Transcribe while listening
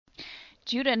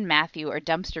Judah and Matthew are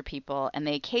dumpster people, and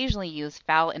they occasionally use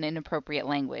foul and inappropriate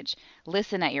language.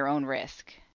 Listen at your own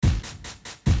risk.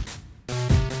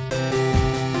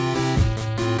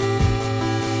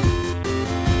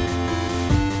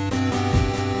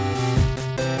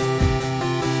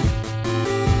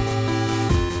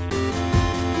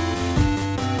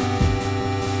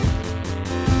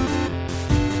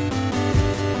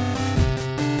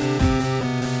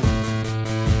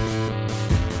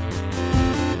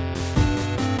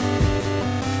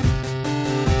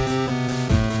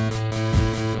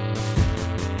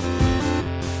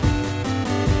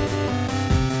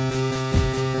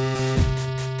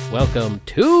 Welcome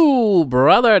to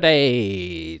Brother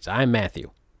Days. I'm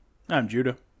Matthew. I'm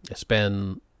Judah. It's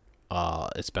been a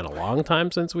long time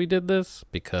since we did this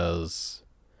because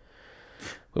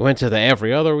we went to the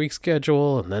every other week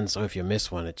schedule, and then so if you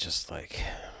miss one, it's just like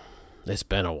it's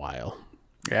been a while.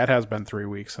 Yeah, it has been 3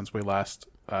 weeks since we last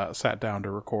sat down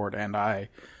to record, and I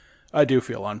do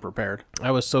feel unprepared.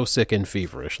 I was so sick and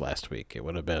feverish last week. It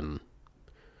would have been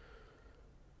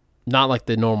not like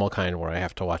the normal kind where I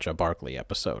have to watch a Barkley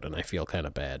episode and I feel kind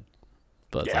of bad,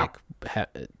 but yeah.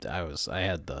 I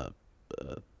had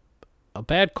a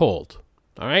bad cold.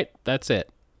 All right, that's it.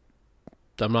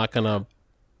 I'm not gonna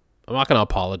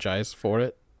apologize for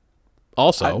it.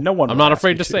 Also, no one I'm not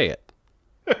afraid to say it.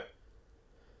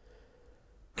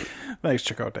 Thanks,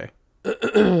 Chicote.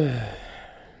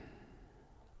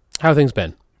 How have things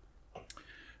been?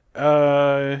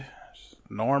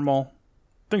 Normal.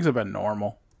 Things have been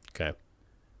normal. Okay.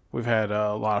 We've had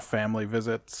a lot of family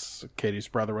visits. Katie's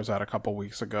brother was out a couple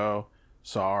weeks ago.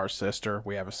 Saw our sister.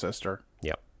 We have a sister.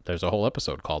 Yep. There's a whole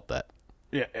episode called that.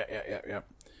 Yeah.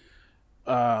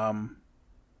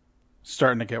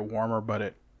 Starting to get warmer,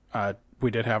 but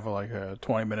we did have like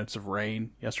 20 minutes of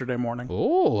rain yesterday morning.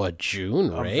 Oh, a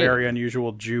June rain. A very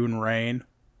unusual June rain.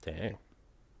 Dang.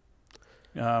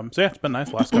 So yeah, it's been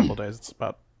nice the last couple of days. It's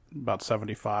about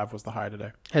 75 was the high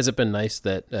today. Has it been nice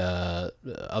that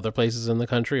other places in the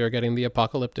country are getting the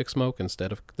apocalyptic smoke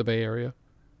instead of the Bay Area?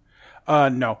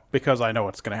 No, because I know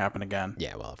it's going to happen again.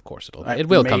 Yeah, well, of course it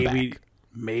will come back.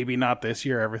 Maybe not this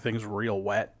year. Everything's real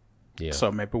wet. Yeah.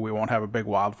 So maybe we won't have a big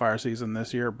wildfire season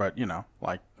this year, but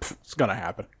it's going to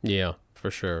happen. Yeah, for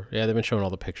sure. Yeah, they've been showing all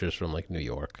the pictures from like New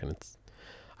York, and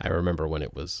I remember when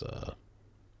it was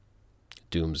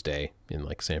doomsday in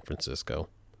like San Francisco.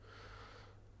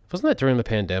 Wasn't that during the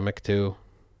pandemic too?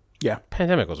 Yeah.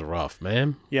 Pandemic was rough,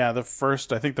 man. Yeah, I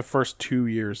think the first 2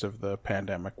 years of the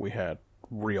pandemic, we had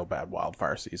real bad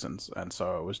wildfire seasons. And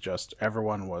so it was just,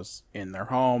 everyone was in their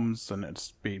homes and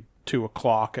it's be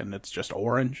 2:00 and it's just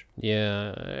orange.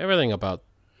 Yeah, everything about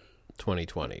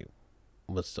 2020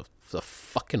 was the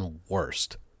fucking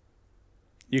worst.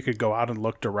 You could go out and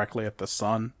look directly at the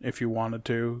sun if you wanted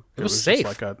to. It was safe.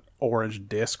 Just like an orange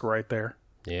disc right there.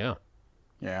 Yeah.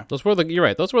 Yeah. You're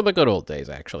right. Those were the good old days,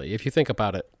 actually. If you think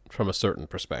about it from a certain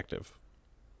perspective.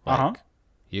 Like,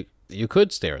 you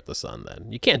could stare at the sun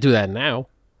then. You can't do that now.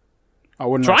 I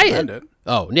wouldn't try recommend it.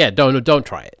 Oh, yeah. Don't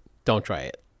try it. Don't try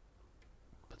it.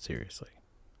 But seriously.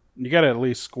 You got to at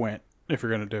least squint if you're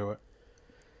going to do it.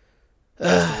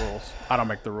 That's the rules. I don't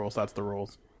make the rules. That's the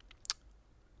rules.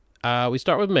 We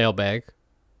start with Mailbag.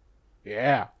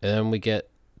 Yeah. And then we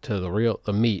get to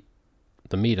the meat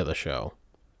of the show.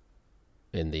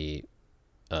 In the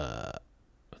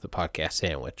podcast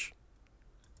sandwich,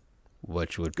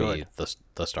 which would be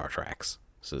the Star Treks.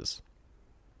 This is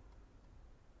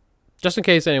just in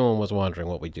case anyone was wondering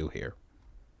what we do here.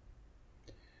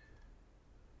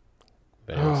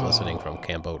 If anyone's listening from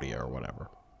Cambodia or whatever.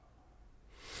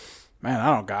 Man,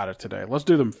 I don't got it today. Let's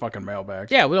do them fucking mailbags.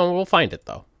 Yeah, we'll find it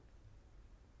though.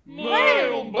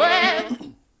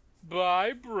 Mailbag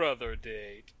by Brother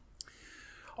Date.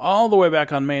 All the way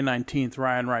back on May 19th,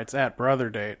 Ryan writes, at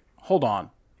Brother Date, hold on,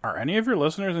 are any of your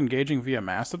listeners engaging via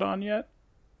Mastodon yet?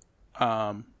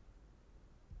 Well,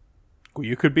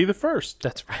 you could be the first.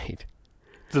 That's right.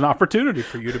 It's an opportunity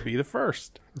for you to be the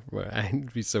first.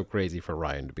 It'd be so crazy for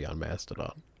Ryan to be on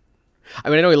Mastodon. I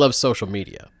mean, I know he loves social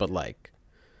media, but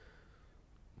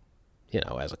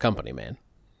as a company man.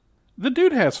 The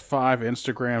dude has 5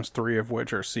 Instagrams, 3 of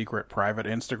which are secret private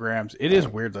Instagrams. It is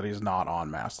weird that he's not on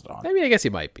Mastodon. I mean, I guess he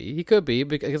might be. He could be,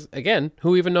 because, again,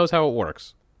 who even knows how it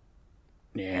works?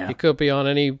 Yeah. He could be on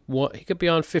he could be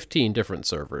on 15 different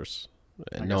servers,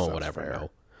 and no one would ever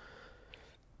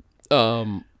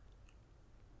know.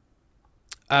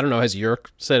 I don't know, has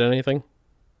Yerk said anything?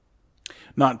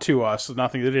 not to us,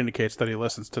 nothing that indicates that he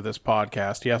listens to this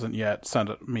podcast. He hasn't yet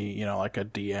sent me, like a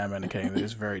DM indicating that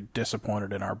he's very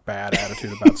disappointed in our bad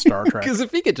attitude about Star Trek. Because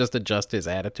if he could just adjust his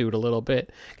attitude a little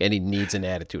bit, and he needs an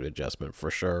attitude adjustment for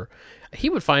sure, he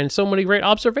would find so many great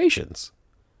observations.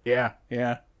 Yeah.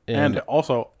 And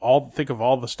also, think of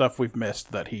all the stuff we've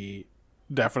missed that he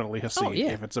definitely has seen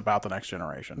if it's about the next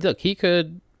generation. Look, he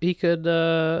could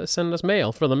send us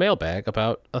mail for the mailbag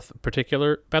about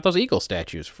about those eagle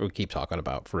statues we keep talking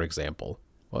about, for example.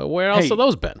 Well, where else have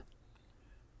those been?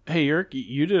 Hey, Eric,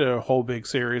 you did a whole big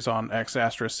series on Ex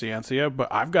Astra Scientia, but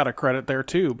I've got a credit there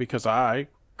too because I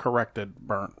corrected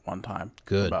Burnt one time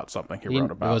about something he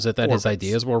wrote about. Was it that his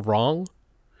ideas were wrong?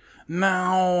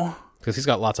 No. Because he's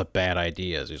got lots of bad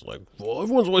ideas. He's like, well,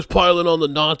 everyone's always piling on the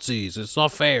Nazis. It's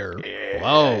not fair. Yeah,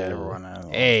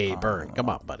 whoa. Hey, Burn, come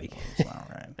on, buddy. It's not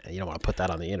right. You don't want to put that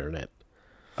on the internet.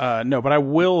 No, but I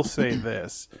will say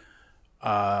this.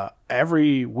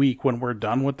 Every week when we're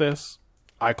done with this,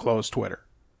 I close Twitter.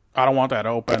 I don't want that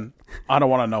open. I don't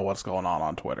want to know what's going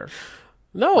on Twitter.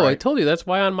 No, right? I told you. That's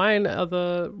why on mine,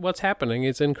 what's happening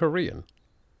is in Korean.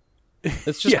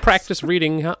 It's just practice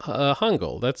reading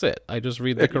Hangul. That's it. I just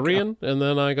read the Korean, and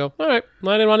then I go, all right, I'm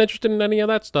not interested in any of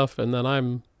that stuff, and then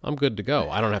I'm good to go.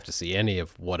 I don't have to see any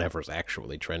of whatever's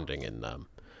actually trending in the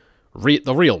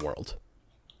real world.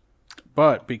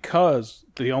 But because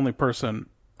the only person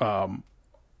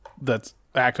that's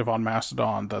active on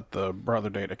Mastodon that the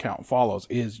Brother Date account follows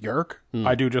is Yerk,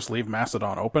 I do just leave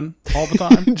Mastodon open all the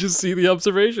time. Just see the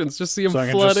observations. Just see them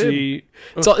so flood in.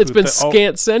 It's been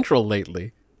scant central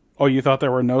lately. Oh, you thought there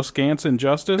were no scants in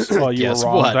Justice? Well, you Guess were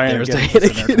wrong. what? Diana There's Giddings Diana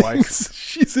is in there twice.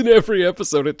 She's in every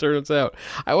episode, it turns out.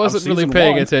 I wasn't really season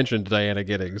paying 1. attention to Diana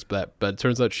Giddings, but it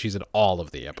turns out she's in all of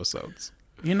the episodes.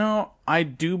 I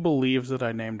do believe that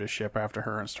I named a ship after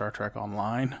her in Star Trek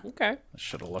Online. Okay. I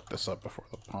should have looked this up before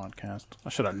the podcast. I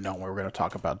should have known we were going to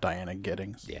talk about Diana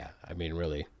Giddings. Yeah, I mean,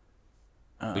 really.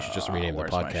 We should just rename the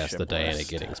podcast the Diana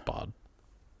Giddings Pod.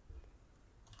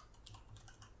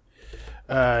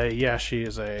 Yeah, she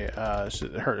is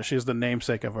she's the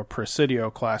namesake of a Presidio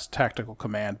class tactical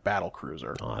command battle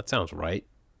cruiser. Oh, that sounds right.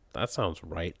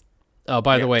 Oh,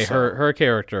 by the way, her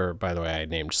character, by the way, I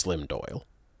named Slim Doyle.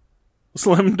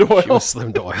 Slim Doyle. She was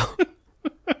Slim Doyle.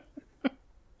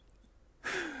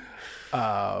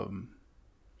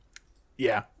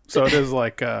 Yeah. So it is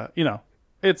like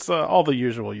it's all the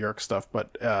usual Yerk stuff,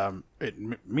 but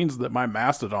it means that my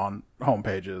Mastodon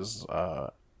homepage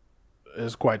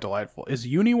is quite delightful. Is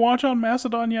Uniwatch on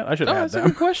Mastodon yet? I should add That's them. a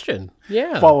good question.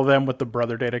 Yeah. Follow them with the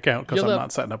Brother Date account because I'm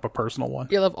not setting up a personal one.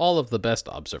 You'll have all of the best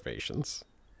observations.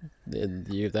 And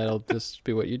that'll just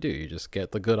be what you do. You just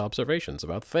get the good observations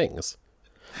about things.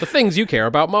 The things you care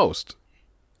about most.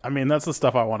 I mean, that's the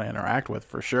stuff I want to interact with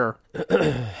for sure.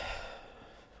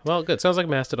 Well, good. Sounds like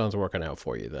Mastodon's working out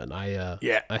for you then. I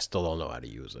still don't know how to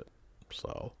use it.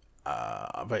 So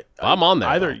but I'm on there.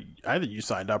 Either you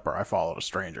signed up or I followed a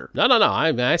stranger. No.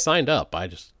 I signed up. I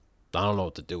don't know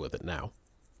what to do with it now.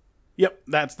 Yep,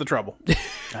 that's the trouble.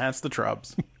 That's the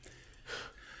trubs.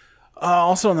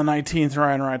 Also in the 19th,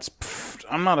 Ryan writes,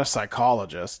 I'm not a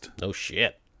psychologist. No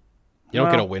shit. You don't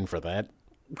get a win for that.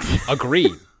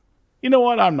 Agreed. You know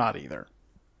what? I'm not either.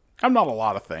 I'm not a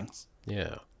lot of things.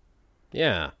 Yeah.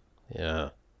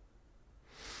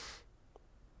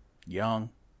 Young.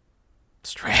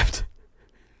 Strapped.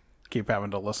 Keep having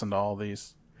to listen to all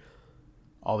these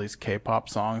K-pop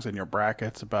songs in your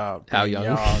brackets about how being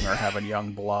young or having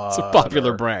young blood. It's a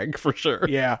popular brag for sure.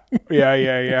 Yeah.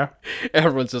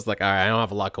 Everyone's just like, all right, I don't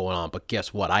have a lot going on, but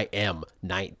guess what? I am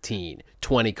 19,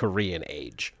 20 Korean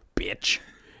age, bitch.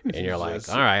 And you're like,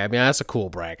 all right, I mean, that's a cool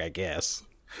brag, I guess.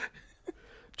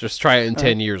 Just try it in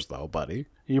 10 years, though, buddy.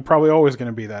 You're probably always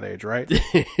going to be that age, right?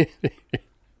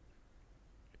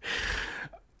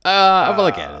 Well,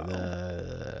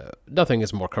 again, nothing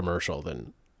is more commercial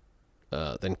than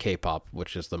K-pop,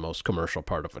 which is the most commercial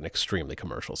part of an extremely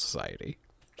commercial society.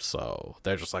 So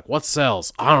they're just like, what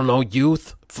sells? I don't know,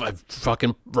 youth.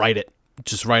 Fucking write it.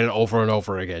 Just write it over and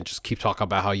over again. Just keep talking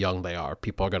about how young they are.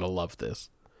 People are going to love this.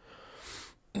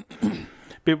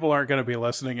 People aren't going to be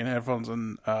listening in headphones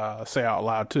and say out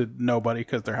loud to nobody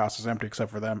because their house is empty except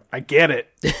for them. I get it.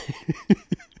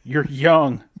 You're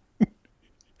young.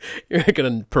 You're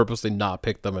going to purposely not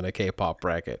pick them in a K-pop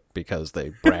bracket because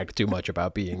they brag too much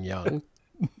about being young.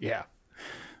 Yeah.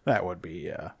 That would be,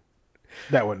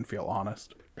 that wouldn't feel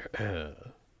honest.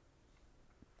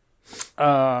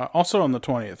 Also on the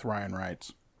 20th, Ryan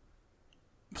writes,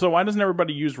 so why doesn't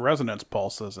everybody use resonance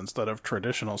pulses instead of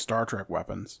traditional Star Trek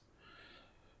weapons?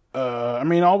 I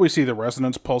mean, all we see the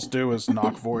resonance pulse do is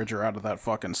knock Voyager out of that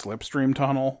fucking slipstream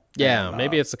tunnel. Yeah, and,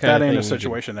 maybe it's the kind of that thing ain't a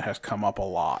situation that has come up a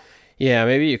lot. Yeah,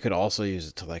 maybe you could also use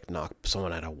it to like knock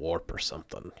someone out of warp or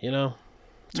something. You know,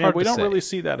 Yeah, we don't really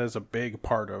see that as a big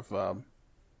part of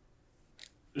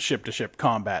ship-to-ship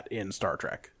combat in Star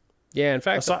Trek. Yeah, in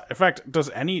fact,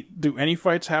 do any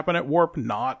fights happen at warp?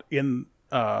 Not in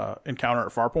Encounter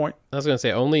at Farpoint. I was gonna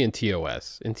say only in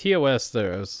TOS. In TOS,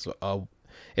 there was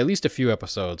at least a few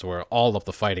episodes where all of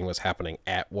the fighting was happening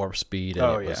at warp speed,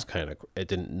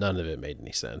 and none of it made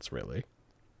any sense really.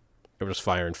 They were just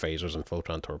firing phasers and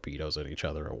photon torpedoes at each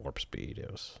other at warp speed.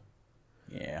 It was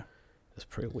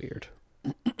pretty weird.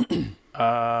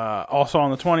 Also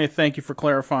on the 20th, thank you for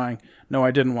clarifying. No,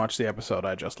 I didn't watch the episode.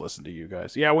 I just listened to you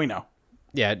guys. Yeah, we know.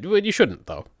 Yeah, you shouldn't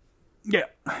though. Yeah.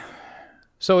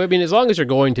 So I mean, as long as you're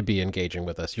going to be engaging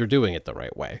with us, you're doing it the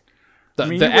right way.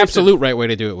 The absolute right way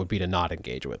to do it would be to not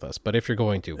engage with us. But if you're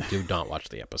going to, do not watch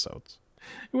the episodes.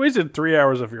 You wasted 3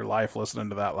 hours of your life listening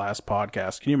to that last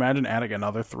podcast. Can you imagine adding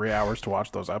another 3 hours to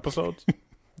watch those episodes?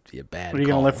 Be a bad. Are you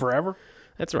going to live forever?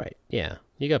 That's right. Yeah,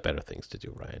 you got better things to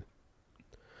do, Ryan.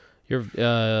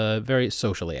 You're very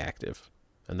socially active,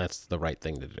 and that's the right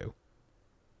thing to do.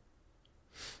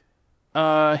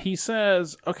 He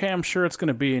says, okay, I'm sure it's going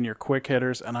to be in your quick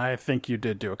hitters, and I think you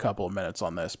did do a couple of minutes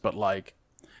on this, but like,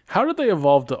 how did they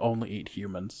evolve to only eat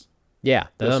humans? Yeah,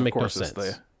 that doesn't make no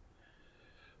sense.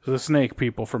 The snake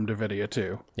people from Davidia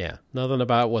too. Yeah, nothing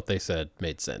about what they said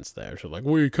made sense there. So like,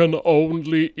 we can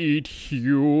only eat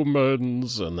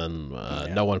humans, and then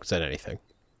no one said anything.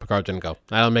 Picard didn't go.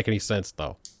 That don't make any sense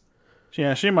though.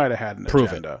 Yeah, she might have had an Prove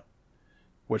agenda, it.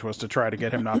 which was to try to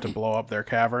get him not to blow up their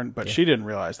cavern, but she didn't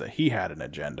realize that he had an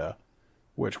agenda,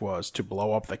 which was to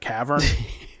blow up the cavern,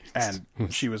 and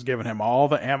she was giving him all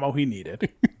the ammo he needed.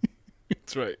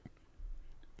 That's right.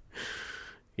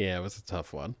 Yeah, it was a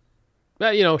tough one.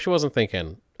 But, you know, she wasn't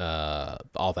thinking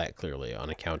all that clearly on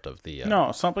account of the...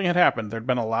 No, something had happened. There'd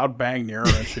been a loud bang near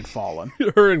her and she'd fallen.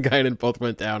 Her and Guinan both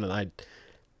went down, and I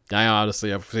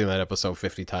honestly, I've seen that episode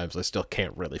 50 times. I still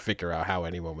can't really figure out how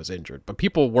anyone was injured. But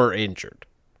people were injured.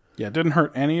 Yeah, it didn't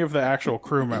hurt any of the actual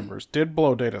crew members. Did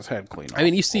blow Data's head clean off. I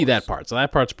mean, you see that part, so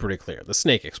that part's pretty clear. The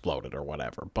snake exploded or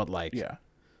whatever. But, like, yeah.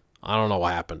 I don't know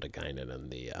what happened to Guinan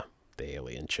and the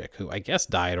alien chick, who I guess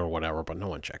died or whatever, but no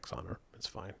one checks on her. It's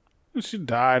fine. She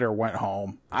died or went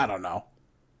home. I don't know.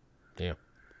 Yeah.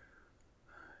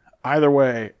 Either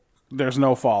way, there's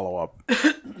no follow-up.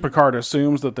 Picard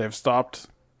assumes that they've stopped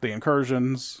the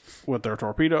incursions with their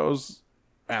torpedoes,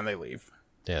 and they leave.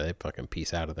 Yeah, they fucking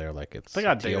peace out of there like it's They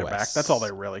got TOS. Data back. That's all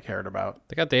they really cared about.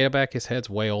 They got Data back. His head's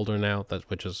way older now,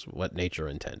 which is what nature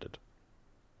intended.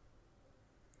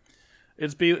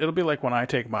 It'll be like when I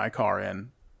take my car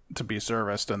in to be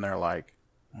serviced, and they're like,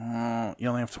 "Oh, you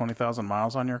only have 20,000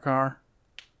 miles on your car?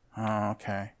 Oh,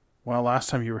 okay. Well, last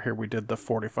time you were here, we did the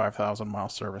 45,000 mile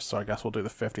service, so I guess we'll do the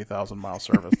 50,000 mile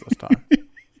service this time."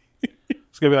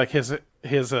 It's gonna be like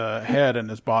his head and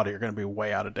his body are gonna be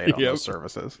way out of date on those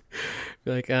services.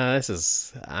 Be like,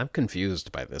 I'm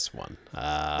confused by this one.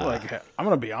 Like, I'm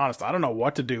gonna be honest, I don't know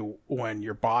what to do when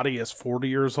your body is 40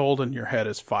 years old and your head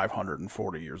is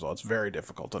 540 years old. It's very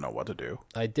difficult to know what to do.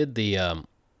 I did the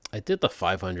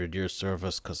 500-year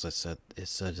service because it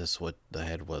said this what the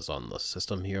head was on the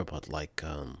system here, but like,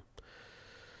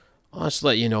 I'll just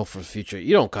let you know for the future.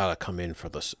 You don't gotta come in for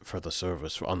the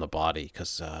service on the body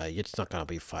because it's not gonna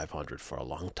be 500 for a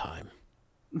long time.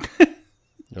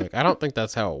 You're like, I don't think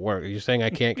that's how it works. Are you saying I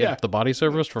can't get the body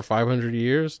service for 500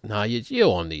 years? Nah, you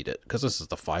won't need it because this is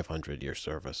the 500-year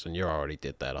service, and you already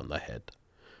did that on the head.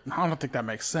 I don't think that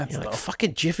makes sense, You're though. like,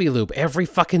 fucking Jiffy Lube every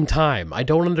fucking time. I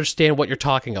don't understand what you're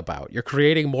talking about. You're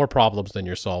creating more problems than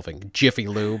you're solving. Jiffy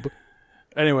Lube.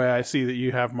 Anyway, I see that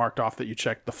you have marked off that you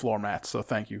checked the floor mats, so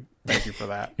thank you. Thank you for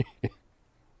that.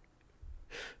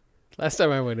 Last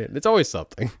time I went in, it's always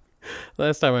something.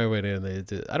 Last time I went in, they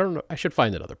did, I don't know, I should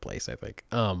find another place, I think.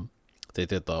 They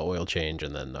did the oil change,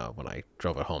 and then when I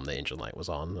drove it home, the engine light was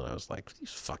on, and I was like,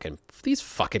 these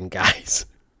fucking guys.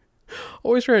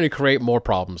 Always trying to create more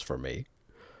problems for me.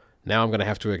 Now I'm going to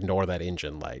have to ignore that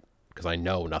engine light, because I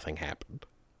know nothing happened.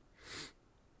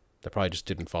 They probably just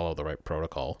didn't follow the right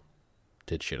protocol.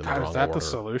 Did shit in the wrong order. Is that the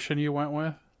solution you went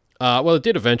with? Well, it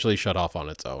did eventually shut off on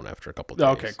its own after a couple of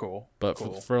days. Okay, cool. But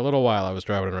cool. For a little while, I was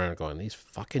driving around going, these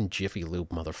fucking Jiffy Lube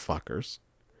motherfuckers.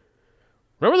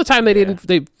 Remember the time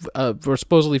they were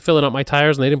supposedly filling up my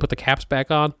tires and they didn't put the caps back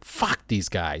on? Fuck these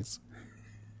guys.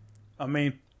 I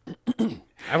mean,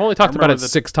 I've only talked about it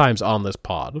 6 times on this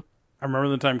pod. I remember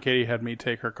the time Katie had me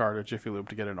take her car to Jiffy Lube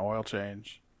to get an oil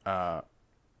change,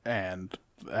 and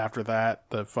after that,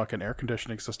 the fucking air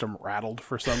conditioning system rattled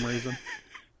for some reason.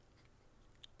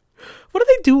 What are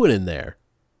they doing in there?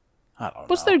 I don't know.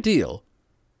 What's their deal?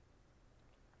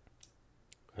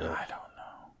 I don't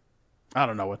know. I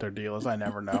don't know what their deal is. I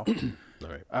never know. All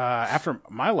right. After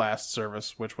my last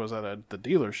service, which was at the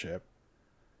dealership,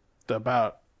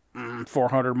 about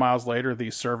 400 miles later,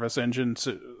 the service engine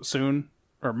soon,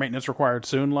 or maintenance required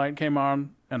soon light came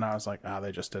on, and I was like,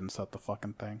 they just didn't set the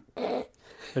fucking thing.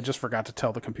 They just forgot to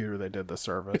tell the computer they did the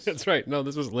service. That's right. No,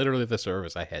 this was literally the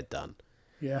service I had done.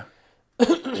 Yeah.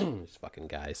 These fucking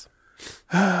guys.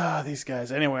 These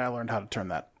guys. Anyway, I learned how to turn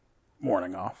that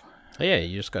warning off. Oh, yeah,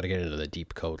 you just got to get into the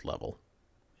deep code level.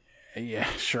 Yeah,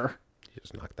 sure. You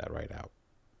just knock that right out.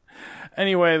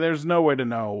 Anyway, there's no way to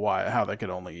know how they could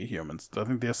only eat humans. I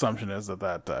think the assumption is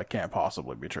that can't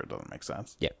possibly be true. It doesn't make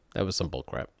sense. Yeah, that was some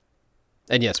bullcrap.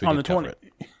 And yes, we did cover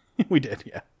it. We did,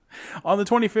 yeah. On the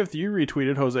 25th, you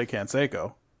retweeted Jose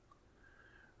Canseco,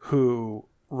 who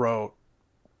wrote,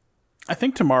 I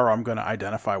think tomorrow I'm going to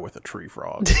identify with a tree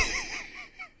frog.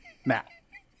 Now,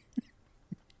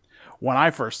 when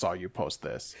I first saw you post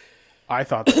this, I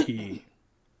thought that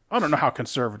I don't know how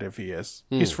conservative he is.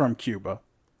 He's from Cuba.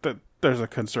 There's a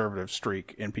conservative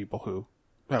streak in people who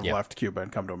have left Cuba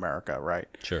and come to America, right?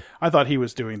 Sure. I thought he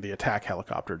was doing the attack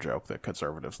helicopter joke that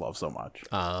conservatives love so much.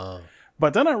 Oh.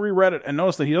 But then I reread it and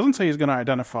noticed that he doesn't say he's going to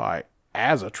identify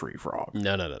as a tree frog.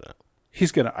 No.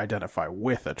 He's going to identify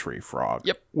with a tree frog.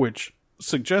 Yep. Which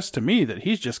suggests to me that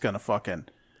he's just going to fucking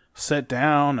sit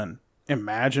down and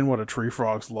imagine what a tree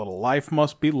frog's little life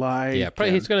must be like. Yeah,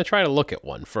 probably he's going to try to look at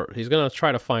one first. He's going to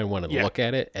try to find one and look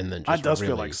at it, and then just it does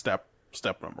really feel like step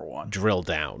number one. drill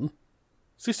down.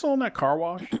 Is he still in that car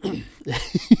wash?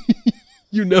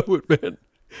 You know it, man.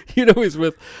 You know he's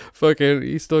with fucking...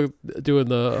 He's still doing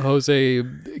the Jose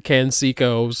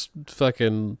Canseco's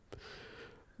fucking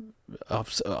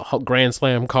Grand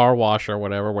Slam car wash or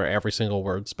whatever, where every single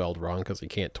word's spelled wrong because he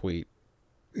can't tweet.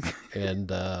 And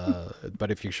but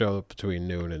if you show up between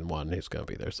noon and 1, he's going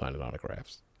to be there signing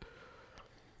autographs.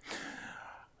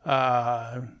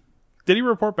 Did he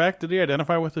report back? Did he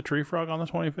identify with the tree frog on the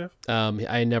 25th?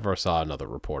 I never saw another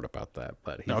report about that,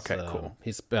 but he's, okay, cool.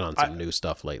 He's been on some new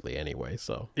stuff lately anyway,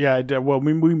 so. Yeah, I did. Well,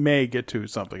 we may get to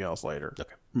something else later.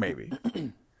 Okay. Maybe.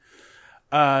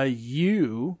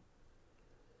 You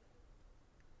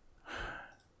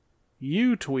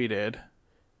tweeted.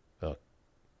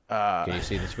 Can you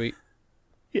see the tweet?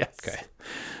 Yes. Okay.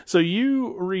 So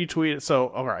you retweeted. So,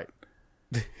 all right.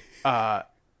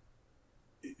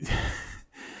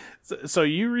 So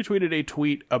you retweeted a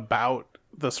tweet about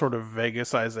the sort of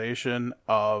Vegasization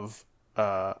of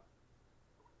the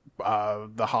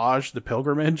Hajj, the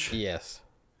pilgrimage. Yes.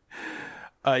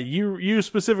 You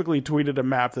specifically tweeted a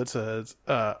map that says,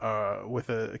 with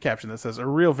a caption that says, "A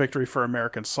real victory for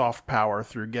American soft power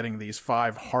through getting these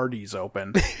 5 Hardys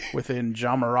open within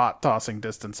Jamarat tossing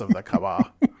distance of the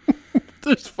Kaaba."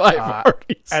 There's 5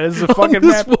 Hardys. And it's a fucking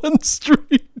this map. one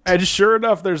street. And sure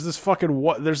enough, there's this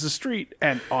there's a street,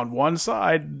 and on one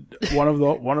side, one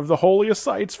of the holiest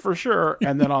sites for sure,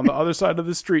 and then on the other side of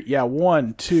the street,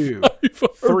 1, 2,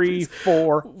 3,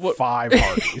 4, 5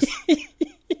 Hardys.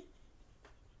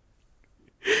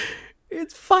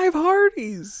 It's 5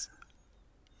 Hardys.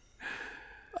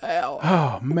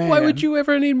 Oh man! Why would you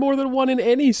ever need more than one in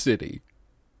any city?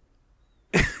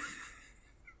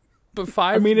 But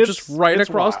 5, I mean, just right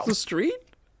across wild. the street.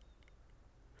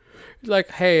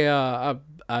 Like, hey,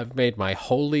 I've made my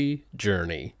holy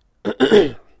journey.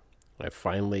 I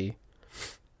finally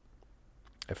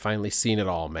seen it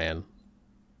all, man,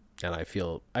 and I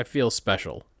feel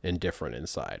special and different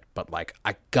inside. But like,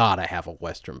 I gotta have a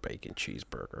Western bacon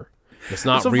cheeseburger. It's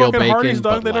not a real fucking bacon, Hardee's,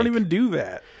 dog. but They like, don't even do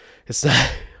that. it's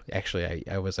not. Actually,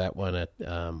 I was at one at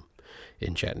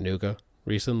in Chattanooga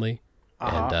recently.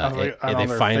 And and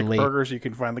they finally burgers. You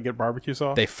can finally get barbecue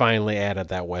sauce. They finally added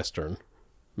that Western.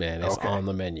 Man, it's on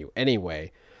the menu.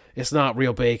 Anyway, it's not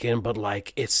real bacon, but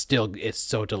like it's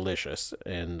so delicious.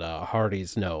 And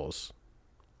Hardee's knows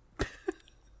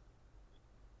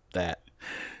that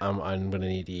I'm gonna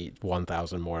need to eat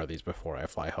 1,000 more of these before I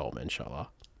fly home, inshallah.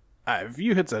 If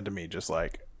you had said to me just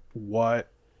like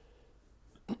what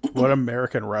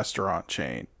American restaurant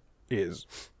chain is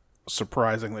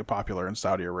surprisingly popular in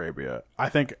Saudi Arabia, I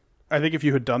think if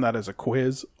you had done that as a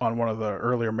quiz on one of the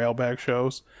earlier Mailbag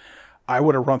shows, I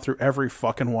would have run through every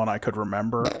fucking one I could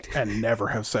remember and never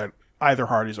have said either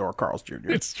Hardee's or Carl's Jr.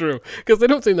 It's true, because they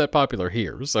don't seem that popular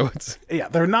here, so it's... Yeah,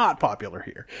 they're not popular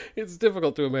here. It's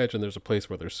difficult to imagine there's a place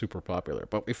where they're super popular,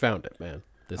 but we found it, man.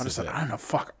 I don't know,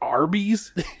 fuck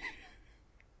Arby's?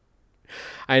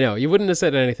 I know. You wouldn't have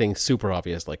said anything super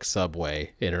obvious like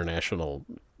Subway, international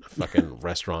fucking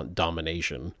restaurant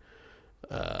domination,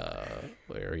 or,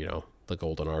 the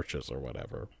Golden Arches or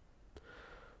whatever.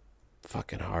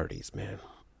 Fucking Hardee's, man.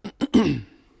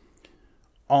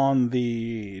 On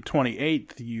the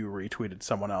 28th, you retweeted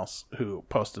someone else who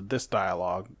posted this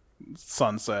dialogue.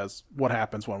 Son says, "What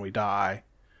happens when we die?"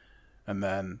 And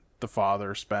then the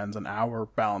father spends an hour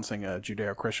balancing a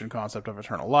Judeo-Christian concept of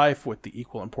eternal life with the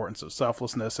equal importance of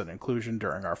selflessness and inclusion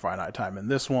during our finite time in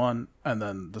this one. And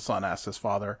then the son asks his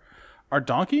father, "Are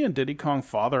Donkey and Diddy Kong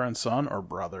father and son or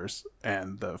brothers?"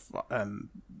 And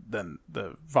then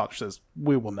the father says,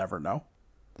 "We will never know."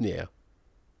 Yeah.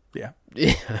 Yeah.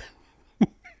 Yeah.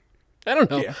 I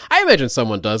don't know. Yeah. I imagine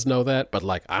someone does know that, but,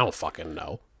 I don't fucking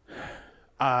know.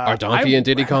 Are Donkey and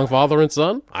Diddy Kong father and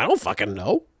son? I don't fucking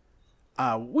know.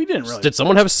 We didn't really... Did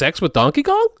someone have sex with Donkey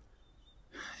Kong?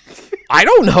 I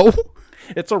don't know.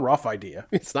 It's a rough idea.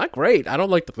 It's not great. I don't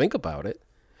like to think about it.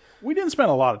 We didn't spend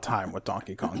a lot of time with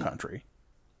Donkey Kong Country.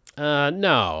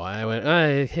 No. I went,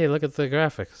 hey, look at the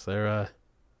graphics.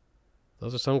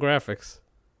 Those are some graphics.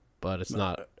 But it's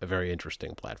not a very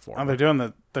interesting platform. And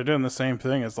they're doing the same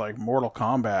thing as like Mortal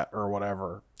Kombat or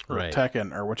whatever, or Right.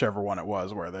 Tekken or whichever one it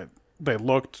was, where they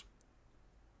looked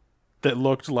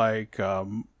like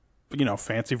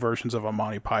fancy versions of a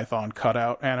Monty Python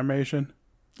cutout animation.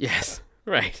 Yes,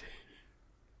 right.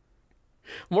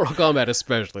 Mortal Kombat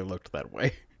especially looked that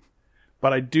way.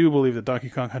 But I do believe that Donkey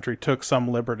Kong Country took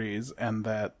some liberties, and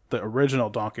that the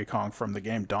original Donkey Kong from the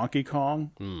game Donkey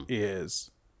Kong is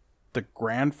the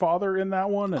grandfather in that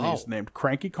one, and he's named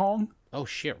Cranky Kong. Oh,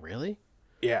 shit, really?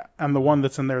 Yeah, and the one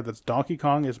that's in there that's Donkey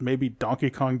Kong is maybe Donkey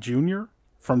Kong Jr.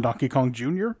 from Donkey Kong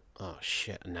Jr. Oh,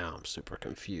 shit, now I'm super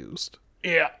confused.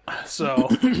 Yeah, so...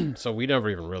 So we never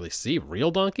even really see real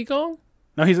Donkey Kong?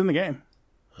 No, he's in the game.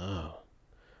 Oh.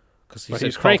 Because But said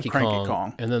he's called Cranky Cranky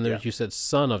Kong. and then Yeah. you said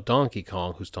son of Donkey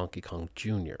Kong, who's Donkey Kong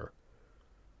Jr.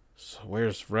 So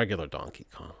where's regular Donkey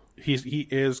Kong? He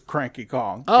is Cranky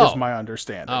Kong, Oh. is my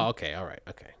understanding. Oh, okay, all right,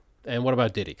 okay. And what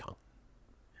about Diddy Kong?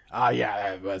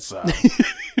 Yeah, that's...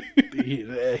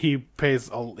 he pays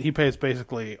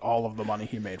basically all of the money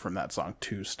he made from that song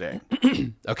to Sting.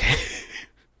 Okay.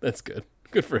 That's good.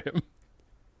 Good for him.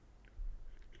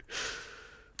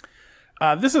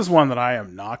 This is one that I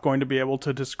am not going to be able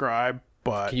to describe,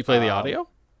 but... Can you play the audio?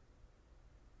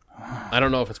 I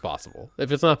don't know if it's possible.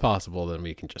 If it's not possible, then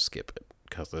we can just skip it.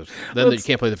 Because then you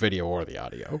can't play the video or the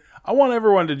audio. I want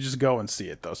everyone to just go and see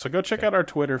it, though. So go check out our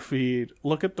Twitter feed.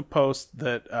 Look at the post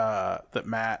that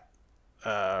Matt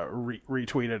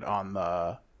retweeted on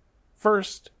the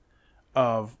first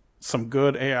of some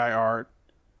good AI art.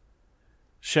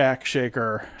 Shack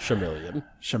Shaker Chameleon.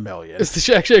 Chameleon. It's the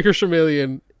Shack Shaker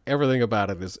Chameleon. Everything about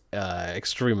it is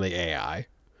extremely AI.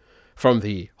 From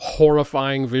the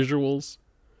horrifying visuals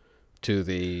to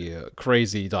the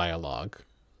crazy dialogue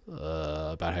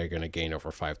about how you're going to gain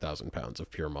over 5,000 pounds of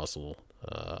pure muscle.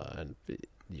 And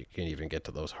you can even get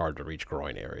to those hard-to-reach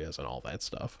groin areas and all that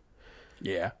stuff.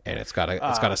 Yeah. And it's got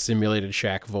a simulated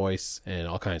Shaq voice and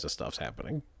all kinds of stuff's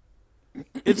happening.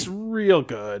 It's real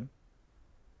good.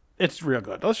 It's real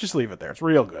good. Let's just leave it there. It's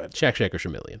real good. Shack Shaker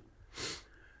Chameleon.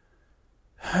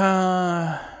 1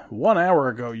 hour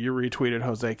ago, you retweeted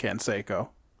Jose Canseco,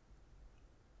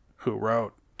 who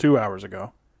wrote 2 hours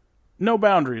ago, "No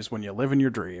boundaries when you live in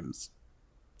your dreams."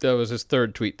 That was his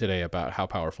third tweet today about how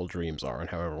powerful dreams are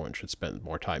and how everyone should spend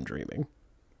more time dreaming.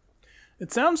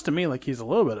 It sounds to me like he's a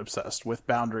little bit obsessed with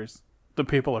boundaries. The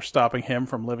people are stopping him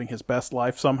from living his best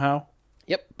life somehow.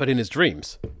 Yep, but in his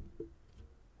dreams,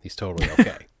 he's totally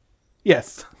okay.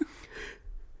 Yes.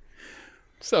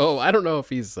 So I don't know if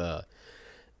he's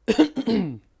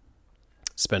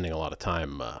spending a lot of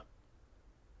time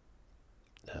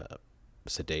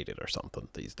sedated or something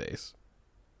these days,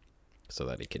 so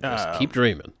that he can just keep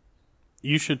dreaming.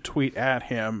 You should tweet at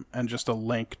him and just a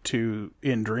link to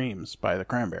 "In Dreams" by the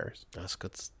Cranberries. That's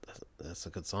good. That's a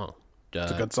good song.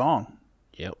 It's a good song.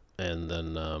 Yep, and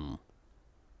then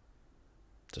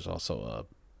there's also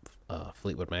a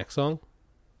Fleetwood Mac song.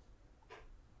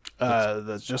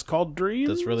 That's just called "Dreams."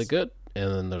 That's really good.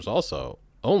 And then there's also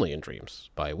 "Only in Dreams"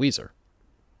 by Weezer.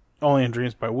 "Only in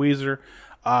Dreams" by Weezer.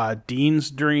 "Dean's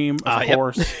Dream," of Yep.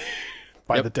 course,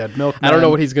 by Yep. the Dead Milkmen. I don't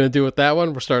know what he's going to do with that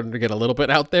one. We're starting to get a little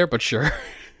bit out there, but sure.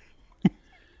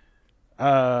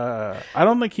 I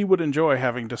don't think he would enjoy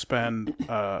having to spend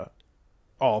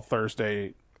all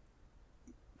Thursday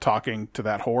talking to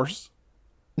that horse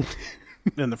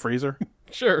in the freezer.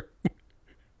 Sure.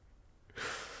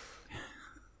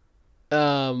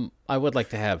 I would like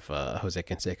to have Jose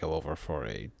Canseco over for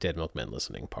a Dead Milkmen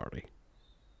listening party.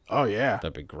 Oh, yeah.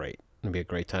 That'd be great. It'd be a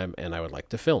great time, and I would like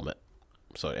to film it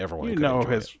so everyone You could know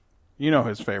enjoy it.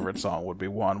 his favorite song would be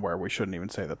one where we shouldn't even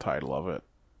say the title of it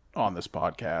on this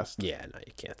podcast. Yeah, no,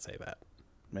 you can't say that.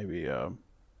 Maybe a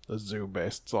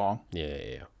zoo-based song.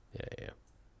 Yeah.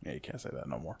 Yeah, you can't say that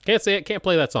no more. Can't say it. Can't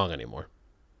play that song anymore.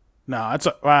 No,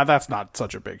 that's not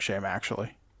such a big shame,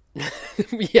 actually.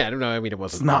 Yeah, I don't know. I mean, it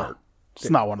wasn't. It's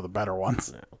not one of the better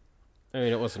ones. No. I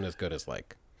mean, it wasn't as good as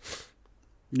like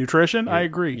Nutrition, I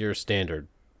agree. your standard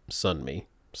 "Sun Me"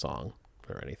 song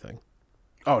or anything.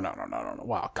 Oh no!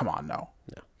 Wow, come on, no.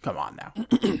 Come on now.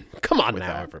 Come on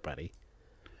now, everybody.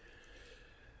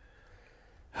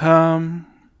 A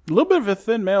little bit of a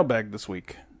thin mailbag this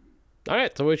week. All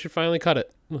right, so we should finally cut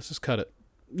it. Let's just cut it.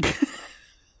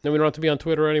 Then we don't have to be on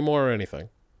Twitter anymore or anything.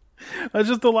 That's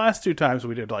just the last two times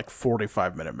we did like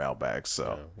 45-minute mailbags.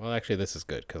 So Well, actually, this is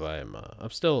good because I'm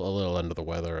still a little under the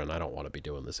weather and I don't want to be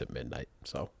doing this at midnight.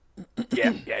 So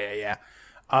yeah.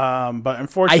 But I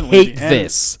unfortunately, hate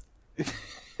this.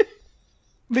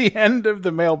 The end of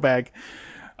the mailbag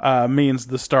means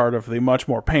the start of the much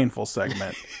more painful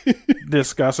segment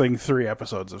discussing 3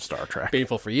 episodes of Star Trek.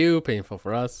 Painful for you, painful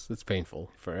for us. It's painful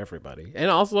for everybody.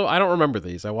 And also, I don't remember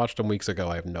these. I watched them weeks ago.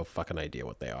 I have no fucking idea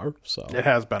what they are. So It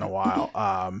has been a while.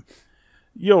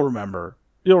 You'll remember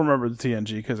the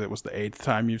TNG because it was the 8th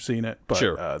time you've seen it. But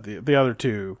Sure. The other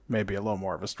two may be a little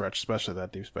more of a stretch, especially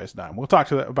that Deep Space Nine. We'll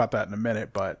talk about that in a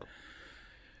minute. But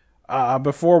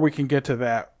before we can get to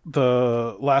that,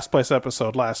 the last place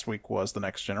episode last week was The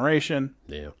Next Generation.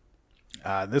 yeah.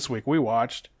 This week we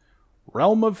watched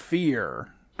Realm of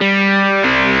Fear. It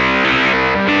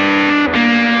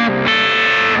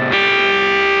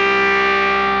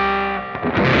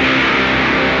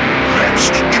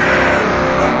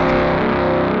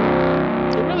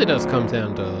really does come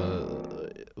down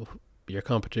to your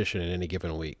competition in any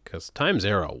given week because Time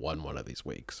Zero won one of these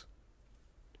weeks.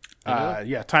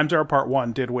 Yeah, Time Zero Part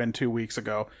 1 did win 2 weeks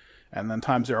ago, and then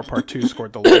Time Zero Part 2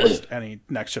 scored the lowest any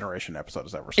Next Generation episode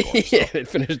has ever scored. So, Yeah, it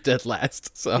finished dead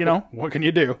last. So what can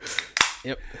you do?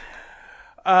 Yep.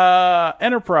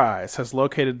 Enterprise has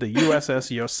located the USS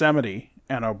Yosemite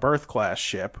and a Birth-class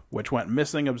ship, which went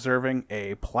missing observing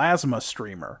a plasma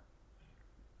streamer.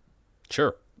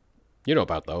 Sure. You know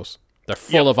about those. They're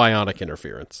full of ionic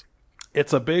interference.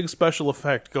 It's a big special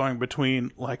effect going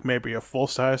between, like, maybe a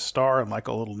full-size star and, like,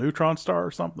 a little neutron star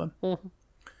or something. Mm-hmm.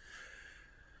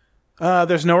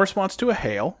 There's no response to a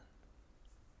hail,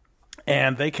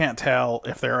 and they can't tell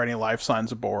if there are any life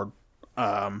signs aboard.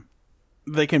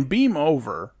 They can beam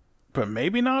over, but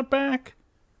maybe not back.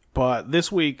 But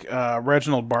this week,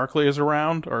 Reginald Barclay is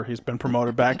around, or he's been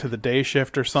promoted back to the day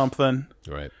shift or something.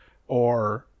 Right.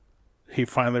 Or he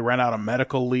finally ran out of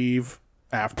medical leave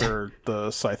after the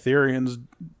Cytherians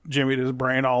jimmied his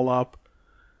brain all up.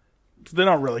 So they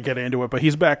don't really get into it, but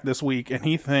he's back this week, and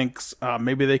he thinks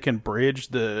maybe they can bridge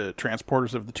the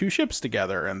transporters of the 2 ships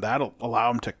together, and that'll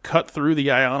allow him to cut through the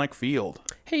ionic field.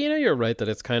 Hey, you're right that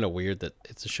it's kind of weird that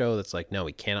it's a show that's like, no,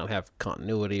 we cannot have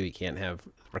continuity, we can't have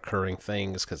recurring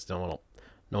things because no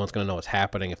one's going to know what's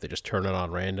happening if they just turn it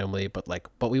on randomly. But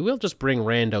we will just bring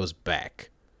randos back.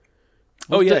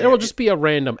 It will just be a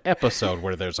random episode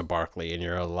where there's a Barclay, and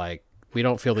you're like, we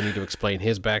don't feel the need to explain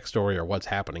his backstory or what's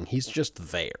happening. He's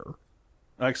just there.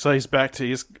 Like, so he's back to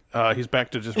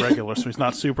just regular, so he's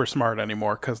not super smart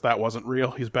anymore because that wasn't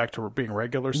real. He's back to being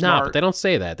regular smart. No, but they don't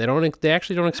say that. They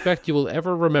actually don't expect you will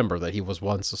ever remember that he was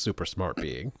once a super smart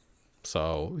being.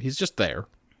 So he's just there.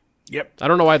 Yep. I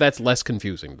don't know why that's less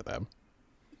confusing to them.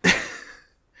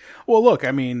 Well, look,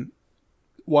 I mean,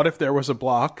 what if there was a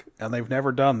block, and they've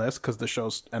never done this because the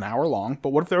show's an hour long, but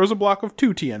what if there was a block of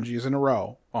 2 TNGs in a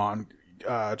row on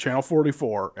Channel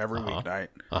 44 every weeknight,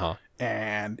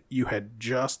 and you had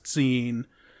just seen,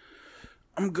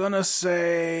 let's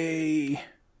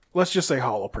just say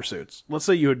Hollow Pursuits. Let's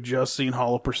say you had just seen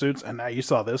Hollow Pursuits, and now you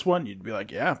saw this one, you'd be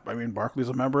like, yeah, I mean, Barclay's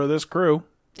a member of this crew.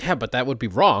 Yeah, but that would be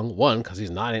wrong. 1, because he's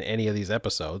not in any of these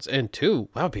episodes. And 2,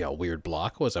 that would be a weird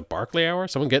block. Was it Barclay hour?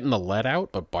 Someone getting the lead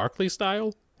out, but Barclay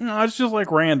style? No, it's just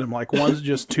like random. Like, one's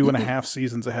just 2.5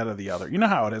 seasons ahead of the other. You know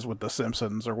how it is with The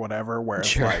Simpsons or whatever, where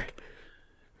it's like,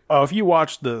 oh, if you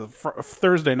watch the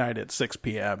Thursday night at 6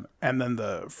 p.m. and then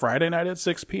the Friday night at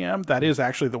 6 p.m., that is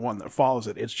actually the one that follows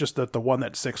it. It's just that the one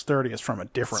that's 6:30 is from a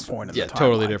different point in the timeline. Yeah,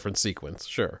 totally different sequence.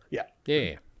 Sure. Yeah.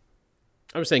 Yeah.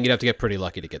 I'm saying you'd have to get pretty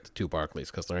lucky to get the 2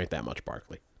 Barclays because there ain't that much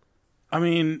Barclay. I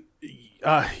mean,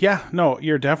 yeah, no,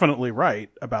 you're definitely right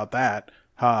about that.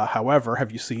 However,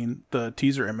 have you seen the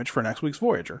teaser image for next week's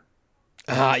Voyager?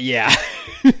 Yeah.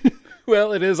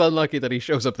 Well, it is unlucky that he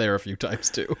shows up there a few times,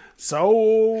 too.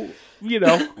 So,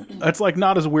 it's like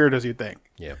not as weird as you think.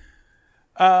 Yeah.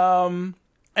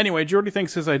 Anyway, Geordi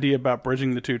thinks his idea about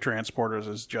bridging the two transporters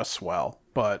is just swell,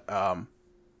 but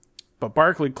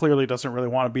Barkley clearly doesn't really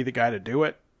want to be the guy to do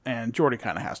it, and Geordi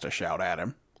kind of has to shout at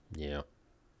him. Yeah.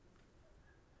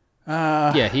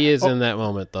 Yeah, he is in that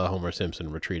moment the Homer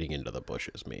Simpson retreating into the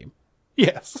bushes meme.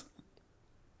 Yes.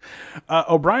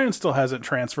 O'Brien still hasn't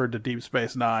transferred to Deep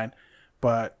Space Nine,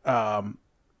 but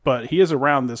he is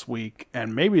around this week,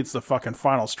 and maybe it's the fucking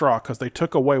final straw because they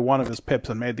took away one of his pips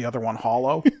and made the other one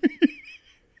hollow.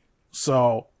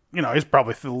 So, he's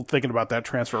probably thinking about that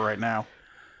transfer right now.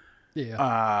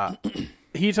 Yeah.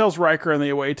 He tells Riker and the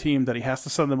away team that he has to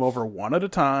send them over one at a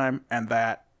time, and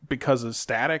that because of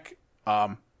static,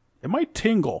 it might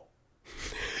tingle.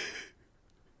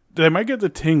 They might get the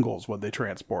tingles when they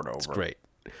transport over. It's great.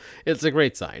 It's a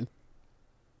great sign.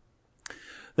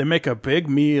 They make a big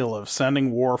meal of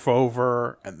sending Worf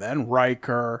over, and then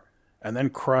Riker, and then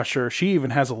Crusher. She even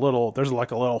has there's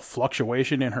like a little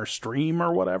fluctuation in her stream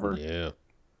or whatever. Yeah.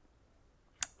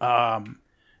 And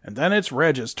then it's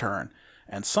Reg's turn.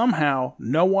 And somehow,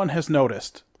 no one has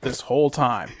noticed this whole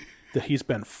time that he's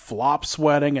been flop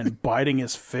sweating and biting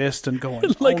his fist and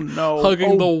going, like, oh no,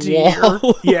 hugging the dear.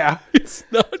 wall. Yeah. It's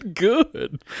not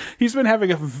good. He's been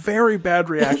having a very bad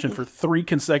reaction for 3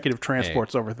 consecutive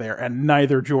transports over there, and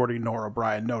neither Geordi nor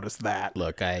O'Brien noticed that.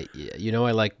 Look, I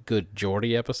like good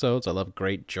Geordi episodes. I love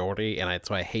great Geordi, and that's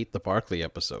why I hate the Barkley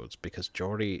episodes, because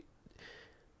Geordi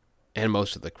and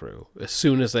most of the crew, as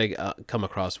soon as they come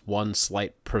across one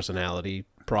slight personality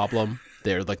problem,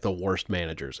 they're like the worst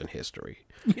managers in history.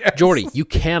 Yes. Geordi, you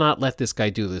cannot let this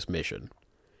guy do this mission.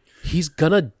 He's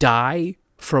gonna die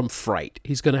from fright.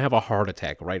 He's gonna have a heart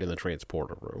attack right in the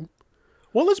transporter room.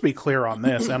 Well, let's be clear on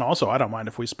this, and also I don't mind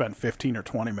if we spend 15 or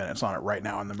 20 minutes on it right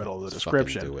now in the middle of the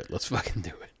description. Let's fucking do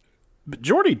it. But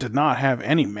Geordi did not have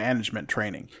any management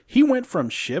training. He went from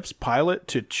ship's pilot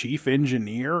to chief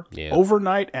engineer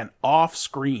overnight and off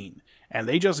screen. And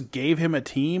they just gave him a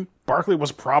team. Barkley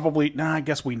was probably... I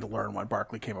guess we learned when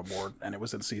Barkley came aboard, and it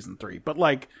was in season 3. But,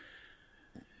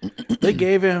 they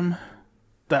gave him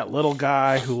that little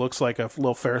guy who looks like a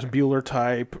little Ferris Bueller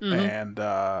type, and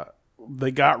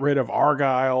they got rid of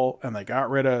Argyle, and they got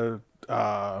rid of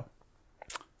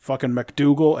fucking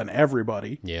McDougal and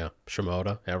everybody. Yeah,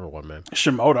 Shimoda, everyone, man.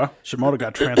 Shimoda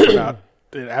got transferred out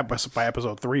by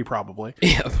episode 3, probably.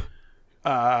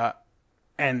 Yeah.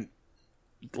 And...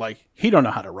 he don't know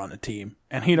how to run a team,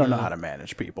 and he don't know how to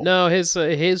manage people. No,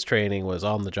 his training was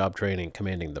on-the-job training,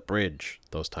 commanding the bridge.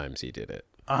 Those times he did it.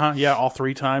 Yeah, all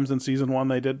 3 times in season 1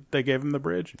 they gave him the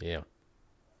bridge. Yeah.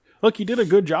 Look, he did a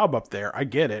good job up there. I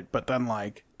get it, but then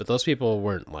But those people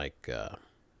weren't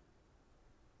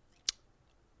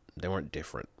they weren't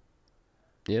different.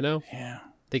 Yeah.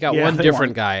 They got one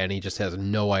different guy, and he just has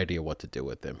no idea what to do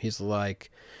with them. He's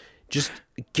like, just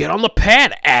get on the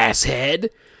pad, asshead.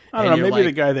 I don't know. Maybe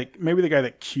the guy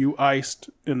that Q-iced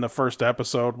in the first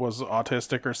episode was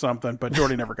autistic or something, but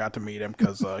Geordi never got to meet him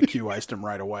because Q-iced him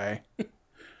right away.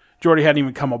 Geordi hadn't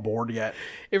even come aboard yet.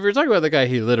 If you're talking about the guy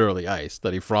he literally iced,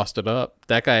 that he frosted up,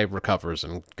 that guy recovers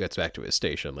and gets back to his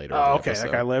station later. Oh, okay.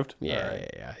 That guy lived? Yeah,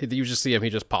 yeah. You just see him,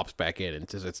 he just pops back in and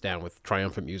sits down with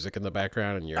triumphant music in the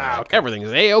background, and you're okay.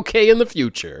 Everything's A-okay in the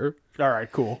future. All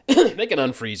right, cool. They can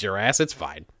unfreeze your ass, it's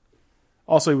fine.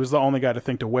 Also, he was the only guy to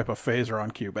think to whip a phaser on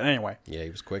Q. But anyway. Yeah,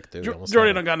 he was quick, dude.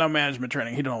 Geordi don't got no management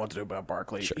training. He don't know what to do about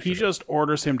Barkley. He just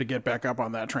orders him to get back up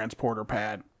on that transporter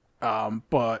pad.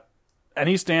 And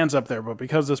he stands up there, but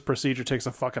because this procedure takes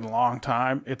a fucking long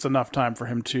time, it's enough time for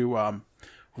him to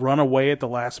run away at the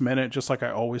last minute, just like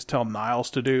I always tell Niles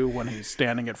to do when he's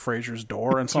standing at Fraser's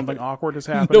door and something awkward is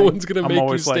happening. No one's going to make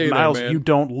you stay there, Niles, man. you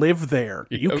don't live there.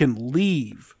 Yep. You can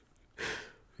leave.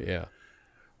 Yeah.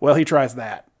 Well, he tries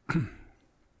that.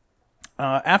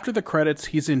 After the credits,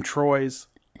 he's in Troy's,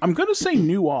 I'm going to say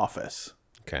new office.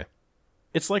 Okay.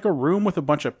 It's like a room with a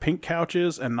bunch of pink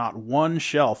couches and not one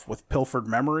shelf with pilfered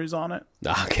memories on it.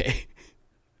 Okay.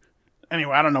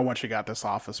 Anyway, I don't know when she got this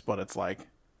office, but it's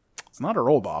not her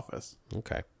old office.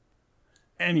 Okay.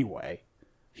 Anyway,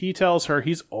 he tells her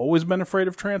he's always been afraid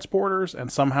of transporters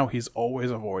and somehow he's always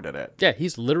avoided it. Yeah,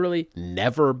 he's literally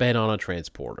never been on a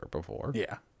transporter before.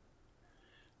 Yeah.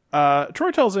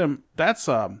 Troy tells him that's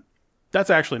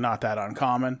actually not that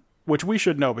uncommon. Which we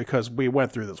should know because we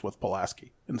went through this with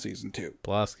Pulaski in season 2.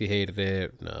 Pulaski hated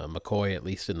it. McCoy, at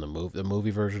least in the movie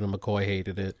version of McCoy,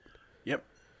 hated it. Yep.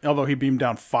 Although he beamed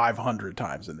down 500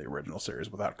 times in the original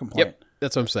series without complaint. Yep.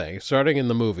 That's what I'm saying. Starting in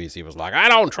the movies, he was like, I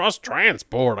don't trust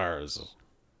transporters.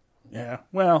 Yeah.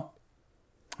 Well,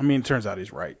 I mean, it turns out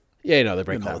he's right. Yeah, they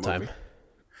break all the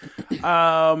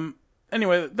time.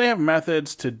 Anyway, they have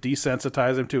methods to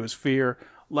desensitize him to his fear.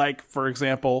 Like, for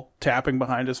example, tapping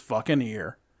behind his fucking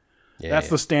ear. Yeah, That's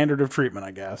the standard of treatment,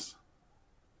 I guess.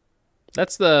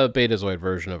 That's the Betazoid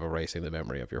version of erasing the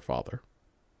memory of your father.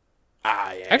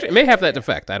 Ah, yeah. Actually, it may have that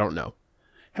effect. I don't know.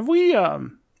 Have we,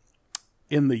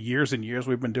 in the years and years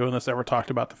we've been doing this, ever talked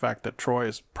about the fact that Troy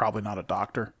is probably not a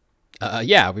doctor?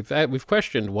 Yeah, we've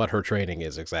questioned what her training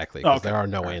is exactly because Okay. there are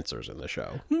no answers in the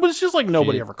show. But it's just like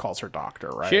nobody ever calls her doctor,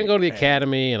 right? She didn't go to the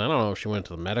academy, and I don't know if she went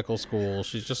to the medical school.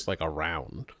 She's just like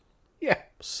around. Yeah.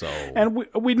 So And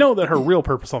we know that her real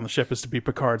purpose on the ship is to be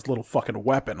Picard's little fucking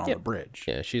weapon on the bridge.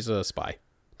 yeah, she's a spy,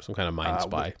 some kind of mind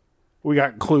spy. We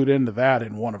got clued into that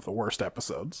in one of the worst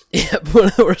episodes. Yeah, one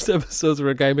of the worst episodes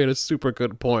where a guy made a super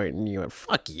good point, and you went,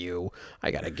 "Fuck you! I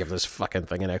gotta give this fucking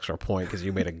thing an extra point because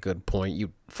you made a good point,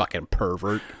 you fucking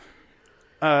pervert."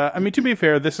 I mean, to be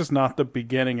fair, this is not the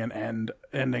beginning and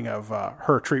ending of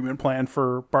her treatment plan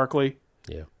for Barclay.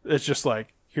 Yeah, It's just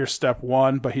like, here's step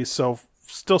one, but he's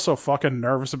still so fucking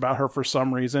nervous about her for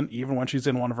some reason, even when she's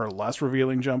in one of her less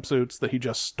revealing jumpsuits, that he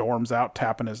just storms out,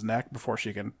 tapping his neck before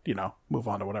she can, move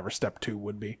on to whatever step two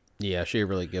would be. yeah, she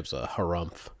really gives a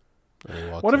harumph.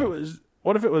 What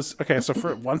if it was okay? So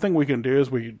for one thing we can do is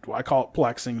I call it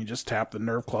plexing. You just tap the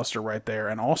nerve cluster right there,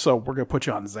 and also we're gonna put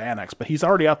you on Xanax. But he's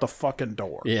already out the fucking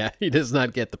door. Yeah, he does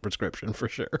not get the prescription for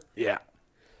sure. Yeah.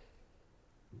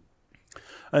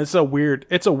 And it's a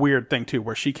weird thing too,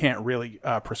 where she can't really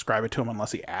prescribe it to him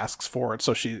unless he asks for it.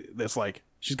 So she's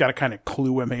got to kind of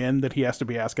clue him in that he has to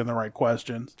be asking the right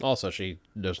questions. Also,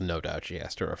 there's no doubt she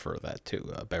has to refer that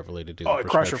to Beverly to do. Oh, the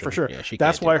Crusher for sure. Yeah,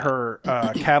 that's why her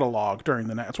catalog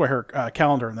that's why her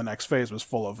calendar in the next phase was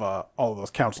full of all of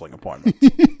those counseling appointments.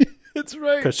 That's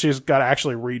right. Because she's got to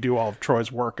actually redo all of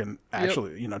Troy's work and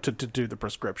actually, to do the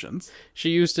prescriptions.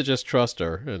 She used to just trust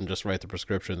her and just write the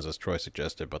prescriptions as Troy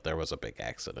suggested, but there was a big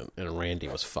accident, and Randy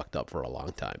was fucked up for a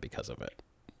long time because of it.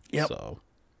 Yep. So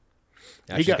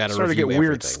He started to get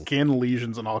weird skin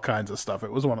lesions and all kinds of stuff.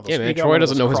 It was one of those. Yeah, man, Troy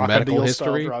doesn't know his medical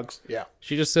crocodile-style history. drugs. Yeah.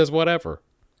 She just says whatever.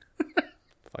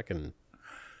 Fucking.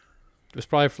 It was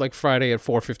probably like Friday at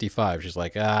 4:55. She's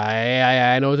like,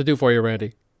 I know what to do for you,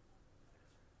 Randy.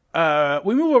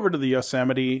 We move over to the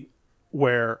Yosemite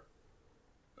where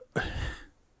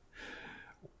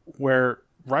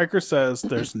Riker says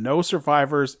there's no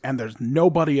survivors and there's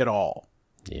nobody at all.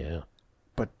 Yeah.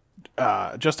 But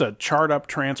just a charred up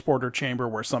transporter chamber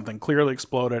where something clearly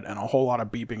exploded and a whole lot of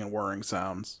beeping and whirring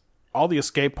sounds. All the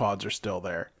escape pods are still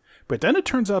there. But then it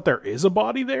turns out there is a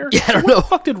body there. Yeah, I don't What know. the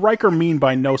fuck did Riker mean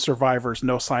by no survivors,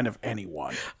 no sign of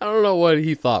anyone? I don't know what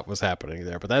he thought was happening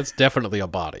there, but that's definitely a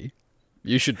body.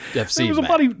 You should have seen There was a that.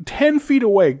 body 10 feet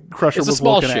away Crusher It's a was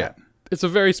small looking ship. at. It's a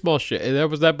very small ship.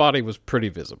 That body was pretty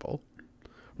visible,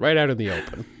 right out in the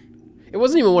open. It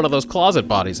wasn't even one of those closet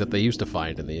bodies that they used to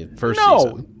find in the first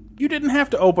season. You didn't have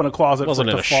to open a closet It wasn't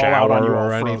for in it a to fall out on shower you all or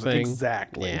frozen. anything.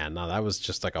 Exactly. Yeah, no, that was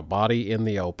just like a body in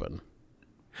the open.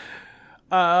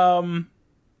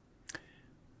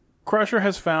 Crusher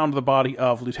has found the body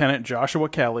of Lieutenant Joshua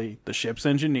Kelly, the ship's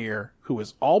engineer, who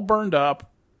is all burned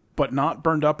up, but not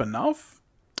burned up enough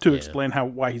to explain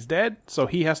why he's dead. So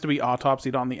he has to be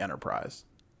autopsied on the Enterprise.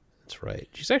 That's right.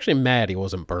 She's actually mad he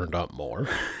wasn't burned up more.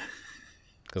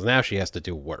 Because now she has to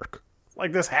do work.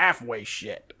 Like this halfway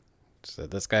shit. So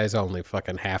this guy's only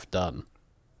fucking half done.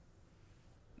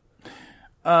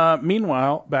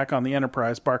 Meanwhile, back on the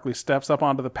Enterprise, Barclay steps up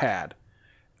onto the pad.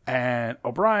 And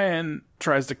O'Brien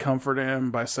tries to comfort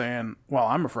him by saying, well,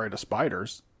 I'm afraid of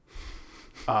spiders.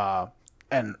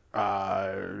 And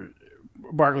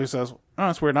Barclay says, oh,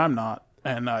 that's weird, I'm not.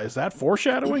 And is that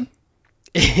foreshadowing?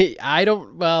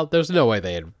 Well, there's no way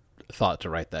they had thought to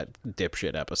write that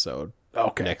dipshit episode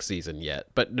next season yet.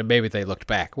 But maybe they looked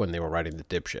back when they were writing the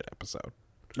dipshit episode.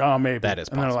 Oh, maybe. That is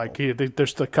And they're like,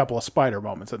 there's a couple of spider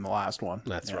moments in the last one.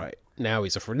 That's right. Now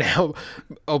now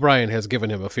O'Brien has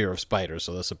given him a fear of spiders,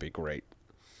 so this would be great.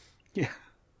 Yeah.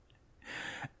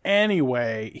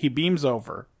 Anyway, he beams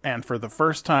over, and for the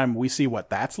first time, we see what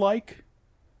that's like.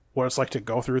 What it's like to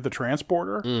go through the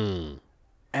transporter. And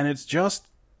it's just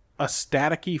a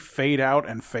staticky fade out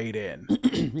and fade in.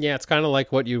 Yeah, it's kind of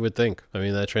like what you would think. I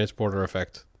mean, that transporter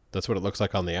effect, that's what it looks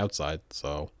like on the outside,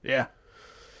 so Yeah.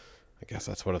 I guess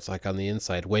that's what it's like on the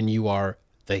inside. When you are,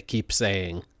 they keep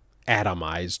saying,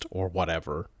 atomized or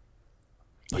whatever.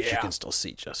 But you can still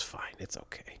see just fine. It's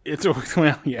okay.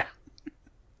 Well, yeah.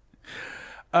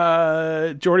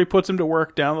 Geordi puts him to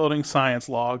work downloading science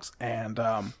logs, and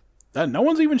no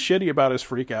one's even shitty about his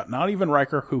freak out. Not even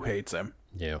Riker, who hates him.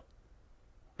 Yeah.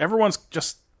 Everyone's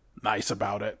just nice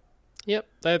about it. Yep.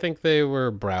 I think they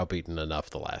were browbeaten enough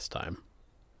the last time.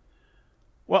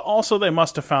 Well, also, they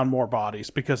must have found more bodies,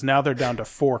 because now they're down to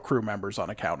 4 crew members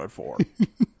unaccounted for.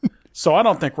 So I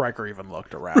don't think Riker even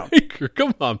looked around.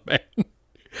 Come on, man.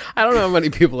 I don't know how many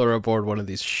people are aboard one of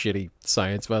these shitty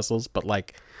science vessels, but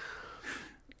like,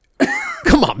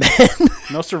 come on, man.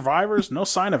 No survivors, no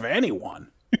sign of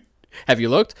anyone. Have you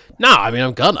looked? No, I mean,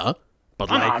 I'm gonna. But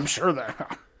like, I'm sure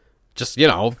that... just,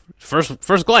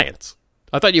 first glance.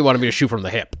 I thought you wanted me to shoot from the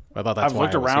hip. I thought that's I've why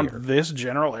looked I was around here. this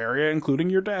general area, including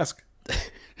your desk.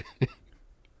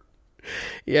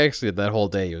 He actually, that whole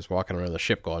day, he was walking around the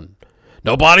ship going,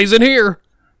 no bodies in here.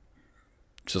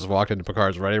 Just walked into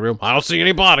Picard's ready room. I don't see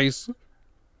any bodies.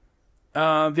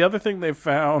 The other thing they've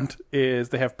found is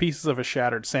they have pieces of a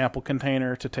shattered sample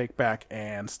container to take back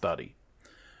and study.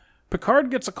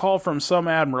 Picard gets a call from some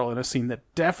admiral in a scene that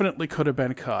definitely could have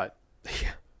been cut,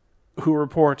 who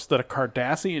reports that a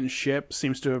Cardassian ship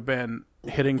seems to have been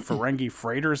hitting Ferengi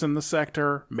freighters in the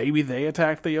sector. Maybe they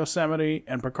attacked the Yosemite,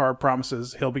 and Picard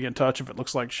promises he'll be in touch if it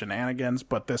looks like shenanigans,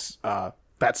 but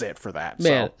that's it for that.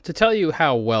 Man, So, to tell you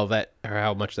how well that, or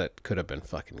how much that could have been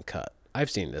fucking cut, I've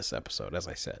seen this episode, as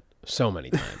I said, so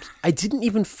many times. I didn't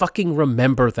even fucking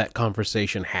remember that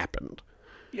conversation happened.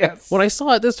 yes. When I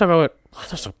saw it this time, I went, what,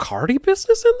 there's some Cardi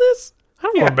business in this? I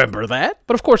don't remember that.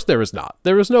 But of course there is not.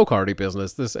 There is no Cardi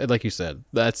business. This, like you said,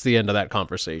 that's the end of that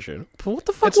conversation. But what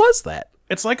the fuck was that?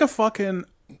 It's like a fucking...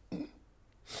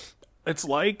 It's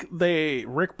like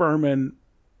Rick Berman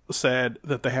said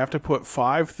that they have to put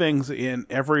 5 things in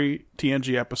every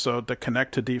TNG episode to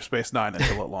connect to Deep Space Nine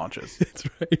until it launches. That's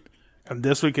right. And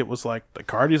this week it was like, the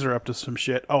Cardis are up to some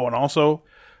shit. Oh, and also,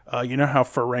 you know how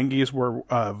Ferengis were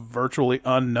virtually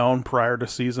unknown prior to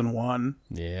Season 1?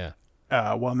 Yeah.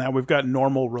 Well, now we've got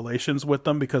normal relations with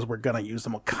them because we're going to use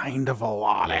them kind of a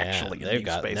lot, actually, in Deep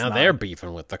Space Nine. They're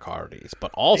beefing with the Cardis.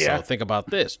 But also, think about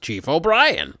this. Chief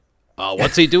O'Brien.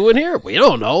 What's he doing here? We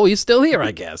don't know. He's still here,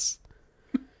 I guess.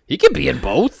 He could be in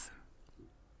both.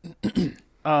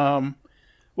 Well,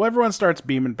 everyone starts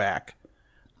beaming back.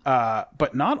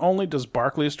 But not only does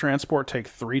Barclay's transport take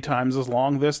 3 times as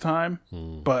long this time,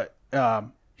 but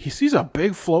he sees a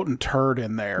big floating turd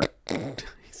in there.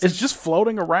 It's just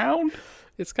floating around.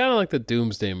 It's kind of like the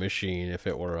Doomsday Machine if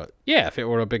it were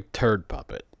a big turd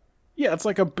puppet. Yeah, it's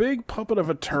like a big puppet of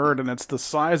a turd, and it's the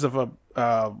size of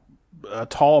a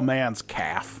tall man's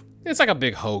calf. It's like a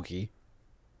big hoagie.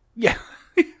 Yeah.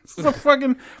 It's a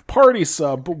fucking party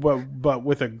sub, but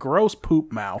with a gross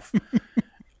poop mouth.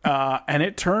 And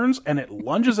it turns and it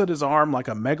lunges at his arm like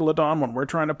a megalodon when we're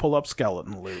trying to pull up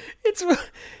skeleton loot.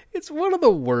 It's one of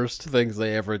the worst things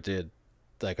they ever did,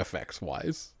 like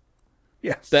effects-wise.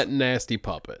 Yes. That nasty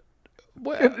puppet.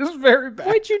 It is very bad.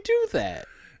 Why'd you do that?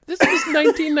 This was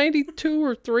 1992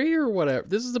 or 3 or whatever.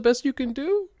 This is the best you can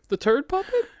do? The turd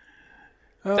puppet?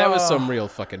 That was some real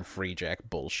fucking free jack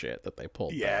bullshit that they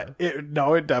pulled. Yeah,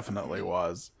 it definitely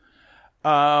was.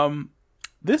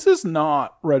 This is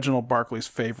not Reginald Barclay's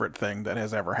favorite thing that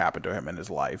has ever happened to him in his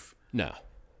life. No.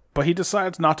 But he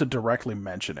decides not to directly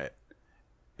mention it.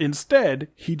 Instead,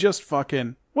 he just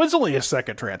fucking... Well, it's only his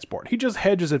second transport. He just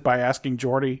hedges it by asking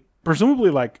Geordi, presumably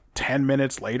like 10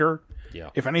 minutes later,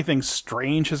 if anything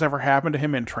strange has ever happened to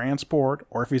him in transport,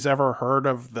 or if he's ever heard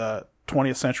of the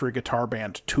 20th century guitar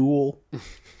band Tool.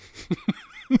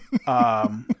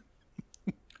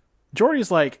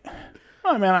 Geordi's like,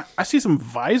 oh man, I see some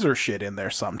visor shit in there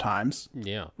sometimes.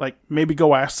 Yeah. Like, maybe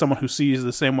go ask someone who sees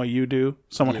the same way you do.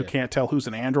 Someone who can't tell who's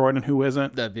an android and who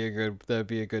isn't. That'd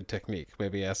be a good technique.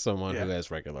 Maybe ask someone who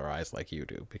has regular eyes like you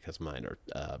do, because mine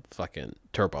are fucking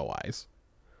turbo eyes.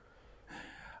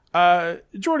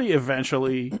 Geordi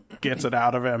eventually gets it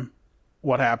out of him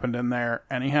what happened in there,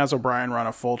 and he has O'Brien run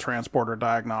a full transporter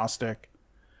diagnostic.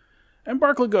 And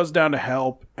Barclay goes down to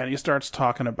help, and he starts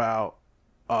talking about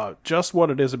just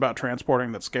what it is about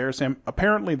transporting that scares him.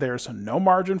 Apparently there's no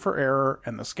margin for error,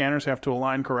 and the scanners have to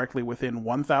align correctly within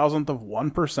 1,000th of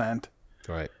 1%.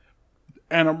 Right.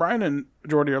 And O'Brien and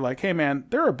Geordi are like, hey man,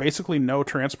 there are basically no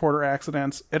transporter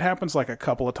accidents. It happens like a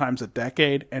couple of times a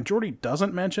decade. And Geordi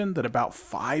doesn't mention that about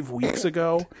 5 weeks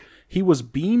ago, he was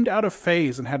beamed out of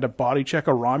phase and had to body check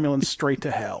a Romulan straight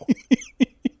to hell.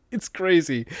 It's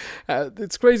crazy.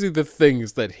 It's crazy the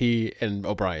things that he and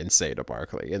O'Brien say to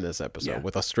Barclay in this episode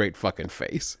with a straight fucking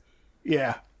face.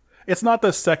 Yeah. It's not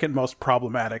the second most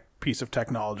problematic piece of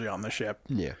technology on the ship.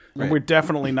 Yeah. And we're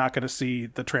definitely not going to see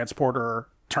the transporter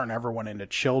turn everyone into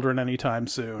children anytime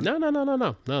soon. No.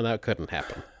 No, that couldn't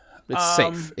happen. It's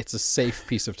safe. It's a safe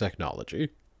piece of technology.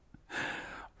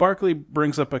 Barclay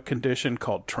brings up a condition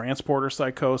called transporter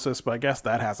psychosis, but I guess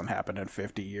that hasn't happened in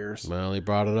 50 years. Well, he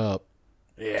brought it up.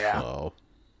 Yeah. So,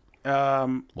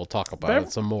 we'll talk about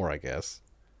it some more, I guess.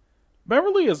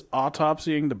 Beverly is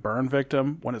autopsying the burn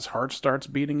victim when his heart starts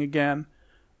beating again,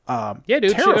 Yeah, dude. We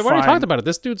Terrifying. already talked about it.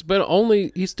 This dude's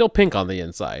he's still pink on the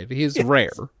inside. He's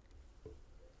rare.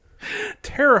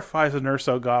 Terrifies Nurse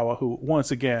Ogawa, who once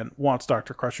again wants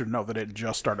Dr. Crusher to know that it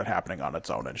just started happening on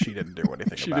its own and she didn't do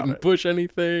anything She about didn't it. push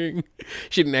anything.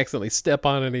 She didn't accidentally step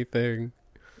on anything.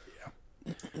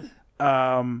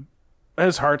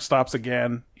 His heart stops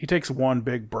again. He takes one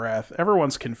big breath.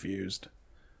 Everyone's confused.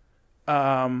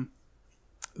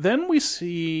 Then we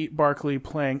see Barkley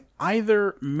playing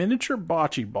either miniature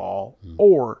bocce ball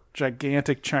or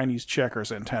gigantic Chinese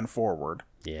checkers in 10 forward.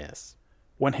 Yes.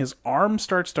 When his arm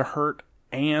starts to hurt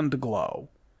and glow.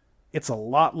 It's a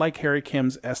lot like Harry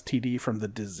Kim's STD from The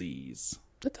Disease.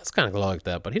 It does kind of glow like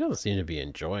that, but he doesn't seem to be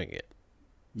enjoying it.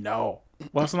 No.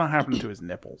 Well, it's not happening to his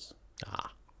nipples.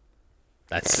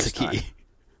 That's the key.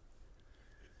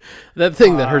 That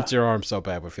thing that hurts your arm so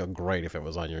bad would feel great if it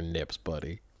was on your nips,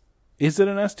 buddy. Is it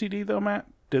an STD, though, Matt?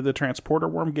 Did the transporter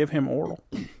worm give him oral?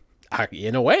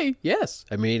 In a way, yes.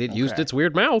 I mean, it used its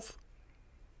weird mouth.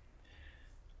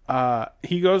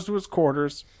 He goes to his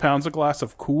quarters, pounds a glass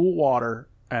of cool water,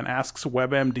 and asks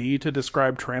WebMD to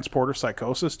describe transporter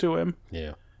psychosis to him.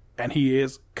 Yeah. And he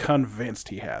is convinced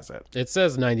he has it. It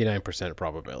says 99%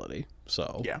 probability,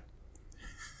 so Yeah.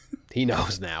 he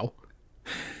knows now.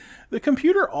 The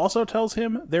computer also tells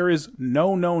him there is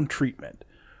no known treatment,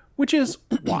 which is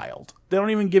wild. They don't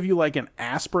even give you like an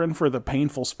aspirin for the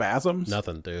painful spasms.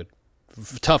 Nothing, dude.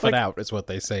 Tough it out is what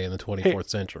they say in the 24th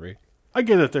century. I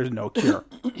get that there's no cure.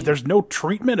 There's no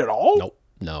treatment at all? Nope.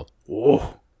 No.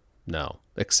 Oh. No.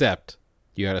 Except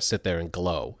you gotta sit there and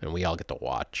glow, and we all get to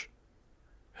watch.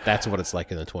 That's what it's like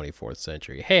in the 24th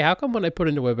century. Hey, how come when I put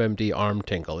into WebMD arm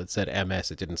tingle, it said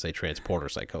MS, it didn't say transporter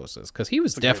psychosis? Because he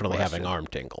was definitely having arm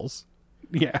tingles.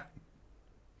 Yeah.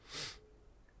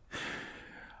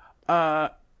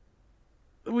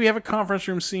 We have a conference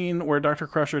room scene where Dr.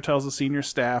 Crusher tells the senior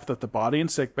staff that the body in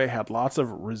sickbay had lots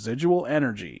of residual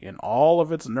energy in all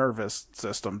of its nervous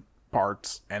system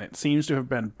parts, and it seems to have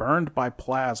been burned by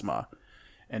plasma.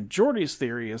 And Geordi's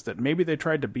theory is that maybe they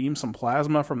tried to beam some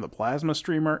plasma from the plasma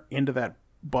streamer into that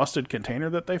busted container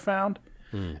that they found.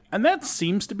 And that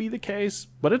seems to be the case,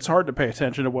 but it's hard to pay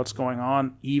attention to what's going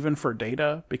on, even for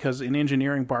data, because in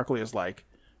engineering, Barkley is like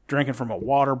drinking from a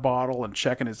water bottle and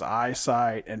checking his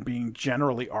eyesight and being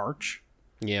generally arch.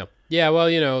 Yeah. Yeah, well,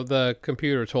 the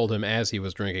computer told him as he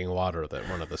was drinking water that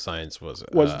one of the signs was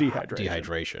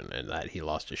dehydration, and that he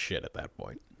lost his shit at that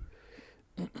point.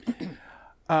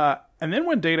 And then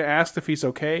when Data asks if he's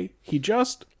okay, he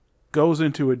just goes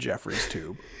into a Jeffries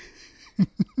tube.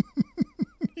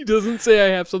 He doesn't say I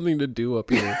have something to do up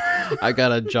here. I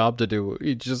got a job to do.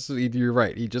 You're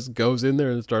right. He just goes in there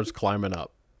and starts climbing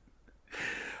up.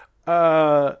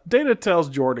 Data tells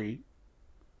Geordi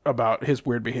about his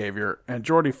weird behavior, and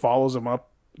Geordi follows him up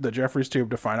the Jeffries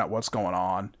tube to find out what's going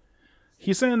on.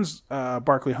 He sends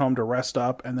Barkley home to rest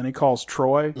up, and then he calls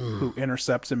Troy, who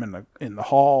intercepts him in the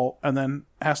hall, and then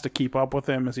has to keep up with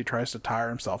him as he tries to tire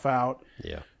himself out.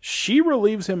 Yeah. She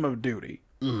relieves him of duty.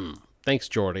 Thanks,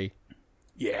 Geordi.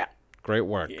 Yeah. Great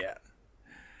work. Yeah.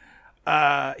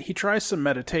 He tries some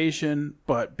meditation,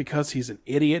 but because he's an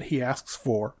idiot, he asks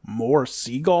for more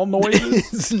seagull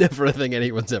noises. It's never a thing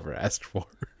anyone's ever asked for.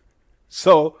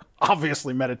 So,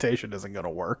 obviously, meditation isn't going to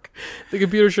work. The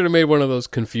computer should have made one of those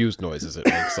confused noises it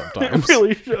makes sometimes. It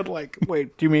really should. Like,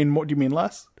 wait, do you mean more? Do you mean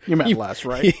less? You meant less,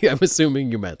 right? I'm assuming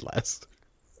you meant less.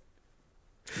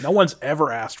 No one's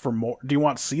ever asked for more. Do you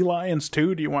want sea lions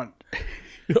too? Do you want?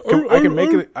 I can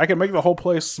make it. I can make the whole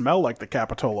place smell like the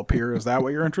Capitola Pier. Is that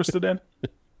what you're interested in?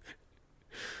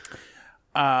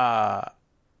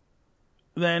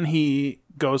 Then he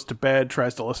goes to bed,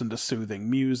 tries to listen to soothing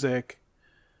music.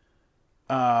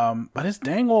 But his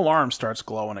dang old arm starts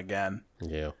glowing again.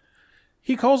 Yeah.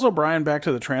 He calls O'Brien back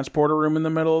to the transporter room in the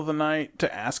middle of the night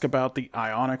to ask about the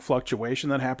ionic fluctuation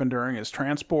that happened during his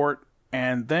transport,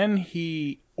 and then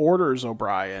he orders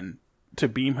O'Brien to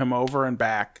beam him over and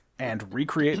back and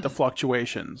recreate the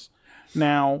fluctuations.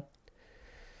 Now,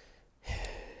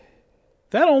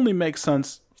 that only makes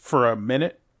sense for a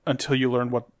minute until you learn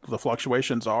what the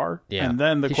fluctuations are. Yeah. And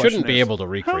then the he question shouldn't be able to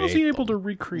recreate how is he able them? to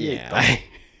recreate Yeah. them?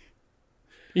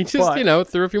 He just, But-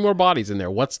 threw a few more bodies in there.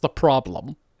 What's the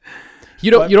problem? You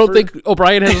don't think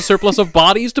O'Brien has a surplus of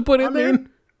bodies to put in there?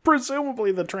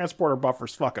 Presumably the transporter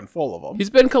buffer's fucking full of them. He's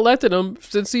been collecting them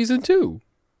since season 2.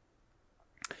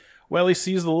 Well, he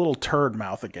sees the little turd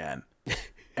mouth again.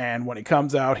 And when he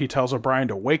comes out, he tells O'Brien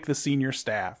to wake the senior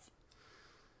staff.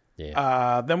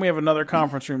 Yeah. Then we have another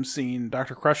conference room scene.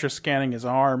 Dr. Crusher scanning his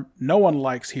arm. No one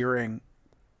likes hearing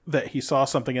that he saw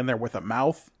something in there with a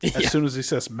mouth. As soon as he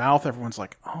says mouth, everyone's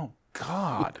like, oh,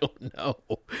 God. Oh,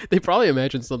 no. They probably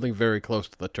imagined something very close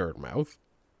to the turd mouth.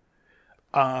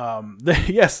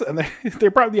 Yes, and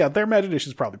they're probably, yeah, their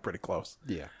imagination's probably pretty close.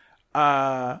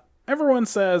 Yeah. Everyone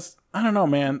says, I don't know,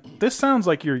 man, this sounds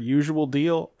like your usual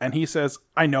deal. And he says,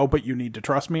 I know, but you need to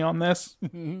trust me on this.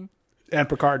 And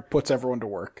Picard puts everyone to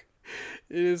work.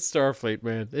 It is Starfleet,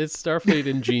 man. It's Starfleet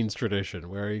in Gene's tradition,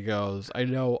 where he goes, I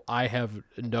know I have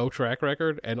no track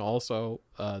record, and also,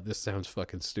 this sounds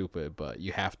fucking stupid, but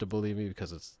you have to believe me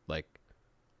because it's like,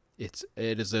 it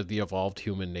is the evolved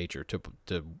human nature to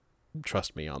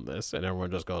trust me on this. And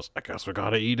everyone just goes, I guess we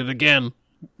gotta eat it again.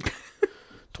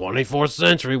 24th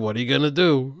century, what are you gonna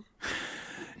do?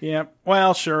 Yeah,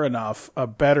 well, sure enough, a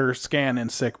better scan in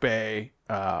sickbay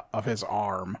of his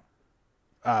arm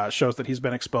shows that he's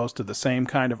been exposed to the same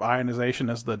kind of ionization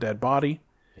as the dead body.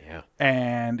 Yeah.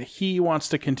 And he wants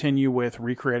to continue with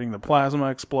recreating the plasma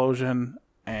explosion.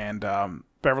 And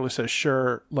Beverly says,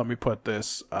 sure, let me put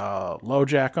this low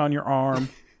jack on your arm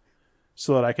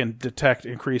so that I can detect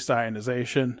increased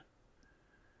ionization.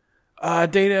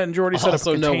 Data and Geordi set up a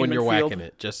Also know when you're field. whacking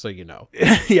it, just so you know.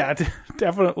 Yeah,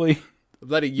 definitely. I'm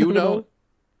letting you know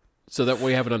so that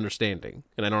we have an understanding,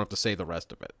 and I don't have to say the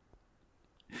rest of it.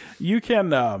 You can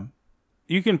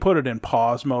put it in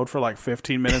pause mode for like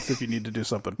 15 minutes if you need to do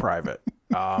something private.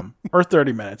 Or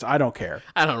 30 minutes. I don't care.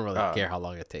 I don't really care how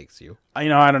long it takes you. I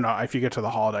don't know if you get to the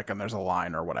holodeck and there's a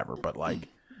line or whatever, but like,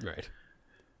 Right.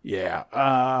 yeah.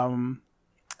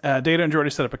 Data and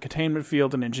Geordi set up a containment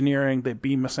field in engineering. They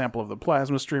beam a sample of the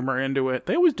plasma streamer into it.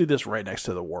 They always do this right next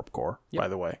to the warp core, by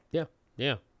the way. Yeah.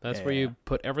 Yeah. That's where you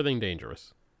put everything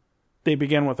dangerous. They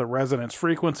begin with a resonance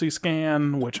frequency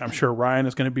scan, which I'm sure Ryan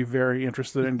is going to be very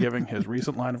interested in giving his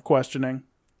recent line of questioning.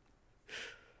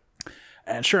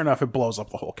 And sure enough, it blows up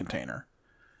the whole container.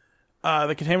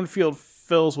 The containment field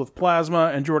fills with plasma,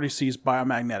 and Geordi sees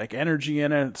biomagnetic energy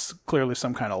in it. It's clearly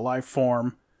some kind of life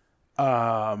form.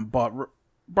 But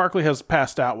Barclay has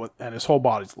passed out, and his whole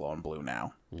body's glowing blue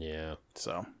now. Yeah.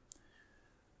 So,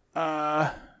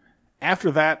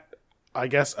 after that, I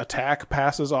guess attack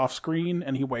passes off screen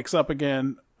and he wakes up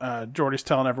again. Geordi's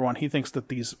telling everyone he thinks that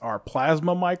these are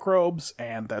plasma microbes,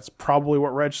 and that's probably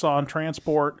what Reg saw in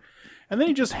transport. And then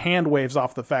he just hand waves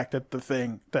off the fact that the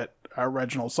thing that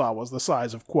Reginald saw was the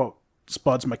size of, quote,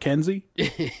 Spuds McKenzie.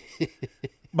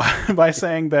 by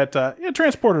saying that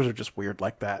transporters are just weird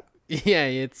like that. Yeah,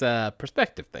 it's a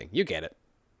perspective thing. You get it.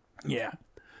 Yeah.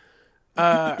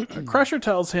 Crusher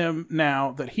tells him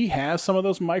now that he has some of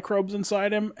those microbes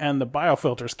inside him, and the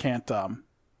biofilters can't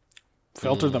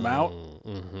filter them out.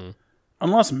 Mm-hmm.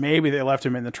 Unless maybe they left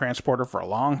him in the transporter for a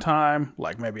long time,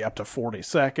 like maybe up to 40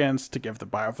 seconds, to give the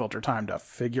biofilter time to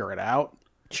figure it out.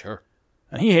 Sure.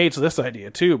 And he hates this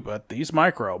idea too, but these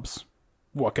microbes,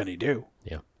 what can he do?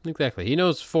 Yeah, exactly. He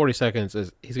knows 40 seconds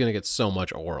is he's going to get so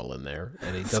much oral in there,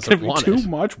 and he doesn't It's want too it.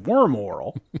 much worm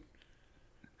oral.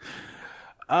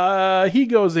 He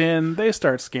goes in, they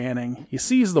start scanning. He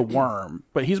sees the worm,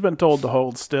 but he's been told to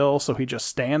hold still, so he just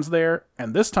stands there,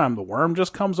 and this time the worm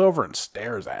just comes over and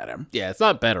stares at him. Yeah, it's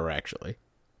not better, actually.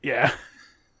 Yeah.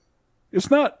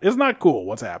 It's not cool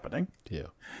what's happening. Yeah.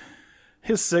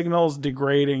 His signal's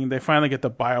degrading. They finally get the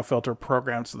biofilter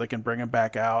programmed so they can bring him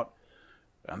back out.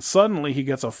 And suddenly he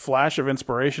gets a flash of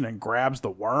inspiration and grabs the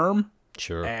worm.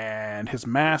 Sure. And his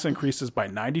mass increases by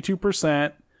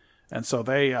 92%. And so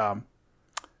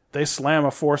they slam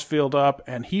a force field up,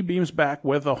 and he beams back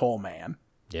with the whole man.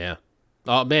 Yeah.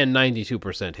 Oh, man,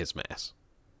 92% his mass.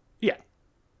 Yeah.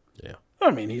 Yeah.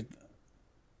 I mean,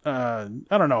 I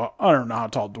don't know how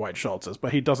tall Dwight Schultz is,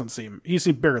 but he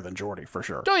seems bigger than Geordi for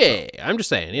sure. Oh, yeah. I'm just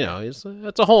saying,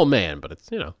 it's a whole man, but it's,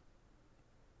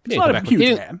 It's not a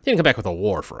huge man. He didn't come back with a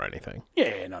war for anything.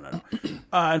 Yeah, no.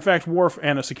 In fact, Worf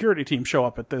and a security team show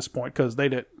up at this point because they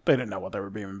didn't know what they were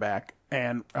beaming back,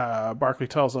 and Barclay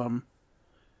tells them,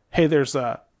 "Hey, there's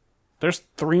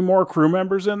 3 more crew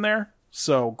members in there,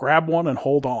 so grab one and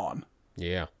hold on."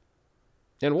 Yeah.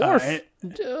 And Worf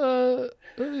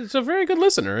is a very good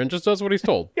listener and just does what he's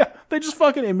told. Yeah, they just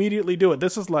fucking immediately do it.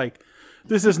 This is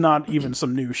not even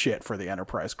some new shit for the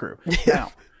Enterprise crew.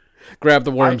 Now, grab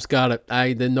the worms, got it.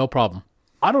 Then no problem.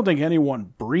 I don't think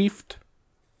anyone briefed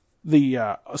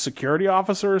the security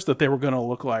officers that they were going to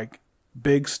look like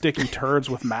big sticky turds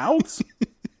with mouths.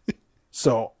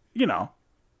 So,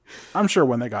 I'm sure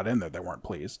when they got in there, they weren't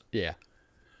pleased. Yeah.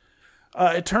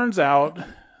 It turns out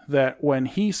that when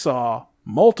he saw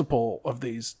multiple of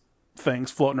these things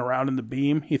floating around in the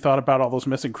beam, he thought about all those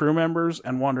missing crew members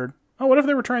and wondered, oh, what if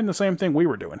they were trying the same thing we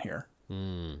were doing here?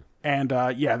 And,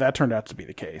 that turned out to be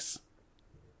the case.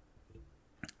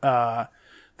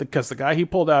 Because the guy he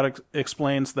pulled out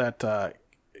explains that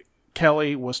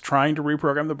Kelly was trying to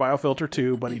reprogram the biofilter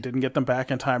too, but he didn't get them back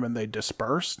in time and they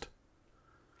dispersed.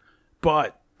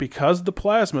 But because the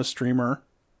plasma streamer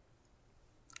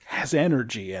has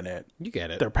energy in it, You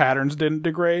get it. their patterns didn't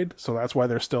degrade, so that's why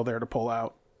they're still there to pull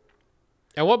out.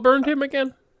 And what burned him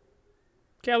again?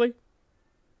 Kelly?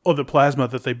 Oh, the plasma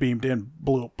that they beamed in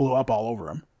blew up all over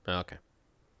him. Oh, okay.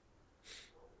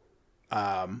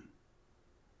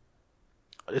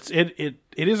 It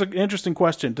is an interesting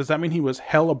question. Does that mean he was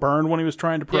hella burned when he was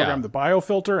trying to program the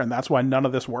biofilter, and that's why none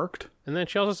of this worked? And then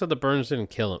she also said the burns didn't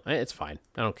kill him. It's fine.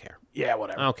 I don't care. Yeah, I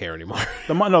whatever. don't care anymore.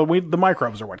 The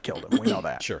microbes are what killed him. We know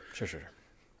that. Sure.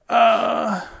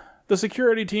 The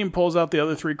security team pulls out the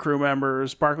other 3 crew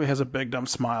members. Barkley has a big dumb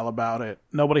smile about it.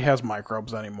 Nobody has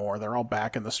microbes anymore. They're all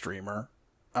back in the streamer.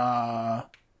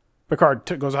 Picard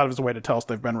goes out of his way to tell us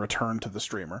they've been returned to the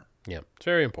streamer. Yeah, it's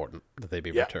very important that they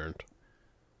be returned.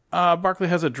 Barkley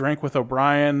has a drink with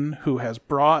O'Brien, who has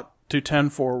brought to 10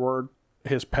 Forward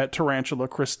his pet tarantula,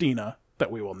 Christina, that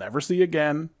we will never see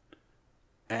again.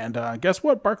 And guess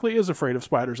what? Barkley is afraid of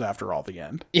spiders after all, the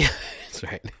end. Yeah, that's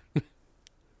right.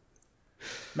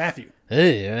 Matthew,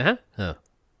 Yeah. Oh.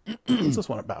 what's this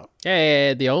one about?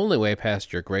 Yeah, the only way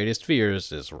past your greatest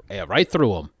fears is right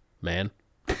through them, man.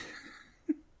 I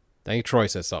think Troy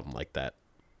says something like that.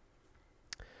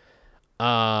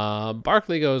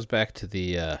 Barkley goes back to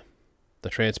the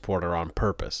transporter on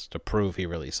purpose to prove he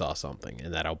really saw something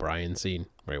in that O'Brien scene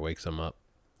where he wakes him up.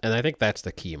 And I think that's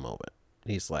the key moment.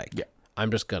 He's like,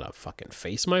 I'm just going to fucking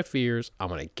face my fears. I'm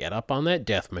going to get up on that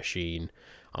death machine.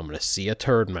 I'm going to see a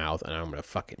turd mouth, and I'm going to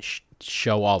fucking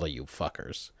show all of you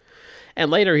fuckers.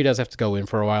 And later he does have to go in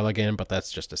for a while again, but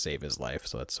that's just to save his life.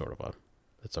 So that's sort of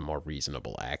it's a more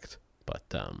reasonable act. But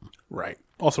Right.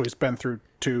 Also, he's been through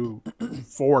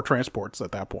 4 transports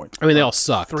at that point. I mean, they all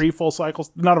suck. 3 full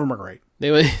cycles. None of them are great.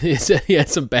 He had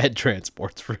some bad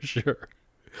transports for sure.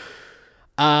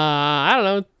 I don't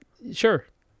know. Sure.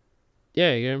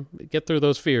 Yeah, you get through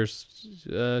those fears.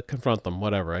 Confront them.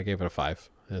 Whatever. I gave it a 5.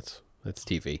 It's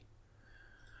TV.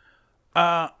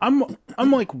 I'm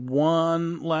like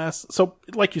one last. So,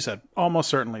 like you said, almost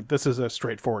certainly this is a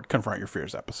straightforward confront your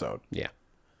fears episode. Yeah.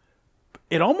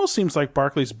 It almost seems like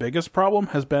Barkley's biggest problem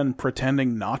has been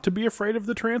pretending not to be afraid of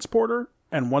the transporter.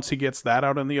 And once he gets that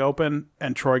out in the open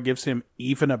and Troy gives him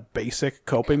even a basic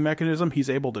coping mechanism, he's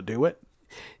able to do it.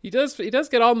 He does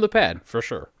get on the pad, for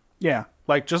sure. Yeah.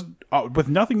 Like just with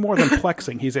nothing more than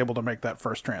plexing, he's able to make that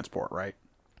first transport, right?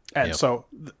 And so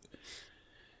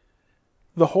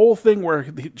the whole thing where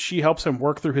she helps him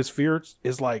work through his fears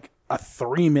is like a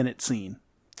 3-minute scene.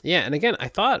 Yeah, and again, I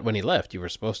thought when he left, you were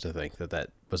supposed to think that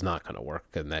was not going to work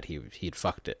and that he'd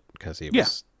fucked it because he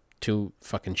was too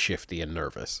fucking shifty and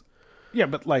nervous. Yeah,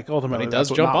 but like ultimately, but he does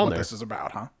that's jump not on what there. this is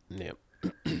about, huh? Yeah.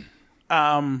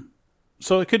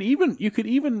 So you could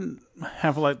even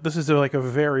have like this is like a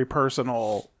very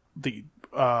personal. The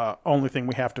only thing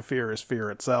we have to fear is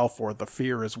fear itself, or the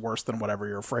fear is worse than whatever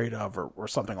you're afraid of, or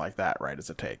something like that. Right?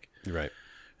 As a take. Right.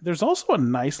 There's also a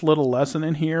nice little lesson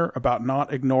in here about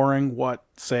not ignoring what,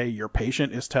 say, your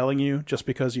patient is telling you just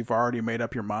because you've already made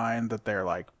up your mind that they're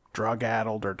like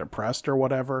drug-addled or depressed or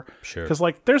whatever. Sure. Because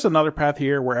like there's another path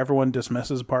here where everyone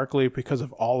dismisses Barkley because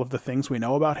of all of the things we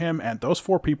know about him, and those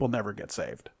 4 people never get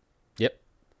saved. Yep.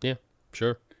 Yeah.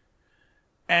 Sure.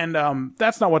 And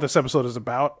that's not what this episode is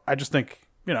about. I just think,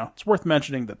 it's worth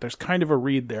mentioning that there's kind of a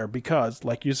read there because,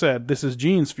 like you said, this is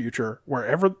Gene's future,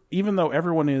 where even though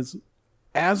everyone is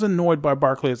as annoyed by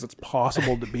Barkley as it's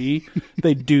possible to be,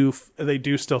 they do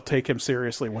still take him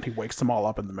seriously when he wakes them all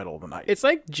up in the middle of the night. It's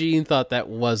like Gene thought that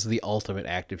was the ultimate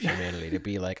act of humanity, to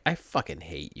be like, I fucking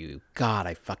hate you. God,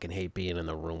 I fucking hate being in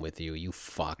the room with you, you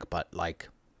fuck, but like,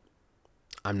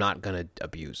 I'm not gonna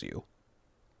abuse you.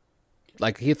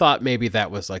 Like, he thought maybe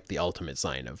that was like the ultimate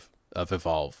sign of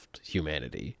evolved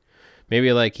humanity.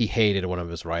 Maybe like he hated one of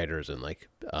his writers and like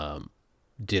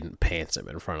didn't pants him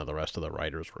in front of the rest of the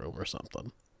writer's room or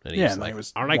something. And he was like,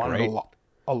 aren't I great?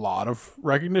 A lot of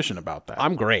recognition about that.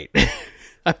 I'm great.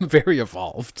 I'm very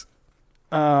evolved.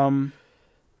 For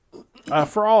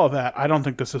all of that, I don't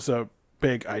think this is a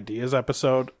big ideas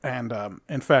episode. And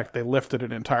in fact, they lifted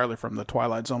it entirely from the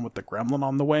Twilight Zone with the gremlin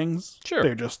on the wings. Sure. They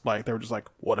were just like,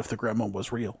 what if the gremlin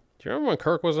was real? Do you remember when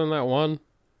Kirk was in that one?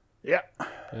 Yeah.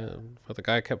 But the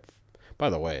guy kept... By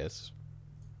the way,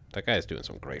 that guy's doing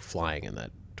some great flying in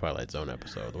that Twilight Zone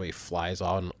episode. The way he flies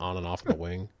on and off the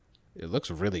wing. It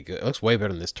looks really good. It looks way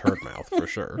better than this turd mouth, for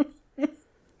sure.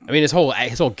 I mean, his whole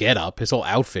get-up, his whole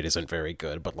outfit isn't very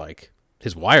good, but, like,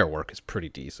 his wire work is pretty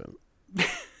decent.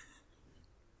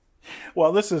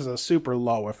 Well, this is a super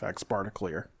low effects bar to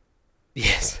clear.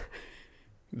 Yes.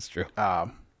 It's true.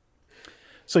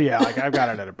 So yeah, like I've got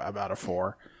it at about a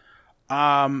 4.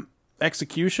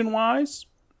 Execution wise,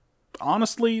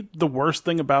 honestly, the worst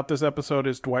thing about this episode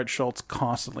is Dwight Schultz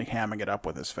constantly hamming it up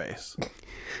with his face.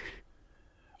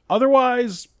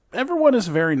 Otherwise, everyone is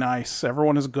very nice.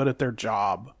 Everyone is good at their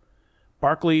job.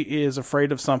 Barkley is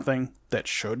afraid of something that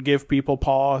should give people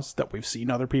pause, that we've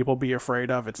seen other people be afraid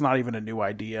of. It's not even a new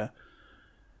idea.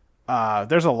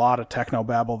 There's a lot of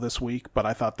technobabble this week, but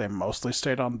I thought they mostly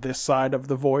stayed on this side of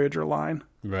the Voyager line.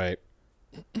 Right.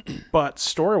 But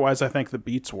story-wise, I think the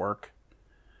beats work.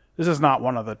 This is not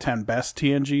one of the 10 best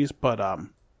TNGs, but I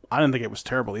didn't think it was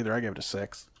terrible either. I gave it a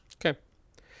 6. Okay.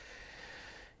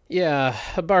 Yeah,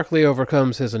 Barkley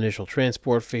overcomes his initial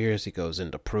transport fears. He goes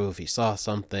in to prove he saw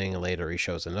something. Later, he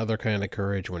shows another kind of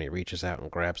courage when he reaches out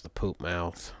and grabs the poop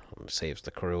mouth and saves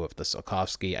the crew of the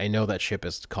Sokovsky. I know that ship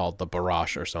is called the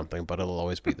Barash or something, but it'll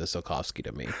always be the Sokovsky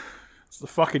to me. It's the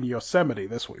fucking Yosemite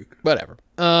this week. Whatever.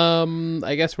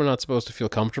 I guess we're not supposed to feel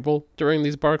comfortable during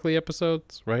these Barkley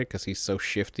episodes, right? Because he's so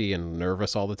shifty and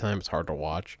nervous all the time. It's hard to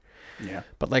watch. Yeah.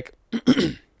 But, like...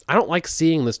 I don't like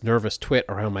seeing this nervous twit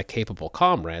around my capable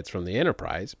comrades from the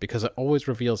Enterprise because it always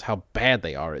reveals how bad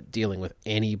they are at dealing with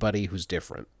anybody who's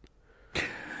different.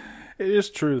 It is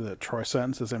true that Troy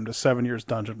sentences him to 7 years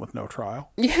dungeon with no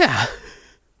trial. Yeah.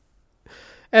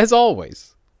 As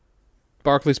always,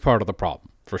 Barkley's part of the problem,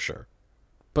 for sure.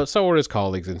 But so are his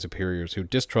colleagues and superiors who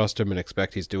distrust him and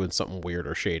expect he's doing something weird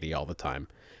or shady all the time.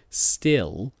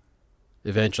 Still,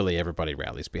 eventually everybody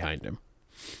rallies behind him.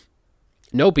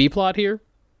 No B-plot here.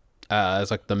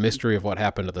 It's like the mystery of what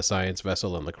happened to the science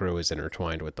vessel and the crew is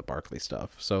intertwined with the Barkley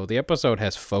stuff. So the episode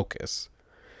has focus.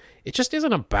 It just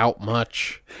isn't about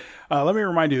much. Let me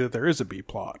remind you that there is a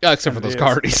B-plot. Except for those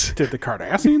Cardies. Did the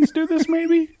Cardassians do this,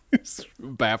 maybe? It's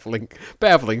baffling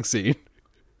scene.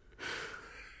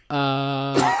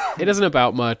 It isn't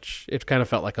about much. It kind of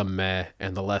felt like a meh,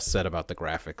 and the less said about the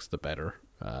graphics, the better.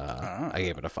 I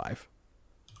gave it a 5.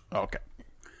 Okay.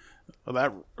 Well,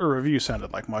 that review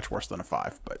sounded like much worse than a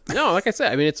 5, but... No, like I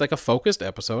said, I mean, it's like a focused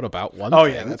episode about one Oh,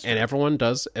 thing, yeah, that's and true. everyone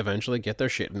does eventually get their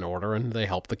shit in order, and they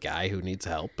help the guy who needs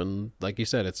help, and like you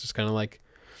said, it's just kind of like...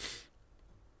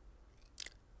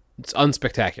 It's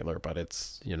unspectacular, but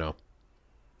it's, you know,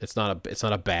 it's not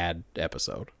a bad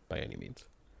episode by any means.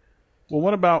 Well,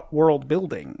 what about world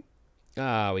building?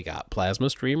 We got plasma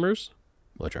streamers,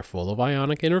 which are full of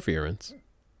ionic interference,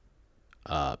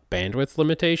 bandwidth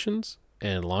limitations,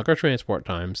 and longer transport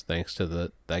times thanks to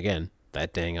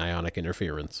that dang ionic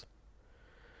interference.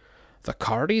 The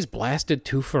Cardies blasted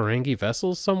 2 Ferengi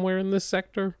vessels somewhere in this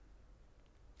sector?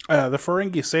 The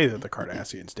Ferengi say that the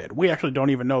Cardassians did. We actually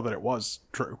don't even know that it was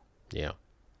true. Yeah.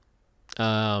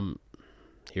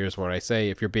 Here's what I say.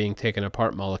 If you're being taken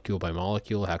apart molecule by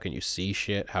molecule, how can you see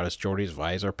shit? How does Geordi's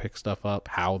visor pick stuff up?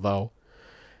 How, though?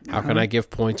 How can I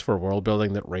give points for world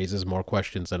building that raises more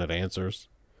questions than it answers?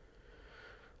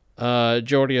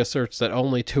 Geordi asserts that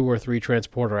only 2 or 3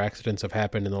 transporter accidents have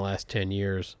happened in the last 10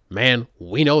 years. Man,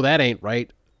 we know that ain't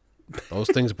right. Those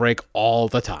things break all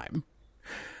the time.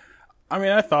 I mean,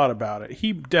 I thought about it.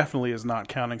 He definitely is not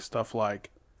counting stuff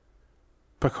like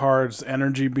Picard's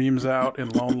energy beams out in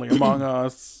Lonely Among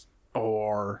Us,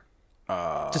 or...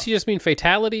 Does he just mean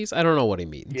fatalities? I don't know what he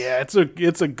means. Yeah,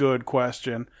 it's a good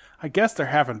question. I guess there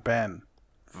haven't been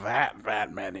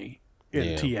that many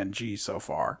in TNG so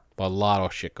far. But a lot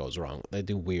of shit goes wrong. They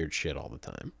do weird shit all the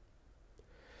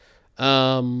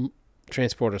time.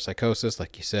 Transporter psychosis,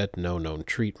 like you said, no known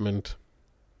treatment.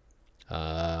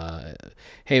 Hey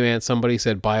man, somebody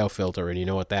said biofilter, and you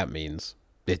know what that means.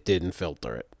 It didn't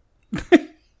filter it.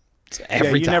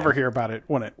 You never hear about it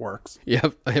when it works.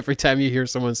 Yep. Every time you hear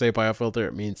someone say biofilter,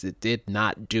 it means it did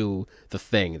not do the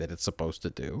thing that it's supposed to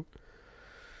do.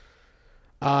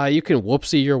 You can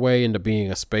whoopsie your way into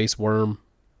being a space worm.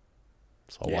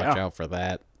 So watch out for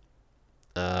that.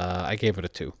 I gave it a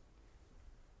 2.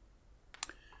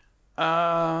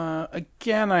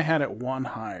 Again, I had it 1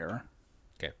 higher.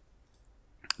 Okay.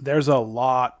 There's a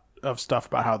lot of stuff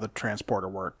about how the transporter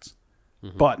works,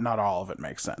 but not all of it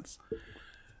makes sense.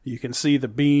 You can see the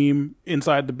beam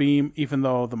inside the beam, even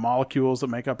though the molecules that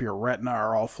make up your retina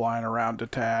are all flying around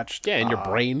detached. Yeah, and your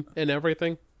brain and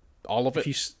everything. All of it.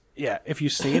 If you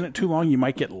stay in it too long, you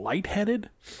might get lightheaded.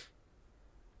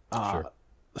 Sure.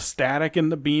 Static in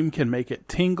the beam can make it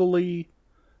tingly.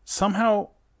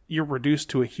 Somehow you're reduced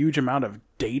to a huge amount of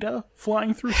data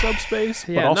flying through subspace.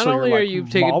 Yeah, but also not only you're are like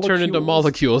you turned into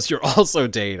molecules, you're also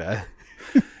data.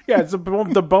 Yeah, the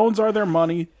bones are their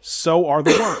money, so are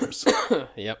the worms.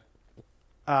 Yep.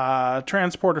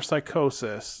 Transporter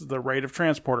psychosis, the rate of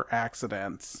transporter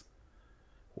accidents.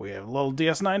 We have a little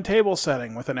DS9 table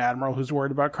setting with an admiral who's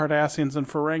worried about Cardassians and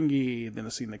Ferengi in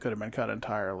a scene that could have been cut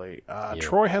entirely.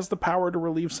 Troy has the power to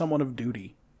relieve someone of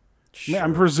duty. Sure.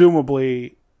 I'm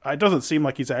presumably... It doesn't seem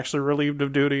like he's actually relieved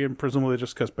of duty, and presumably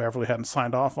just because Beverly hadn't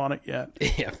signed off on it yet.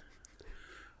 Yeah.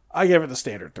 I gave it the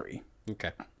standard 3.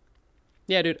 Okay.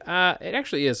 Yeah, dude. It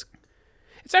actually is...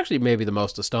 It's actually maybe the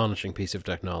most astonishing piece of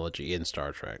technology in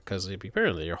Star Trek, because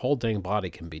apparently your whole dang body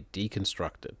can be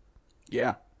deconstructed.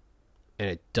 Yeah. And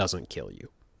it doesn't kill you.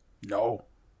 No.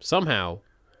 Somehow,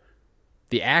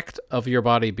 the act of your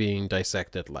body being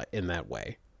dissected in that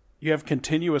way. You have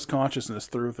continuous consciousness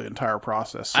through the entire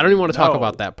process. So I don't even want to talk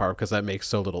about that part because that makes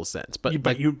so little sense.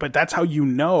 But that's how you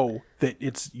know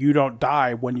that you don't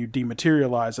die when you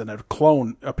dematerialize and a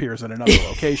clone appears in another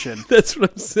location. That's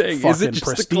what I'm saying. Is it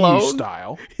just a clone?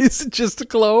 Style. Is it just a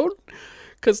clone?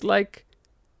 Because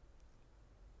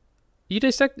you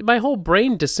dissect my whole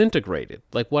brain disintegrated.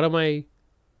 Like, what am I?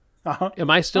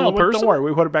 Am I still a person? Don't worry,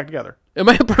 we put it back together. Am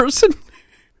I a person?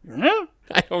 Yeah.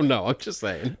 I don't know. I'm just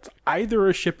saying. It's either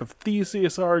a ship of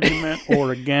Theseus argument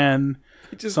or, again,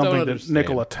 something that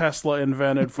Nikola Tesla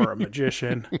invented for a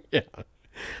magician. Yeah.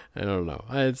 I don't know.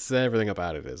 Everything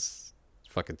about it is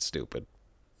fucking stupid.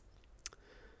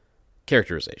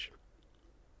 Characterization.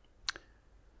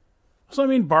 So, I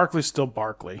mean, Barclay's still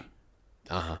Barclay.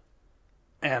 Uh-huh.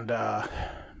 And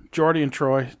Geordi and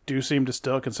Troy do seem to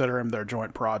still consider him their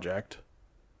joint project.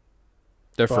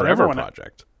 Their forever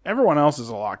project. Everyone else is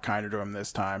a lot kinder to him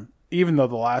this time, even though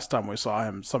the last time we saw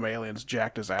him, some aliens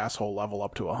jacked his asshole level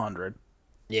up to 100.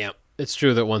 Yeah, it's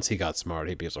true that once he got smart,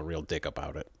 he was a real dick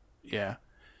about it. Yeah.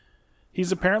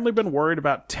 He's apparently been worried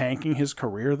about tanking his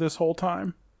career this whole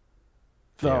time.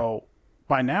 Though,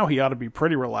 by now he ought to be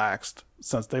pretty relaxed,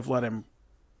 since they've let him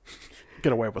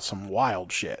get away with some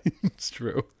wild shit. It's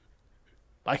true.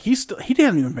 Like, he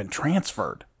hadn't even been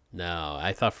transferred. No,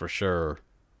 I thought for sure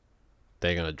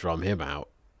they're going to drum him out.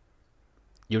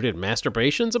 You did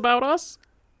masturbations about us?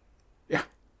 Yeah.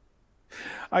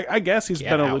 I guess he's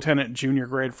been a lieutenant junior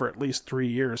grade for at least 3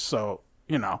 years, so,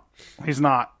 he's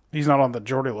not on the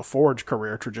Geordi LaForge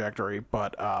career trajectory,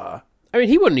 but I mean,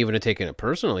 he wouldn't even have taken it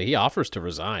personally. He offers to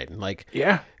resign. Like,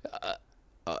 yeah.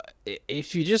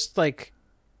 If you just sat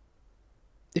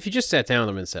down with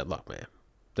him and said, "Look, man,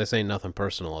 this ain't nothing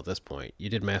personal at this point. You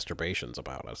did masturbations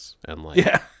about us, and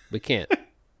we can't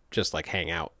just hang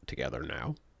out together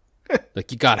now.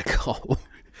 You gotta go."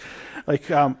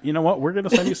 You know what? We're gonna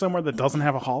send you somewhere that doesn't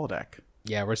have a holodeck.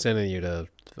 Yeah, we're sending you to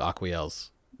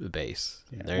Aquiel's base.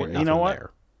 Yeah. There ain't nothing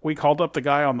there. We called up the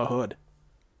guy on the hood.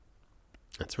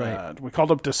 That's right. We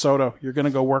called up DeSoto. You're gonna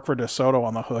go work for DeSoto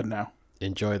on the hood now.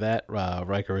 Enjoy that.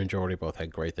 Riker and Geordi both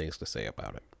had great things to say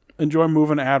about it. Enjoy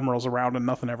moving admirals around and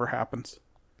nothing ever happens.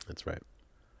 That's right.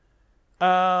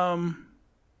 I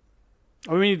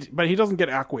mean, but he doesn't get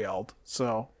Aquielled,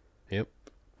 so. Yep.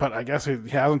 But I guess he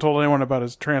hasn't told anyone about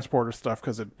his transporter stuff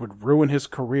because it would ruin his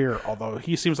career, although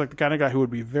he seems like the kind of guy who would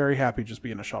be very happy just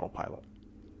being a shuttle pilot.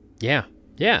 Yeah.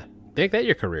 Yeah. Make that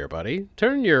your career, buddy.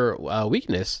 Turn your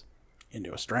weakness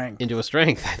into a strength.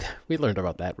 We learned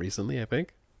about that recently, I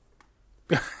think.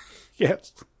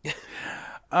 Yes.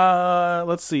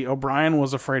 Let's see. O'Brien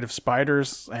was afraid of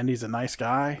spiders, and he's a nice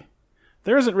guy.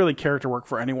 There isn't really character work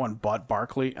for anyone but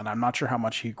Barclay, and I'm not sure how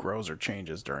much he grows or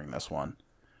changes during this one.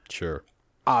 Sure.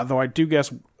 Though I do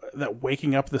guess that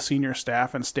waking up the senior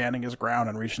staff and standing his ground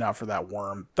and reaching out for that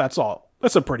worm, that's all.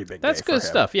 That's a pretty big That's day good for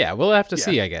him. stuff. Yeah, we'll have to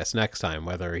see, I guess, next time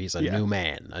whether he's a new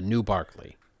man, a new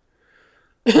Barclay.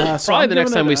 Probably the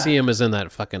next time we see him is in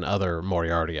that fucking other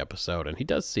Moriarty episode, and he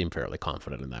does seem fairly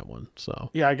confident in that one. So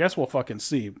yeah, I guess we'll fucking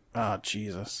see.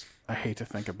 Jesus, I hate to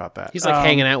think about that. He's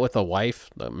hanging out with the wife,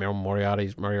 the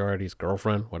Moriarty's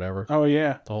girlfriend, whatever. Oh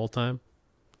yeah, the whole time.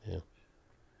 Yeah.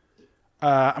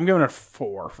 I'm giving it a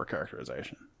 4 for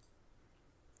characterization.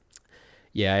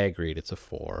 Yeah, I agreed. It's a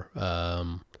 4.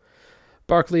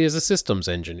 Barclay is a systems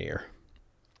engineer.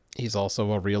 He's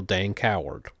also a real dang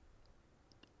coward.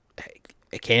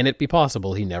 Can it be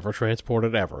possible he never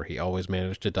transported ever? He always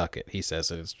managed to duck it. He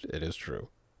says it is true.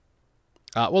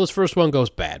 Well, his first one goes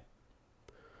bad.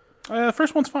 The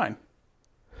first one's fine.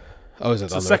 Oh, is it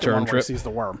it's on the the second return one trip? where he sees the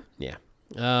worm. Yeah.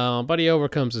 But he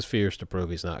overcomes his fears to prove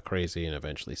he's not crazy and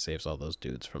eventually saves all those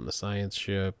dudes from the science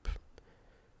ship.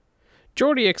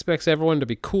 Geordi expects everyone to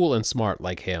be cool and smart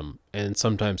like him, and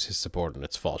sometimes his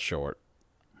subordinates fall short.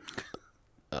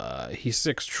 He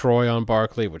sicks Troy on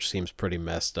Barclay, which seems pretty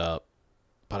messed up.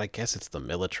 But I guess it's the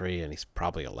military, and he's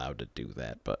probably allowed to do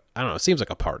that. But I don't know. It seems like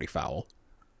a party foul.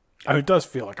 Oh, it does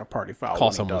feel like a party foul.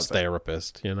 Call someone's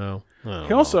therapist, you know?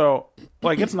 He also,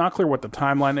 it's not clear what the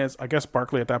timeline is. I guess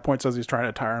Barclay at that point says he's trying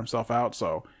to tire himself out,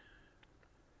 so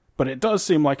But it does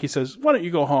seem like he says, "Why don't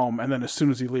you go home?" And then as soon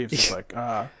as he leaves, he's like,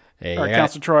 Hey, "All right,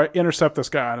 Counselor Troy, intercept this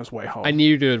guy on his way home. I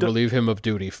need you to relieve him of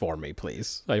duty for me,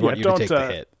 please. I want you to take the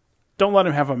hit." Don't let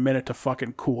him have a minute to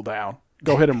fucking cool down.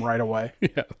 Go hit him right away.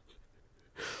 Yeah.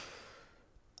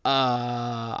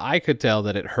 I could tell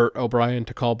that it hurt O'Brien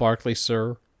to call Barkley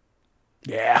sir.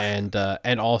 Yeah.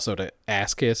 And also to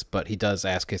ass kiss, but he does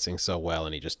ass kissing so well,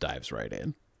 and he just dives right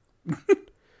in.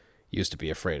 Used to be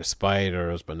afraid of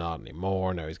spiders, but not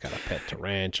anymore. Now he's got a pet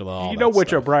tarantula. You know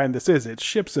which O'Brien this is. It's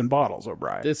Ships and Bottles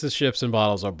O'Brien. This is Ships and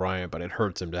Bottles O'Brien, but it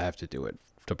hurts him to have to do it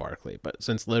to Barkley. But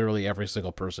since literally every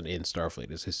single person in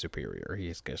Starfleet is his superior,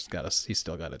 he's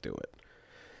still got to do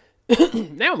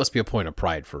it. Now it must be a point of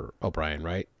pride for O'Brien,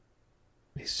 right?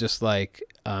 He's just like,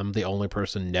 I'm the only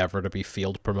person never to be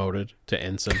field promoted to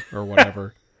ensign or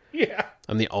whatever. Yeah.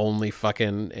 I'm the only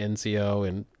fucking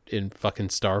NCO in fucking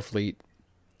Starfleet.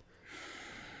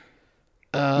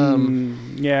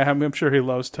 Yeah, I'm sure he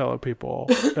loves telling people,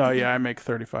 "Oh yeah, I make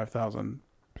 35,000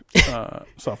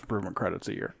 self-improvement credits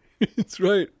a year." That's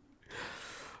right.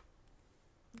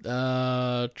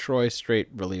 Troy straight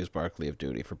relieves Barkley of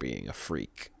duty for being a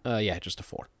freak. Yeah, just a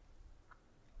 4.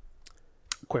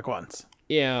 Quick ones.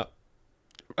 Yeah.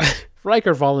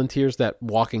 Riker volunteers that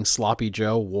walking sloppy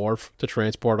Joe Worf to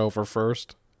transport over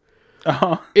first.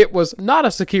 Uh-huh. It was not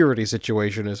a security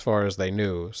situation as far as they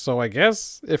knew, so I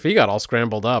guess if he got all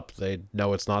scrambled up, they'd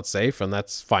know it's not safe, and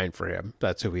that's fine for him.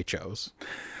 That's who he chose.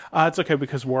 It's okay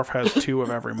because Worf has 2 of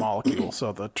every molecule,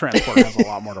 so the transporter has a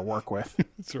lot more to work with.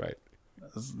 That's right.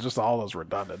 It's just all those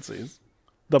redundancies.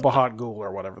 The Bahat Ghoul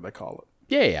or whatever they call it.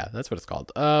 Yeah, that's what it's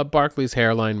called. Barkley's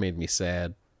hairline made me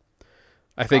sad.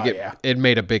 I think it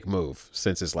made a big move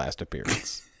since his last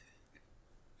appearance.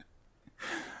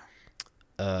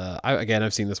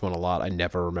 I've seen this one a lot. I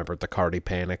never remembered the Cardi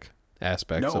panic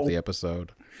aspects of the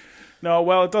episode. No,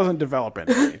 well, it doesn't develop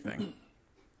into anything.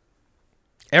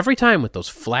 Every time with those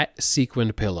flat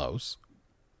sequined pillows,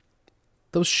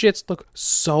 those shits look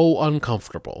so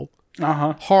uncomfortable.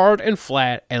 Uh-huh. Hard and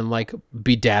flat and like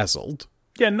bedazzled.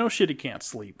 Yeah, no shit, he can't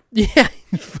sleep. Yeah,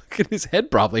 fucking his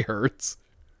head probably hurts.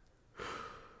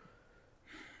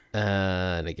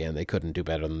 And again, they couldn't do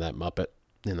better than that Muppet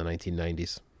in the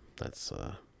 1990s. That's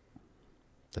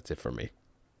it for me.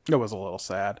 It was a little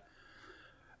sad.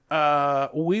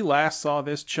 We last saw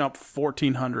this chump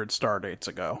 1,400 star dates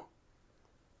ago.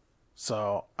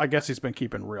 So I guess he's been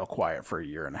keeping real quiet for a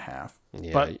year and a half.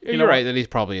 Yeah, but you're right that he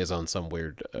probably is on some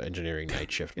weird engineering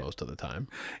night shift most of the time.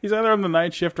 He's either on the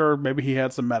night shift or maybe he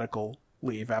had some medical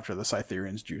leave after the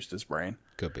Cytherians juiced his brain.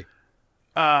 Could be.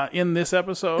 In this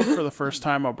episode, for the first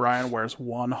time, O'Brien wears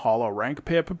 1 hollow rank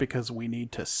pip because we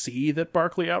need to see that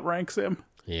Barkley outranks him.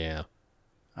 Yeah.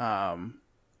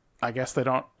 I guess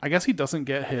he doesn't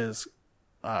get his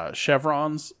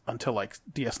chevrons until like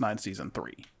DS9 season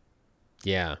 3.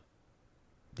 Yeah.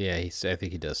 Yeah, I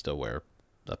think he does still wear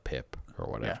a pip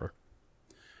or whatever.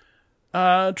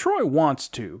 Yeah. Troy wants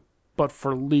to, but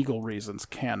for legal reasons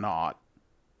cannot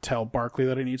tell Barkley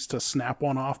that he needs to snap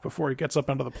one off before he gets up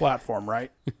onto the platform,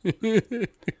 right?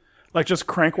 Like just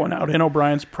crank one out in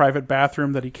O'Brien's private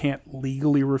bathroom that he can't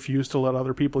legally refuse to let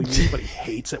other people use, but he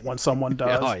hates it when someone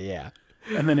does. Oh, yeah.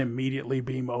 And then immediately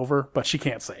beam over, but she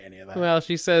can't say any of that. Well,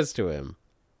 she says to him,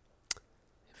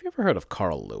 "Have you ever heard of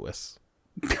Carl Lewis?"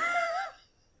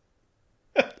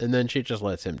 And then she just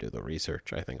lets him do the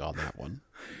research, I think, on that one.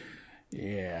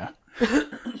 Yeah.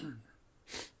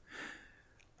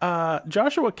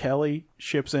 Joshua Kelly,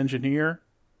 ship's engineer,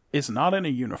 is not in a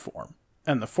uniform,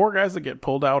 and the 4 guys that get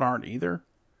pulled out aren't either.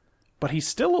 But he's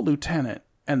still a lieutenant,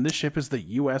 and this ship is the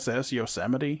USS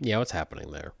Yosemite. Yeah, what's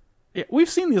happening there? Yeah, we've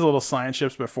seen these little science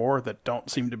ships before that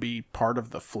don't seem to be part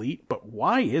of the fleet, but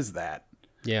why is that?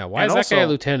 Yeah, why is that guy a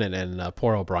lieutenant and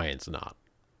poor O'Brien's not?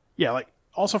 Yeah, like,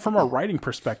 also from a writing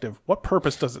perspective, what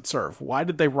purpose does it serve? Why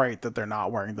did they write that they're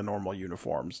not wearing the normal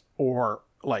uniforms? Or,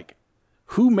 like,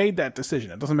 who made that decision?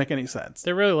 It doesn't make any sense.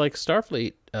 They're really like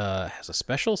Starfleet has a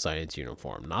special science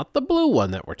uniform, not the blue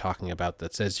one that we're talking about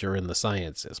that says you're in the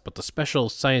sciences, but the special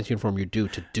science uniform you do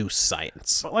to do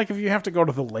science. But like if you have to go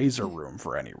to the laser room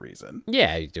for any reason.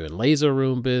 Yeah, you're doing laser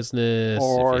room business.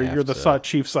 Or you're the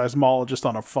chief seismologist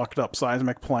on a fucked up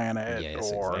seismic planet.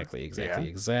 Yes, or,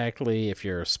 exactly. If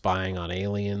you're spying on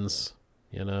aliens,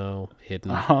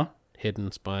 hidden.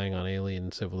 Hidden spying on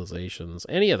alien civilizations,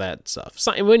 any of that stuff.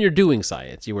 When you're doing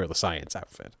science, you wear the science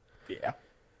outfit. Yeah.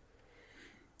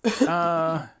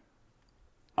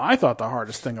 I thought the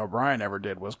hardest thing O'Brien ever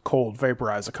did was cold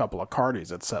vaporize a couple of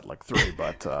Cardis at set like 3,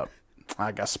 but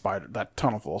I guess that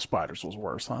tunnel full of spiders was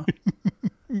worse, huh?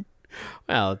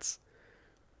 Well,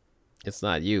 it's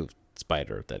not you,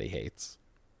 Spider, that he hates.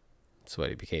 That's what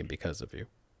he became because of you.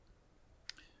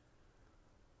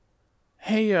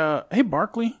 Hey,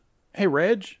 Barkley. Hey,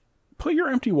 Reg. Put your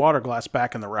empty water glass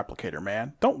back in the replicator,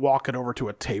 man. Don't walk it over to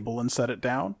a table and set it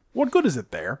down. What good is it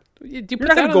there? You're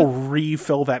not going to go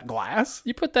refill that glass.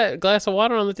 You put that glass of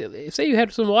water on the table. Say you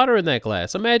had some water in that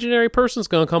glass. Imaginary person's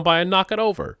going to come by and knock it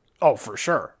over. Oh, for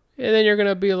sure. And then you're going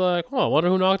to be like, oh, I wonder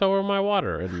who knocked over my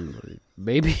water. And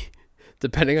maybe,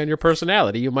 depending on your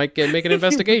personality, you might make an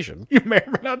investigation. You may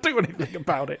or may not do anything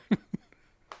about it.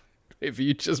 If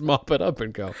you just mop it up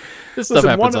and go. This stuff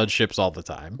happens on ships all the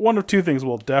time. One of two things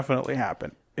will definitely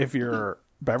happen. If you're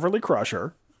Beverly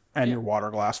Crusher and your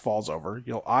water glass falls over,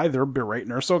 you'll either berate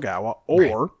Nurse Ogawa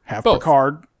or have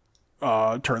Picard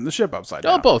turn the ship upside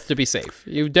down. Oh, both, to be safe.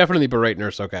 You definitely berate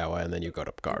Nurse Ogawa, and then you go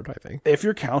to Picard, I think. If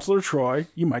you're Counselor Troy,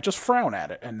 you might just frown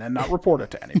at it and then not report it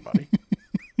to anybody.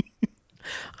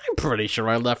 I'm pretty sure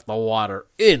I left the water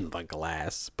in the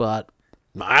glass, but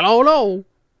I don't know.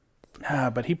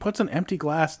 But he puts an empty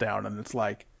glass down, and it's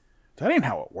like, that ain't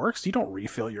how it works. You don't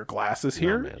refill your glasses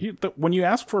here. When you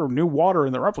ask for new water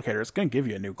in the replicator, it's going to give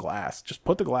you a new glass. Just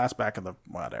put the glass back in the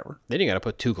whatever. Then you got to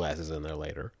put 2 glasses in there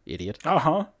later, idiot.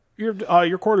 Uh-huh.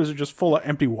 Your quarters are just full of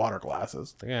empty water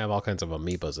glasses. They have all kinds of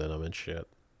amoebas in them and shit.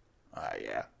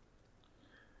 Yeah.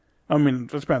 I mean,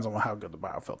 it depends on how good the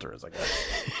biofilter is, I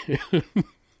guess.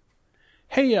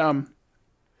 Hey,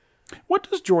 what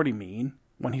does Geordi mean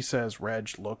when he says Reg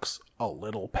looks a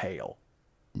little pale?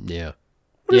 Yeah.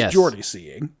 What is Geordi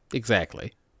seeing?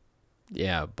 Exactly.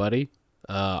 Yeah, buddy.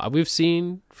 We've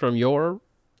seen from your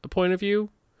point of view,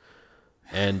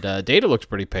 and Data looked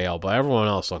pretty pale, but everyone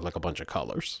else looked like a bunch of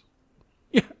colors.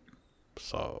 Yeah.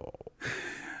 So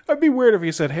it'd be weird if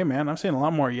he said, "Hey, man, I'm seeing a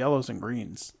lot more yellows and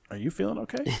greens. Are you feeling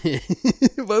okay?"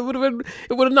 It would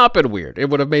have not been weird. It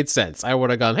would have made sense. I would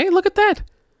have gone, "Hey, look at that!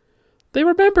 They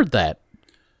remembered that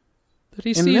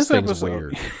he sees things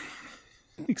weird."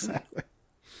 Exactly.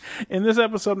 In this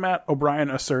episode, Matt, O'Brien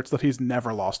asserts that he's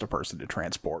never lost a person to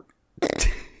transport.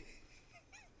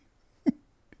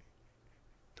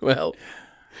 Well,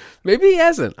 maybe he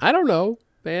hasn't. I don't know,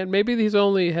 man. Maybe he's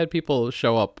only had people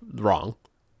show up wrong.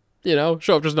 Show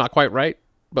up just not quite right.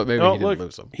 But maybe he didn't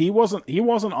lose them. He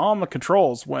wasn't on the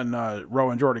controls when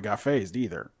Ro and Geordi got phased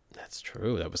either. That's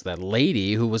true. That was that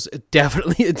lady who was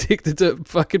definitely addicted to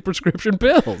fucking prescription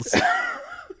pills.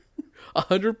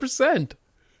 100%.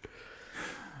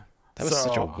 That was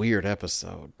such a weird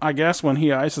episode. I guess when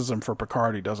he ices him for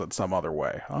Picard, he does it some other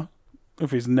way, huh?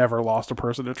 If he's never lost a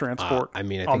person to transport I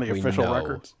think on the we official know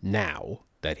records. Now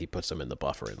that he puts them in the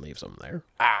buffer and leaves them there.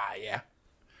 Yeah.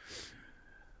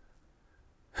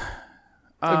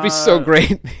 It'd be so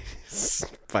great.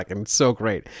 Fucking so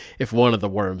great if one of the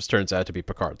worms turns out to be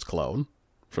Picard's clone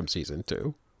from season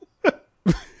 2.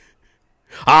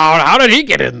 How did he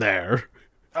get in there?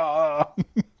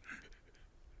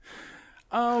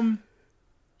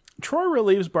 Troy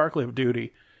relieves Barkley of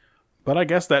duty, but I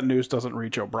guess that news doesn't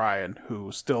reach O'Brien,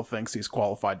 who still thinks he's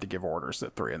qualified to give orders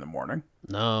at 3 a.m.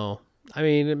 No. I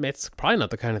mean, it's probably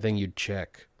not the kind of thing you'd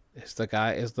check. Is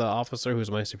the officer who's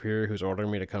my superior who's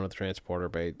ordering me to come to the transporter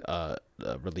bay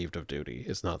relieved of duty?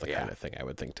 It's not the kind of thing I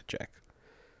would think to check.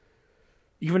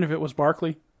 Even if it was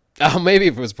Barkley? Oh, maybe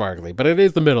if it was Barkley, but it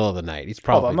is the middle of the night. He's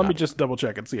probably Hold on, let me just double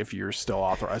check and see if you're still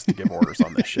authorized to give orders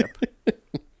on this ship.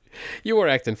 You were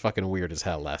acting fucking weird as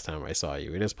hell last time I saw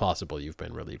you. It is possible you've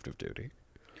been relieved of duty.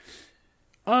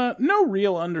 No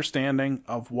real understanding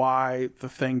of why the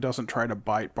thing doesn't try to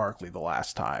bite Barkley the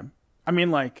last time. I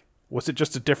mean, like, was it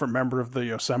just a different member of the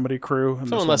Yosemite crew? And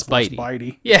someone less bitey.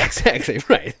 bitey? Yeah, exactly,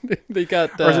 right. They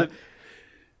got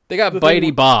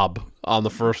Bitey Bob on the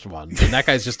first one, and that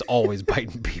guy's just always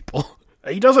biting people.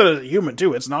 He does it as a human,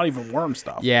 too. It's not even worm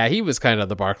stuff. Yeah, he was kind of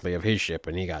the Barkley of his ship,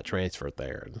 and he got transferred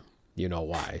there, and you know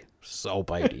why. So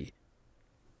bitey.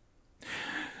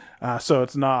 So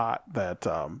it's not that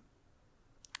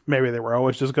maybe they were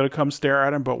always just going to come stare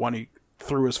at him, but when he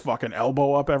threw his fucking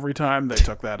elbow up every time, they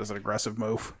took that as an aggressive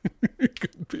move. It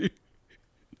could be.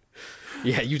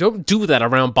 Yeah, you don't do that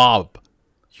around Bob.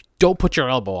 You don't put your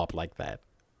elbow up like that.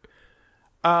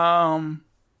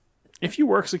 If you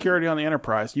work security on the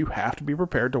Enterprise, you have to be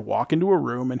prepared to walk into a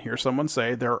room and hear someone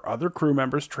say there are other crew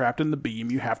members trapped in the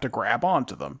beam. You have to grab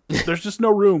onto them. There's just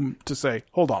no room to say,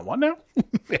 hold on, what now?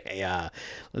 Hey,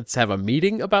 let's have a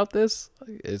meeting about this.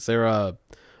 Is there a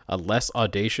less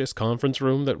audacious conference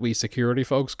room that we security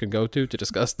folks can go to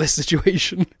discuss this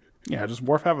situation? Yeah, does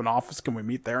Worf have an office? Can we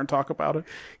meet there and talk about it?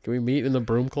 Can we meet in the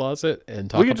broom closet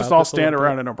and talk about it? We could just all stand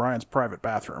around in O'Brien's private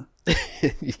bathroom.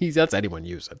 He lets anyone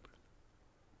use it.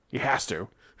 He has to.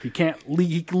 He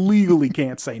legally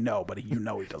can't say no, but he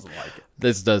doesn't like it.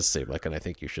 This does seem like an I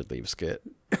think you should leave skit.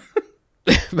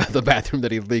 the bathroom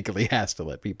that he legally has to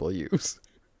let people use.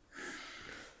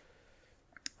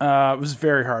 It was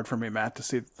very hard for me, Matt, to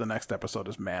see that the next episode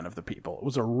is Man of the People. It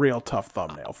was a real tough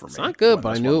thumbnail for me. It's not good,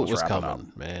 but I knew one it was wrapping coming,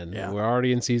 up. man. Yeah. We're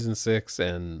already in season 6,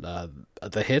 and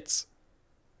the hits,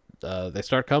 they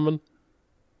start coming.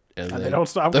 And they don't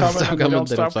stop coming, and they don't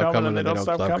stop coming, and they don't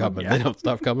stop coming. They don't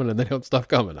stop coming, and they don't stop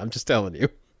coming. I'm just telling you.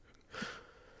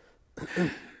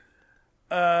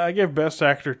 I gave Best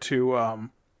Actor to,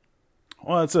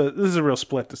 this is a real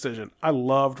split decision. I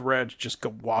loved Reg just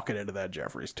walking into that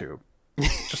Jeffries tube.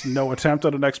 Just no attempt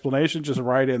at an explanation, just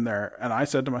right in there. And I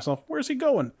said to myself, where's he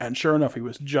going? And sure enough, he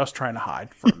was just trying to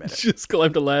hide for a minute. Just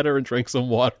climbed a ladder and drank some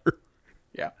water.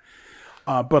 Yeah.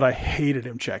 But I hated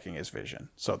him checking his vision.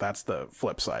 So that's the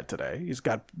flip side today. He's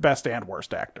got Best and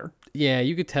Worst Actor. Yeah,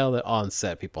 you could tell that on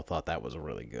set people thought that was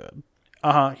really good.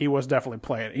 He was definitely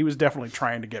playing. He was definitely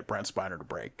trying to get Brent Spiner to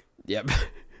break. Yep.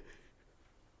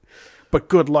 But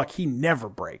good luck, he never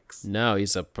breaks. No,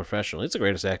 he's a professional. He's the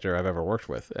greatest actor I've ever worked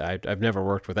with. I've never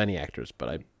worked with any actors,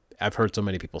 but I've heard so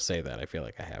many people say that. I feel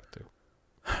like I have to.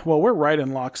 Well, we're right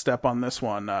in lockstep on this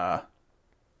one. I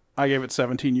gave it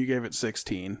 17, you gave it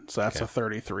 16, so that's a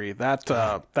 33.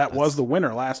 That was the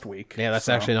winner last week. Yeah, that's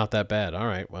actually not that bad. All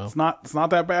right, well. It's not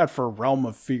that bad for Realm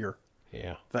of Fear.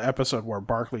 Yeah. The episode where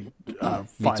Barkley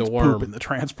finds a worm. poop in the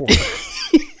transporter.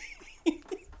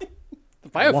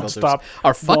 Biofilters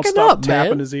are fucking won't stop up, tapping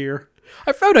man. his ear.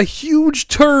 I found a huge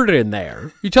turd in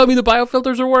there. You tell me the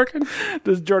biofilters are working?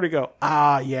 Does Jordy go,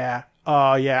 yeah,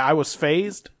 I was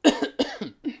phased.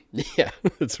 Yeah,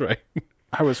 that's right.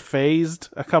 I was phased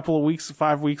a couple of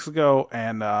 5 weeks ago,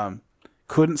 and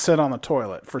couldn't sit on the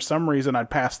toilet. For some reason, I'd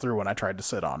pass through when I tried to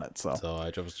sit on it. So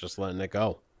I was just letting it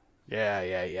go.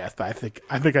 Yeah. I think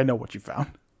I know what you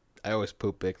found. I always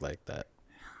poop big like that.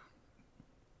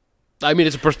 I mean,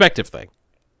 it's a perspective thing.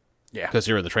 Yeah. Because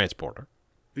you're in the transporter.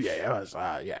 Yeah, it was,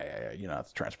 yeah. You know,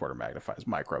 the transporter magnifies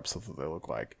microbes so that they look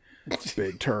like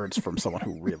big turds from someone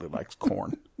who really likes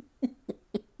corn.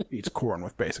 Eats corn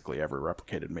with basically every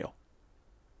replicated meal.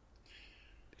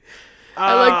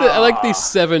 I like these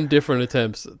 7 different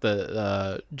attempts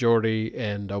that Geordi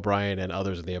and O'Brien and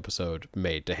others in the episode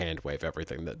made to hand wave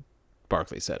everything that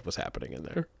Barkley said was happening in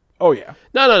there. Oh, yeah.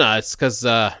 No. It's because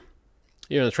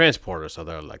you're in the transporter, so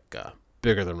they're like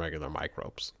bigger than regular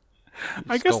microbes.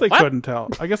 I guess they couldn't tell.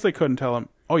 I guess they couldn't tell him.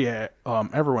 Oh yeah,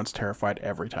 everyone's terrified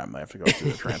every time they have to go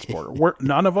through the transporter.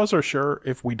 None of us are sure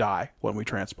if we die when we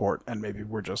transport, and maybe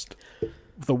we're just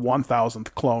the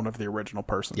 1,000th clone of the original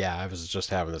person. Yeah, I was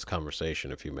just having this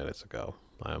conversation a few minutes ago.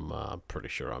 I'm pretty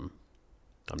sure I'm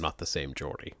not the same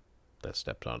Geordi that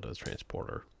stepped onto the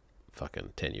transporter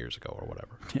fucking 10 years ago or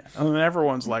whatever. Yeah, and then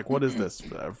everyone's like, "What is this?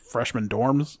 Freshman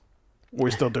dorms? Are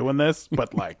we still doing this?"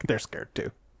 But like, they're scared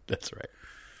too. That's right.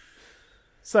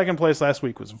 Second place last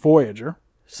week was Voyager.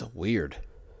 So weird.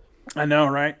 I know,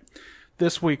 right?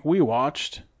 This week we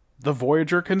watched The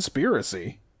Voyager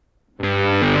Conspiracy.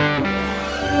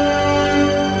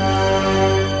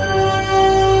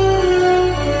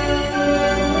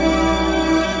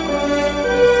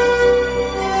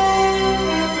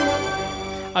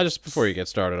 Before you get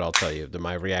started, I'll tell you that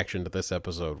my reaction to this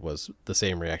episode was the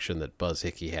same reaction that Buzz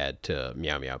Hickey had to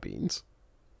Meow Meow Beans.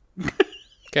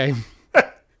 Okay?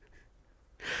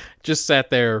 Just sat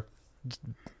there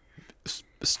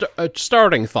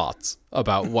starting thoughts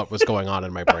about what was going on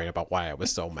in my brain about why I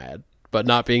was so mad, but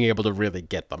not being able to really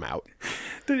get them out.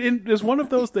 Is one of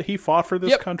those that he fought for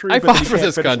this country? I fought for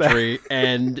this country,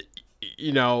 and,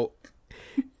 you know,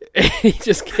 he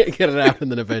just can't get it out,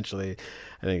 and then eventually,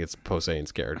 I think it's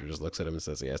Poseidon's character just looks at him and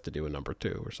says he has to do a number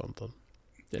 2 or something.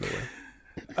 Anyway.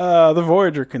 The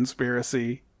Voyager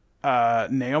Conspiracy.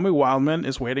 Naomi Wildman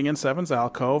is waiting in Seven's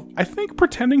alcove, I think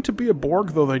pretending to be a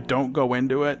Borg, though they don't go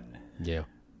into it. Yeah.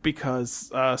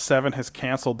 Because Seven has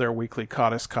canceled their weekly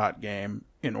Cot game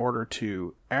in order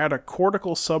to add a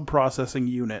cortical subprocessing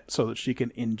unit so that she can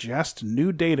ingest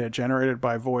new data generated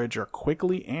by Voyager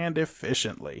quickly and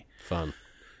efficiently. Fun.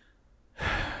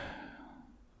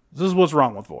 This is what's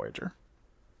wrong with Voyager.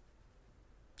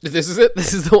 This is it?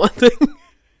 This is the one thing?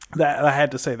 That I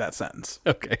had to say that sentence.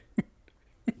 Okay.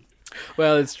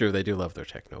 Well, it's true. They do love their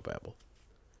technobabble.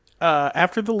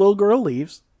 After the little girl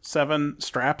leaves, Seven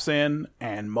straps in,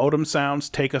 and modem sounds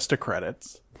take us to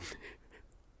credits.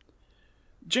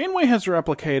 Janeway has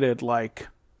replicated, like,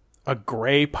 a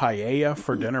gray paella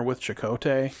for dinner with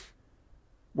Chakotay,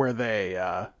 where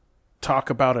they talk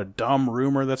about a dumb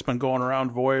rumor that's been going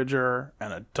around Voyager,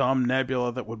 and a dumb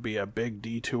nebula that would be a big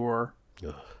detour.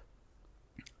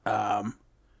 But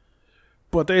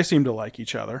they seem to like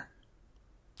each other.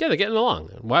 Yeah, they're getting along.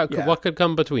 What could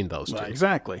come between those two?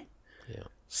 Exactly. Yeah.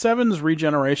 Seven's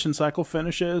regeneration cycle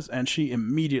finishes, and she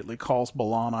immediately calls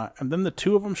B'Elanna, and then the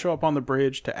two of them show up on the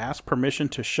bridge to ask permission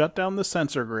to shut down the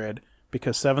sensor grid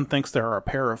because Seven thinks there are a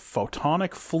pair of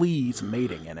photonic fleas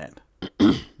mating in it.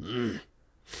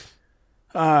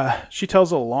 She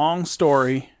tells a long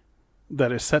story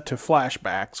that is set to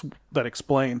flashbacks that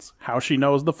explains how she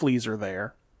knows the fleas are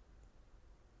there.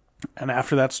 And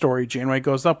after that story, Janeway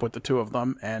goes up with the two of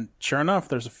them, and sure enough,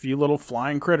 there's a few little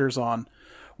flying critters on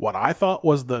what I thought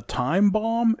was the time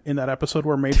bomb in that episode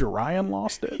where Major Ryan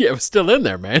lost it. Yeah, it was still in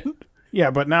there, man. Yeah,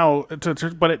 but now, it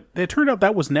turned out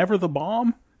that was never the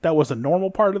bomb. That was a normal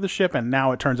part of the ship, and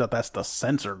now it turns out that's the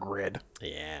sensor grid.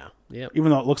 Yeah. Yep. Even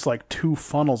though it looks like two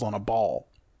funnels on a ball.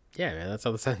 Yeah, man, that's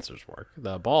how the sensors work.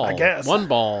 The ball, I guess. one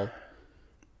ball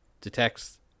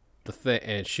detects the thing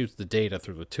and shoots the data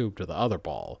through the tube to the other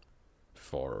ball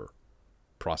for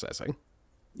processing.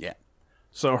 Yeah.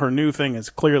 So her new thing is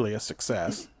clearly a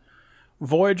success.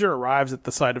 Voyager arrives at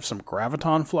the site of some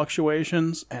graviton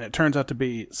fluctuations, and it turns out to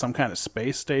be some kind of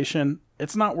space station.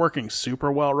 It's not working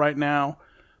super well right now,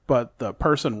 but the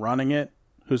person running it,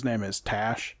 whose name is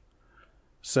Tash,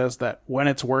 says that when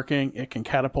it's working, it can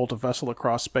catapult a vessel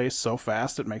across space so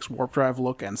fast it makes warp drive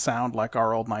look and sound like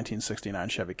our old 1969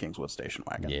 Chevy Kingswood station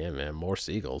wagon. Yeah, man, more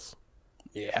seagulls.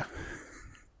 Yeah.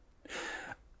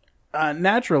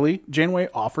 Naturally, Janeway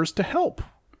offers to help.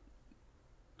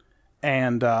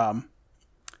 And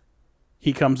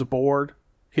he comes aboard.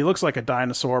 He looks like a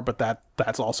dinosaur, but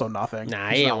that's also nothing. Nah,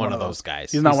 he ain't one of those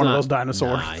guys. He's not one of those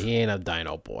dinosaurs. Nah, he ain't a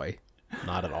dino boy.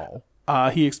 Not at all.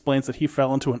 He explains that he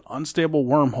fell into an unstable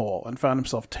wormhole and found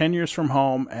himself 10 years from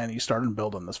home, and he started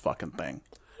building this fucking thing.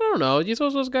 I don't know. Do you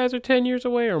suppose those guys are 10 years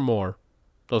away or more?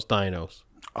 Those dinos.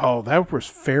 Oh, that was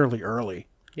fairly early.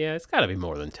 Yeah, it's got to be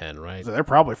more than 10, right? So they're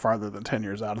probably farther than 10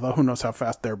 years out, although who knows how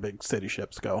fast their big city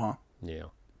ships go, huh? Yeah.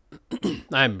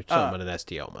 I'm someone an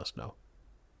STO must know.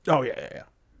 Oh, yeah.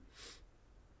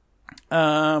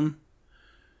 Well,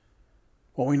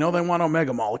 we know they want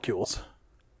omega molecules.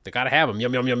 They got to have them.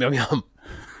 Yum, yum, yum, yum, yum.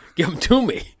 Give them to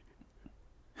me.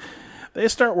 They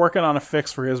start working on a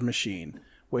fix for his machine,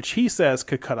 which he says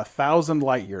could cut 1,000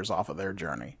 light years off of their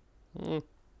journey.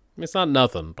 It's not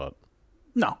nothing, but...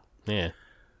 No. Yeah.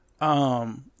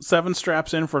 Seven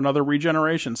straps in for another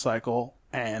regeneration cycle,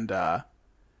 and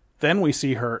then we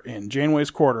see her in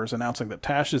Janeway's quarters announcing that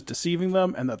Tash is deceiving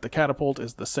them and that the catapult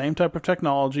is the same type of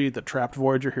technology that trapped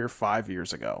Voyager here 5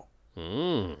 years ago.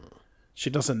 She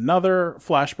does another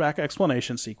flashback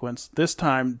explanation sequence, this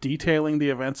time detailing the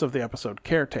events of the episode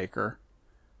Caretaker,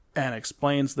 and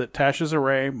explains that Tash's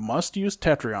array must use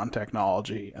Tetrion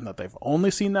technology and that they've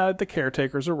only seen that at the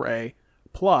Caretaker's array,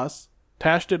 plus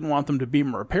Tash didn't want them to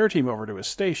beam a repair team over to his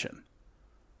station.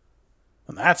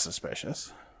 And that's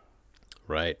suspicious.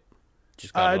 Right.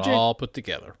 She's got it all put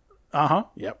together.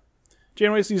 Yep.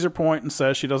 Janeway sees her point and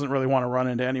says she doesn't really want to run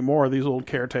into any more of these old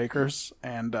caretakers,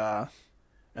 and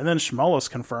then Schmullis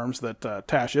confirms that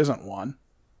Tash isn't one,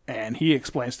 and he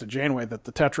explains to Janeway that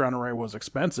the Tetron array was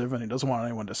expensive and he doesn't want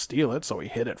anyone to steal it, so he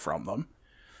hid it from them.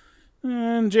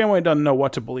 And Janeway doesn't know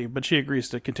what to believe, but she agrees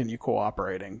to continue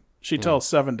cooperating. She tells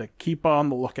Seven to keep on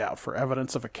the lookout for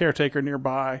evidence of a caretaker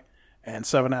nearby, and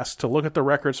Seven asks to look at the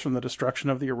records from the destruction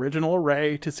of the original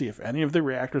array to see if any of the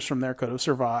reactors from there could have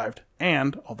survived,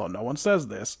 and, although no one says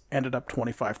this, ended up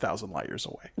 25,000 light years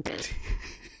away.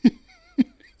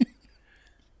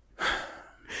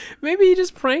 Maybe he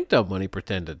just pranked him when he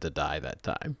pretended to die that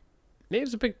time. Maybe it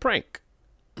was a big prank.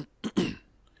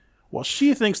 Well,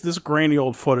 she thinks this grainy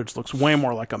old footage looks way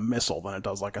more like a missile than it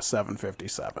does like a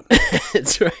 757.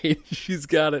 That's right. She's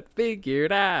got it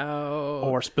figured out.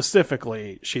 Or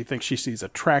specifically, she thinks she sees a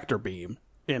tractor beam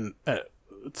in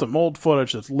some old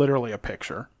footage that's literally a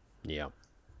picture. Yeah.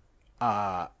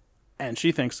 And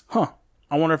she thinks,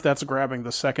 I wonder if that's grabbing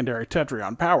the secondary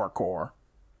Tetrion power core.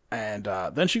 And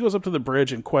then she goes up to the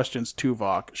bridge and questions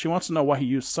Tuvok. She wants to know why he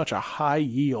used such a high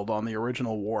yield on the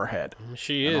original warhead.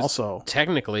 She and is also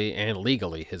technically and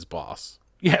legally his boss.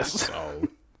 Yes. So,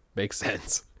 makes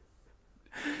sense.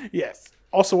 Yes.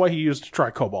 Also why he used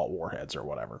tricobalt warheads or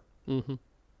whatever. Mm-hmm.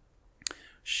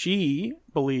 She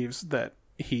believes that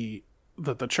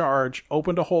that the charge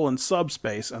opened a hole in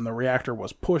subspace and the reactor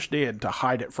was pushed in to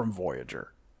hide it from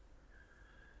Voyager.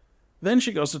 Then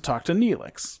she goes to talk to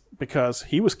Neelix, because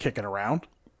he was kicking around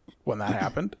when that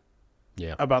happened.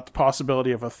 Yeah. About the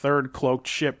possibility of a third cloaked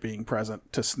ship being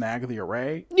present to snag the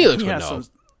array. Neelix would know.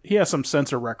 He has some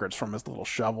sensor records from his little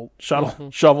shovel.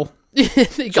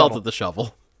 He called it the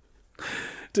shovel.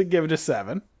 To give to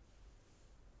Seven.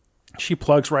 She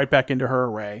plugs right back into her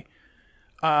array.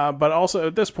 But also,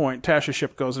 at this point, Tash's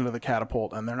ship goes into the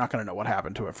catapult, and they're not going to know what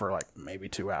happened to it for, maybe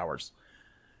 2 hours.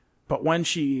 But when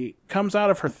she comes out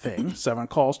of her thing, Seven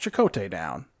calls Chakotay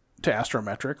down to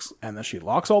Astrometrics, and then she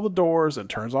locks all the doors and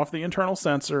turns off the internal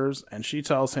sensors, and she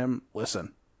tells him,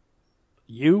 listen,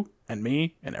 you and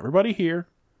me and everybody here,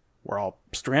 we're all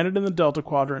stranded in the Delta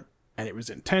Quadrant, and it was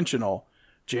intentional.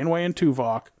 Janeway and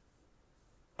Tuvok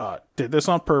did this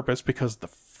on purpose because the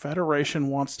Federation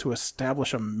wants to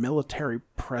establish a military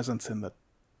presence in the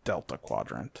Delta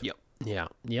Quadrant. Yep. Yeah.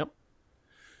 Yep.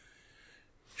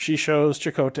 She shows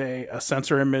Chakotay a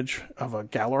sensor image of a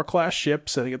Galor-class ship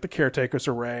sitting at the Caretaker's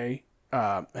array,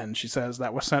 and she says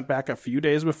that was sent back a few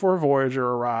days before Voyager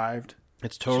arrived.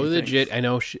 It's totally legit. I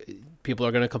know people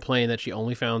are going to complain that she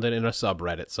only found it in a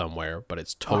subreddit somewhere, but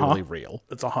it's totally real.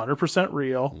 It's 100%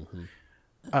 real.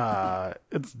 Mm-hmm.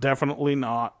 It's definitely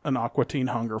not an Aqua Teen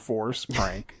Hunger Force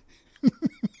prank.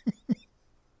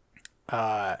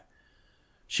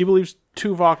 She believes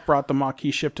Tuvok brought the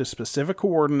Maquis ship to specific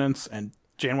coordinates, and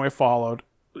Janeway followed,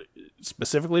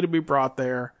 specifically to be brought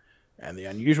there, and the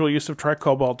unusual use of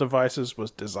tricobalt devices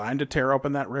was designed to tear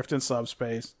open that rift in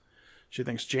subspace. She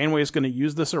thinks Janeway is going to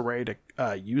use this array to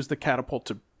use the catapult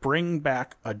to bring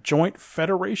back a joint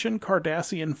Federation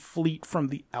Cardassian fleet from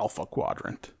the Alpha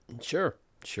Quadrant. Sure.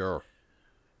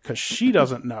 Because she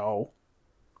doesn't know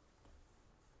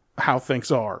how things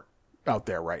are out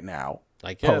there right now,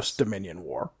 I guess. Post-Dominion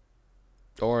War.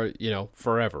 Or,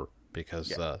 forever, because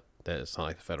it's not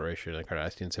like the Federation and the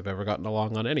Cardassians have ever gotten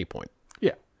along on any point.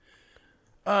 Yeah.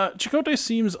 Chakotay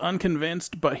seems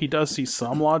unconvinced, but he does see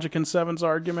some logic in Seven's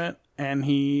argument, and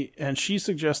she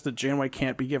suggests that Janeway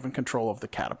can't be given control of the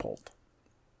catapult.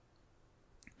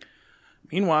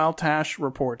 Meanwhile, Tash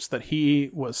reports that he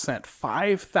was sent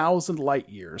 5,000 light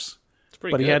years,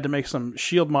 but he had to make some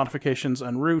shield modifications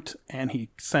en route, and he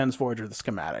sends Voyager the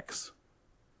schematics.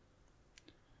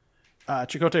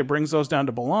 Chakotay brings those down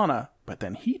to B'Elanna, but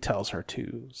then he tells her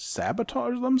to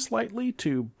sabotage them slightly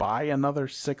to buy another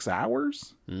 6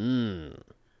 hours.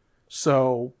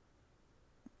 So,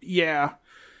 yeah,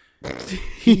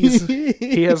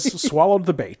 he has swallowed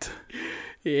the bait.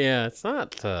 Yeah, it's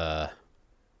not.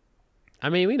 I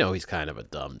mean, we know he's kind of a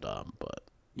dum-dum, but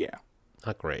yeah,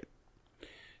 not great.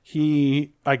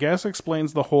 He, I guess,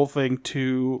 explains the whole thing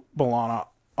to B'Elanna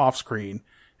off screen,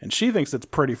 and she thinks it's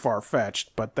pretty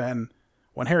far-fetched, but then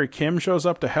when Harry Kim shows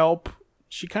up to help,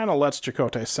 she kind of lets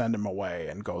Chakotay send him away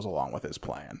and goes along with his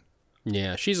plan.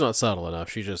 Yeah, she's not subtle enough.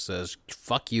 She just says,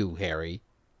 fuck you, Harry.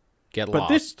 Get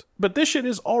lost. But this shit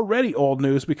is already old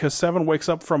news because Seven wakes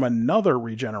up from another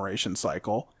regeneration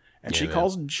cycle, and she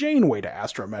calls Janeway to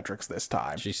Astrometrics this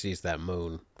time. She sees that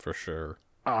moon, for sure.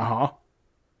 Uh-huh.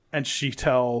 And she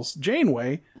tells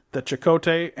Janeway that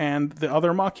Chakotay and the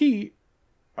other Maquis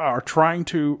are trying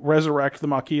to resurrect the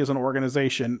Maquis as an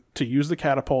organization to use the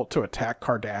catapult to attack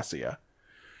Cardassia.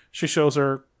 She shows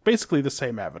her basically the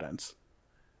same evidence.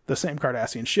 The same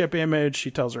Cardassian ship image.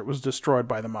 She tells her it was destroyed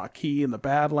by the Maquis in the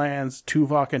Badlands.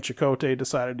 Tuvok and Chakotay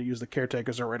decided to use the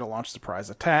Caretaker's array to launch surprise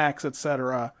attacks,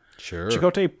 etc. Sure.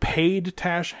 Chakotay paid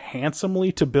Tash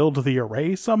handsomely to build the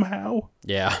array somehow.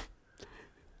 Yeah.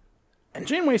 And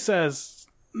Janeway says,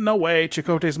 no way,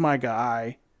 Chakotay's my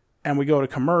guy. And we go to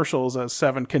commercials as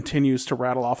Seven continues to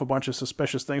rattle off a bunch of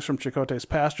suspicious things from Chakotay's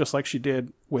past, just like she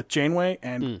did with Janeway.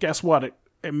 And guess what? It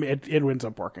ends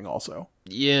up working also.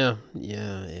 Yeah.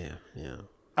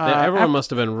 Everyone must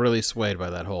have been really swayed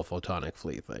by that whole photonic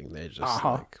fleet thing. They just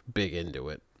big into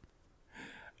it.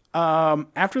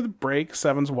 After the break,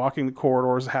 Seven's walking the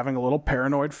corridors, having a little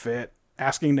paranoid fit,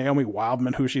 asking Naomi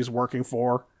Wildman who she's working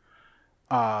for.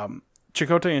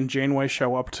 Chakotay and Janeway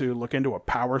show up to look into a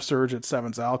power surge at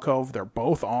Seven's alcove. They're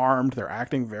both armed. They're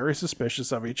acting very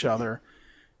suspicious of each other.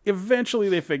 Eventually,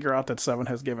 they figure out that Seven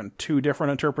has given 2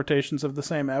 different interpretations of the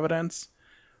same evidence,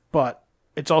 but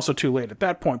it's also too late at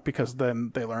that point because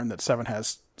then they learn that Seven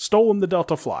has stolen the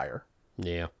Delta Flyer.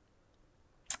 Yeah.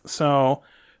 So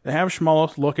they have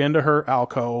Shmolos look into her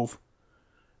alcove,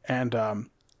 and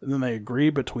then they agree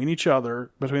between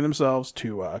themselves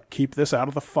to keep this out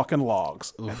of the fucking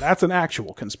logs. Oof. And that's an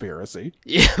actual conspiracy.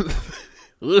 Yeah.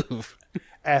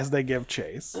 As they give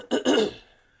chase.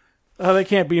 They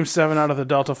can't beam Seven out of the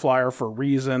Delta Flyer for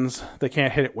reasons. They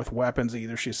can't hit it with weapons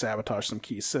either. She sabotaged some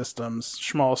key systems.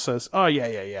 Shmolos says, oh,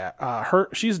 yeah.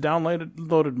 She's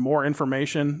downloaded more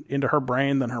information into her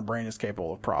brain than her brain is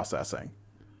capable of processing.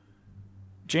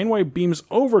 Janeway beams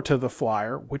over to the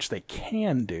flyer, which they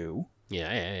can do.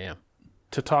 Yeah.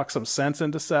 To talk some sense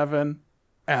into Seven.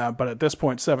 But at this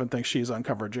point, Seven thinks she's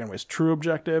uncovered Janeway's true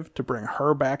objective, to bring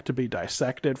her back to be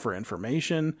dissected for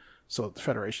information so that the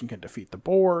Federation can defeat the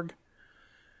Borg.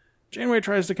 Janeway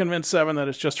tries to convince Seven that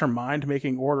it's just her mind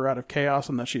making order out of chaos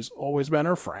and that she's always been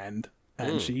her friend.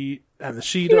 and she does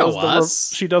she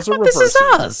does a this reverse. is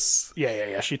us.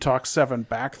 Yeah. She talks Seven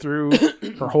back through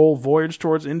her whole voyage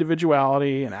towards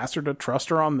individuality and asks her to trust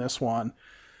her on this one.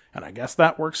 And I guess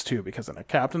that works too, because in a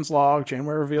captain's log,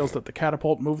 Janeway reveals that the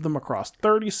catapult moved them across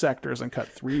 30 sectors and cut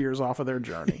 3 years off of their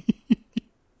journey.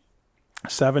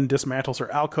 Seven dismantles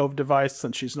her alcove device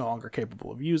since she's no longer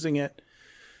capable of using it.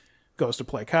 Goes to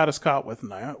play Caddiscot with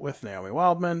Naomi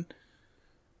Wildman.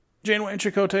 Janeway and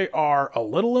Chakotay are a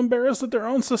little embarrassed at their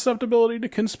own susceptibility to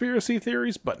conspiracy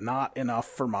theories, but not enough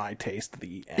for my taste.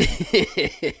 The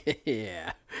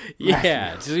end.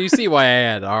 Yeah. So you see why I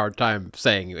had a hard time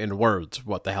saying in words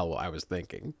what the hell I was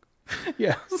thinking.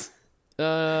 Yes.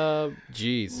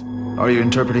 Jeez. Are you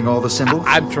interpreting all the symbols?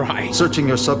 I'm trying. Searching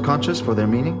your subconscious for their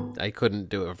meaning? I couldn't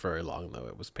do it very long, though.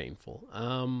 It was painful.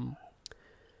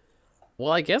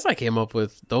 Well, I guess I came up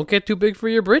with, don't get too big for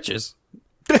your britches.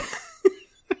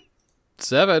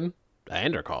 Seven,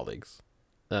 and her colleagues,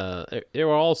 they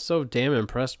were all so damn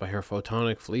impressed by her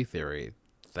photonic flea theory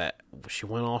that she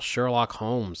went all Sherlock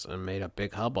Holmes and made a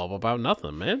big hubbub about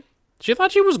nothing, man. She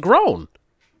thought she was grown.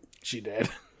 She did.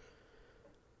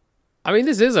 I mean,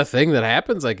 this is a thing that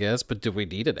happens, I guess, but do we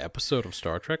need an episode of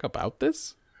Star Trek about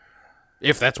this?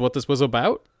 If that's what this was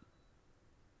about?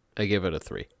 I give it a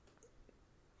 3.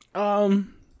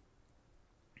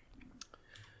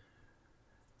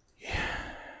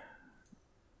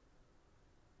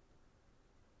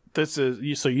 This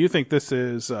is so you think this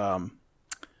is that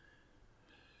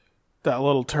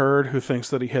little turd who thinks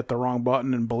that he hit the wrong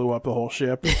button and blew up the whole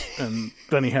ship, and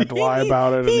then he had to lie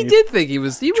about it. He did think he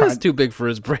was too big for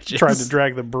his britches. Tried to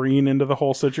drag the Breen into the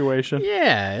whole situation.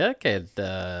 Yeah, that kid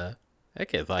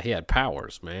thought he had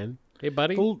powers, man. Hey,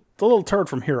 buddy. The little turd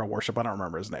from Hero Worship. I don't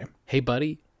remember his name. Hey,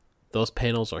 buddy. Those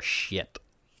panels are shit.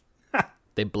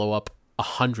 They blow up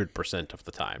 100% of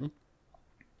the time.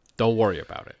 Don't worry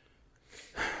about it.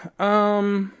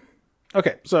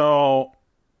 Okay, so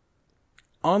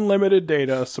unlimited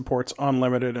data supports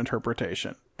unlimited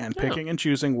interpretation, and picking and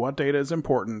choosing what data is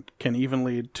important can even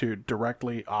lead to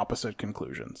directly opposite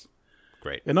conclusions.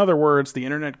 Great. In other words, the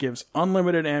internet gives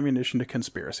unlimited ammunition to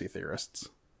conspiracy theorists.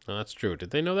 Oh, that's true.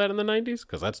 Did they know that in the 90s?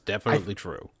 Because that's definitely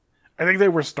true. I think they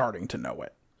were starting to know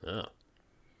it. Oh.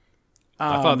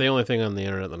 I thought the only thing on the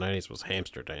internet in the 90s was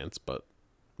Hamster Dance, but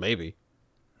maybe.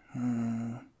 I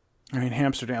mean,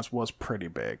 Hamster Dance was pretty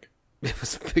big. It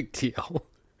was a big deal.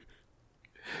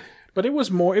 But it was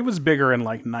bigger in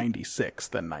like 96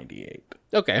 than 98.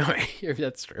 Okay, all right.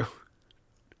 That's true.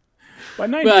 By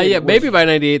 98, well, yeah, maybe by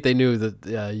 98 they knew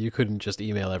that you couldn't just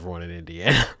email everyone in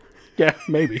Indiana. Yeah,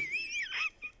 maybe.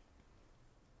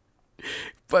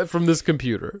 But from this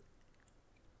computer.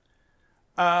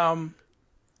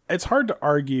 It's hard to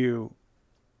argue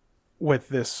with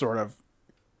this sort of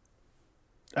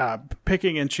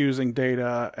picking and choosing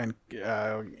data and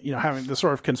having the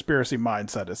sort of conspiracy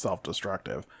mindset is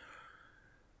self-destructive.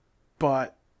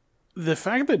 But the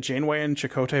fact that Janeway and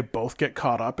Chakotay both get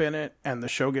caught up in it and the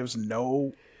show gives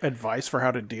no advice for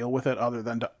how to deal with it other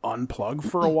than to unplug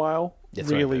for a while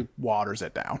really waters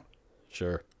it down.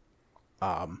 Sure.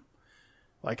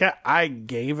 I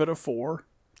gave it a 4.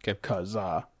 Okay. Because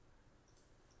I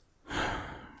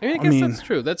guess that's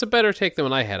true. That's a better take than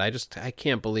what I had. I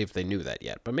can't believe they knew that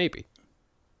yet, but maybe.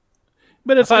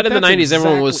 But it's in the 90s,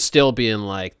 everyone was still being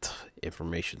like,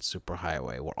 information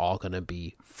superhighway. We're all going to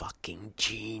be fucking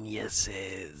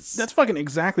geniuses. That's fucking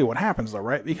exactly what happens, though,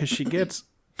 right? Because she gets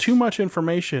too much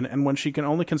information, and when she can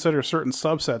only consider certain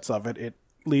subsets of it, it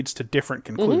leads to different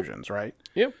conclusions, right?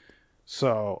 Yep.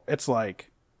 So it's like,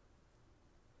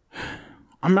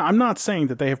 I'm not saying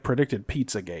that they have predicted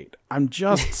Pizzagate. I'm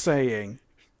just saying,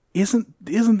 isn't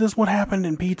this what happened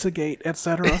in Pizzagate,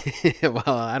 etc.? Well,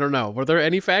 I don't know. Were there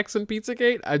any facts in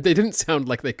Pizzagate? They didn't sound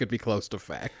like they could be close to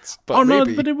facts. But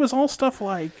maybe. No, but it was all stuff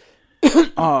like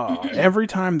every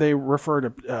time they refer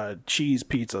to cheese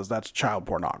pizzas, that's child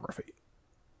pornography.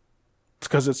 It's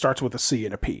because it starts with a C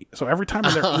and a P. So every time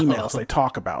in their emails they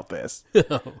talk about this,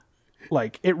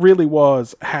 like it really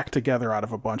was hacked together out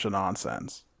of a bunch of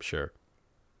nonsense. Sure.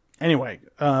 Anyway,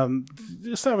 7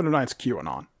 of 9's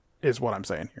QAnon is what I'm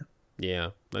saying here. Yeah.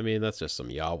 I mean, that's just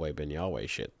some Yahweh ben Yahweh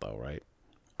shit, though, right?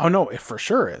 Oh, no, it for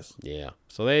sure is. Yeah.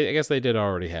 So I guess they did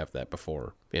already have that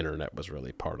before the internet was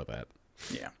really part of that.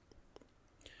 Yeah.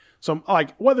 So,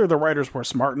 like, whether the writers were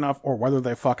smart enough or whether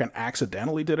they fucking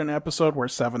accidentally did an episode where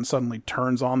 7 suddenly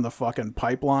turns on the fucking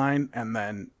pipeline and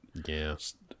then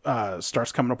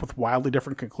starts coming up with wildly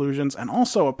different conclusions and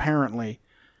also apparently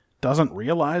doesn't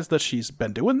realize that she's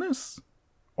been doing this,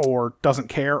 or doesn't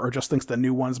care or just thinks the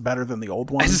new one's better than the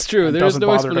old one. It's true. There's doesn't no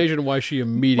bother explanation why she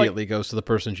immediately goes to the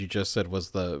person she just said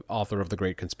was the author of the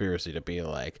Great Conspiracy to be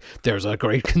like, there's a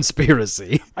great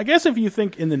conspiracy. I guess if you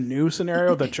think in the new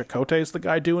scenario that Chakotay is the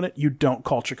guy doing it, you don't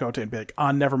call Chakotay and be like,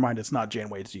 never mind, it's not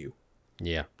Janeway, it's you.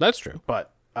 Yeah, that's true.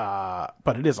 But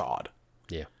it is odd.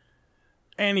 Yeah.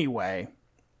 Anyway,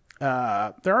 there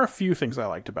are a few things I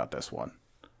liked about this one.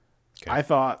 Okay. I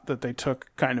thought that they took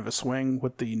kind of a swing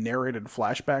with the narrated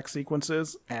flashback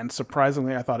sequences, and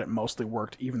surprisingly, I thought it mostly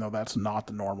worked, even though that's not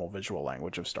the normal visual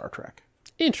language of Star Trek.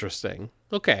 Interesting.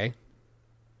 Okay.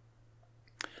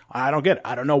 I don't get it.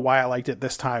 I don't know why I liked it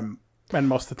this time, and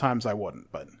most of the times I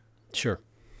wouldn't, but... Sure.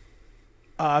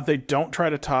 They don't try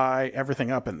to tie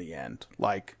everything up in the end,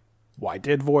 like... Why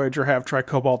did Voyager have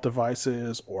tricobalt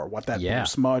devices, or what that blue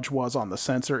smudge was on the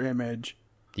sensor image?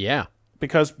 Yeah.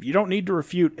 Because you don't need to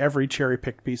refute every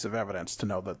cherry-picked piece of evidence to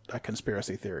know that a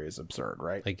conspiracy theory is absurd,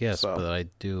 right? I guess, but I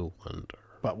do wonder.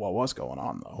 But what was going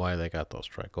on, though? Why they got those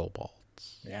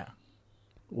tricobalts. Yeah.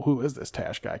 Well, who is this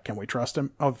Tash guy? Can we trust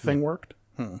him? Oh, the thing worked?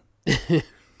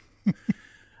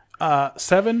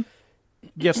 7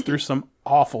 gets through some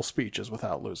awful speeches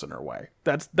without losing her way.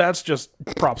 That's just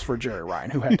props for Jerry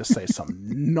Ryan, who had to say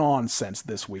some nonsense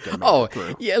this week.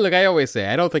 Yeah, look, I always say,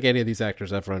 I don't think any of these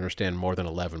actors ever understand more than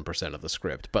 11% of the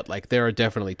script, but like there are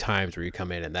definitely times where you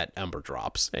come in and that number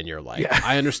drops, and you're like,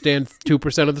 I understand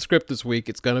 2% of the script this week,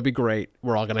 it's going to be great,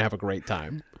 we're all going to have a great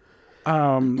time.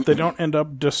 They don't end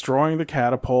up destroying the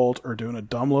catapult or doing a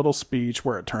dumb little speech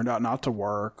where it turned out not to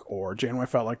work, or Janeway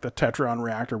felt like the Tetron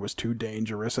reactor was too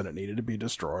dangerous and it needed to be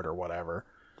destroyed or whatever.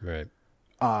 Right.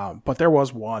 But there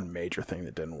was one major thing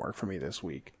that didn't work for me this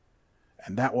week,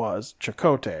 and that was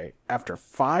Chakotay, after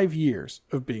 5 years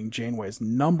of being Janeway's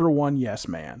number one yes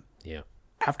man. Yeah.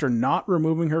 After not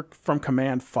removing her from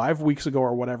command 5 weeks ago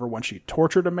or whatever when she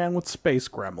tortured a man with space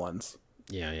gremlins.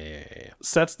 Yeah.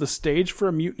 Sets the stage for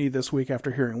a mutiny this week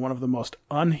after hearing one of the most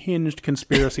unhinged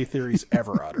conspiracy theories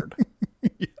ever uttered.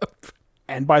 Yep.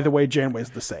 And by the way,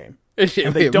 Janeway's the same.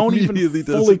 And they don't even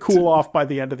fully cool off by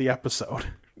the end of the episode.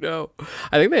 No.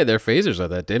 I think they had their phasers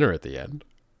at that dinner at the end.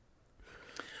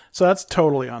 So that's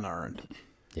totally unearned.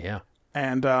 Yeah.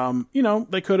 And,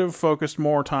 they could have focused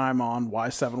more time on why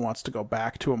Seven wants to go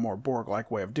back to a more Borg-like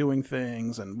way of doing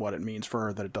things and what it means for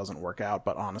her that it doesn't work out.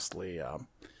 But honestly,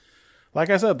 like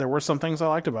I said, there were some things I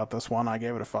liked about this one. I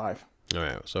gave it a 5. All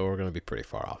right, so we're going to be pretty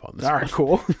far off on this. All right,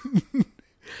 cool.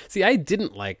 See, I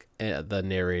didn't like the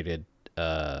narrated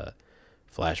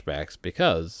flashbacks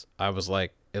because I was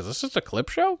like, is this just a clip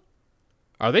show?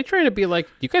 Are they trying to be like,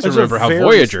 you guys remember how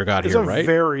Voyager got here, right? It's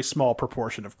a very small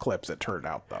proportion of clips, it turned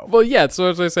out, though. Well, yeah, so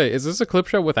as I say, is this a clip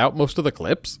show without most of the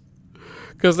clips?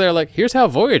 Because they're like, here's how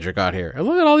Voyager got here. And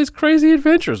look at all these crazy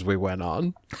adventures we went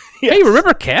on. Yes. Hey,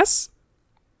 remember Kess?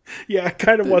 Yeah, it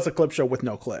kind of was a clip show with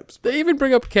no clips. They even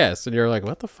bring up Kess, and you're like,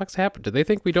 what the fuck's happened? Do they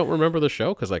think we don't remember the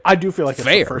show? Because like, I do feel like it's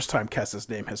the first time Kess's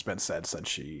name has been said since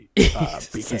she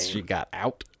since she got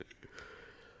out.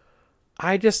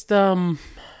 I just, I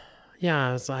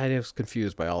was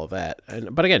confused by all of that.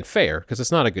 But again, fair, because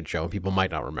it's not a good show, and people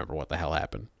might not remember what the hell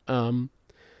happened.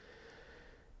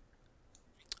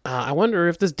 I wonder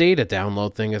if this data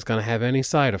download thing is going to have any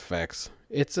side effects.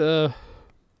 It's a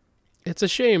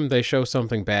shame they show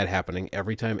something bad happening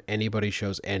every time anybody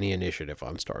shows any initiative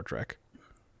on Star Trek.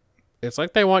 It's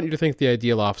like they want you to think the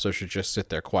ideal officer should just sit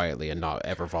there quietly and not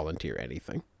ever volunteer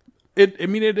anything. It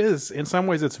is. In some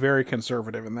ways, it's very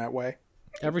conservative in that way.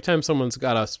 Every time someone's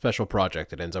got a special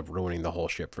project, it ends up ruining the whole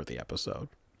ship for the episode.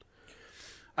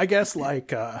 I guess, in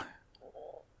the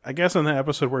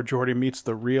episode where Geordi meets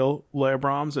the real Leia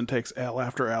Brahms and takes L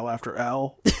after L after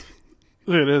L,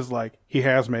 it is like he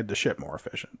has made the ship more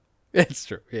efficient. It's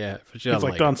true, yeah. But she's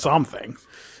like done some things.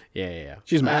 Yeah.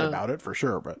 She's mad about it for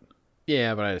sure, but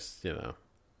yeah, but I just,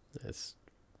 it's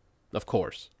of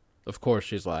course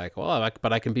she's like, well,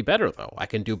 but I can be better though. I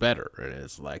can do better, and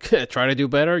it's like, try to do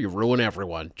better, you ruin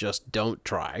everyone. Just don't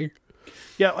try.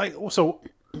 Yeah, so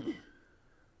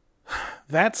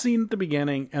that scene at the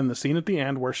beginning and the scene at the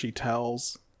end where she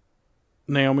tells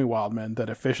Naomi Wildman that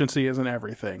efficiency isn't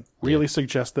everything really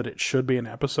suggests that it should be an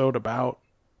episode about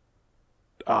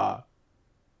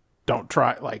don't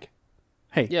try, like,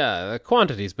 hey. Yeah,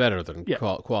 quantity's better than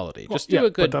quality. Just do a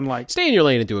good, but then, stay in your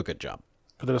lane and do a good job.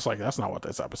 But then it's like, that's not what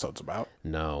this episode's about.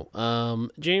 No.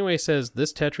 Janeway says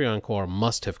this Tetrion core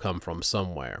must have come from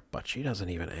somewhere, but she doesn't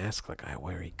even ask the guy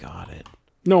where he got it.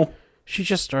 No. She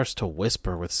just starts to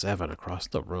whisper with Seven across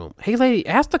the room. Hey, lady,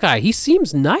 ask the guy. He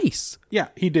seems nice. Yeah,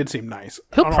 he did seem nice.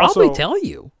 He'll probably tell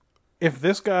you. If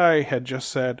this guy had just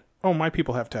said, oh, my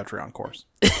people have Tetrion cores.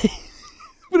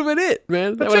 Would have been it,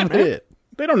 man. That would have been it.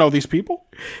 They don't know these people.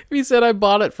 If he said, I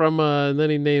bought it from, and then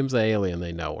he names the alien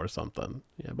they know or something.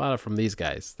 Yeah, I bought it from these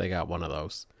guys. They got one of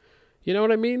those. You know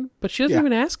what I mean? But she doesn't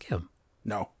even ask him.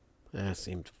 No. That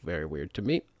seemed very weird to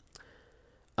me.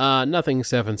 Nothing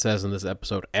Seven says in this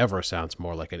episode ever sounds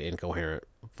more like an incoherent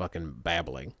fucking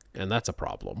babbling, and that's a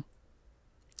problem.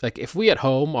 Like, if we at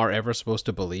home are ever supposed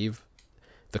to believe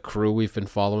the crew we've been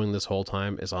following this whole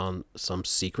time is on some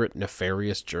secret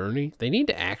nefarious journey, they need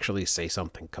to actually say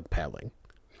something compelling.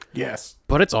 Yes.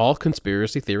 But it's all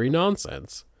conspiracy theory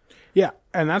nonsense. Yeah,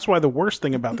 and that's why the worst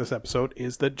thing about this episode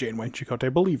is that Janeway and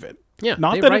Chakotay believe it. Yeah,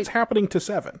 Not that it's happening to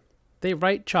Seven. They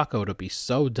write Chaco to be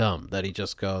so dumb that he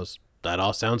just goes, that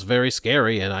all sounds very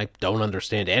scary, and I don't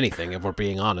understand anything, if we're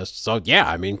being honest. So, yeah,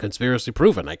 I mean, conspiracy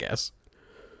proven, I guess.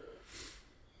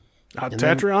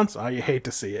 Tetrions? Oh, you hate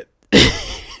to see it.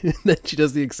 And then she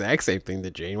does the exact same thing to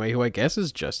Janeway, who I guess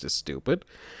is just as stupid.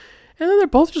 And then they're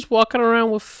both just walking around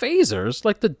with phasers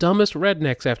like the dumbest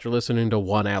rednecks after listening to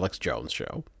one Alex Jones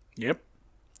show. Yep.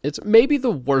 It's maybe the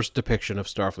worst depiction of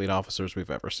Starfleet officers we've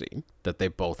ever seen, that they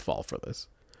both fall for this.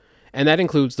 And that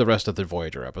includes the rest of the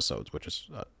Voyager episodes, which is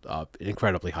an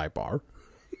incredibly high bar.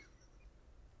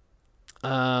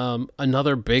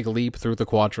 Another big leap through the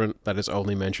quadrant that is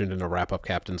only mentioned in a wrap-up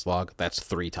captain's log. That's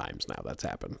 3 times now that's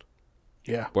happened.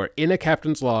 Yeah. Where in a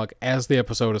captain's log, as the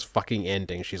episode is fucking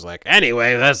ending, she's like,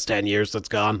 anyway, that's 10 years that's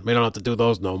gone. We don't have to do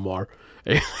those no more.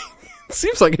 It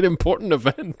seems like an important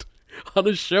event on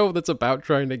a show that's about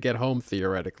trying to get home,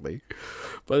 theoretically.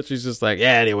 But she's just like,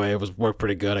 yeah, anyway, it worked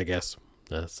pretty good, I guess.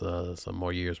 That's some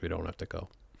more years we don't have to go.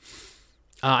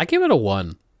 I give it a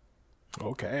 1.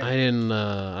 Okay.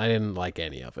 I didn't like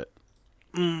any of it.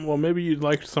 Well, maybe you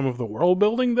liked some of the world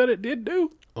building that it did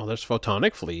do. Well, there's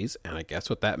photonic fleas, and I guess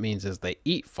what that means is they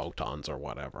eat photons or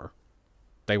whatever.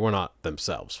 They were not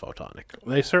themselves photonic.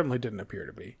 They certainly didn't appear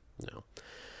to be. No.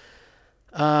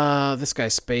 This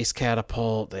guy's space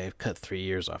catapult, they've cut 3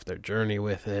 years off their journey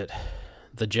with it.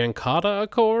 The Genkata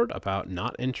Accord about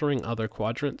not entering other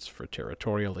quadrants for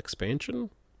territorial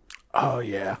expansion. Oh,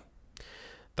 yeah.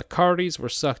 The Cardis were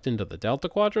sucked into the Delta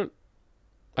Quadrant,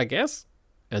 I guess,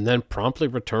 and then promptly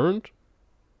returned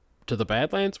to the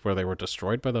Badlands where they were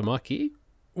destroyed by the Maquis.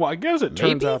 Well, I guess it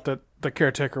turns out that the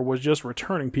caretaker was just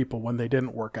returning people when they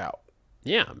didn't work out.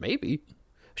 Yeah, maybe.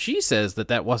 She says that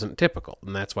that wasn't typical,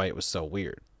 and that's why it was so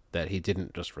weird that he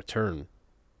didn't just return.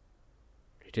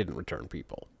 He didn't return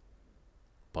people,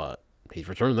 but he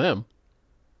returned them.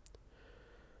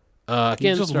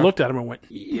 Again, he just looked at him and went,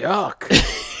 yuck.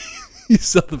 He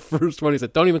saw the first one. He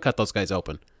said, don't even cut those guys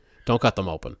open. Don't cut them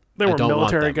open. They were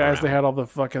military guys. Around. They had all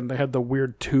the they had the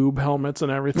weird tube helmets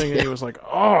and everything. And he was like,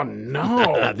 oh,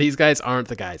 no. These guys aren't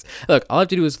the guys. Look, all I have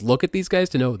to do is look at these guys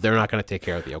to know they're not going to take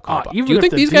care of the Ocampa. Even do you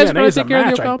think these guys are going to take care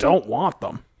of the Ocampa? I don't want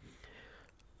them.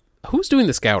 Who's doing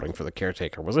the scouting for the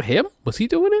caretaker? Was it him? Was he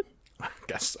doing it? I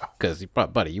guess so. Because,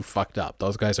 buddy, you fucked up.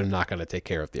 Those guys are not going to take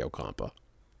care of the Ocampa.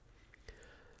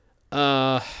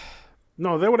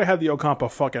 No, they would have had the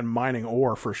Ocampa fucking mining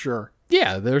ore for sure.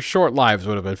 Yeah, their short lives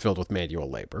would have been filled with manual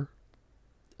labor.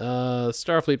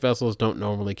 Starfleet vessels don't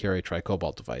normally carry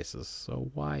tricobalt devices, so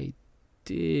why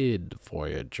did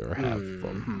Voyager have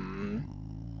them?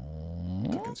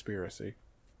 The conspiracy.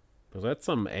 Was that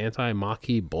some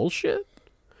anti-Maquis bullshit?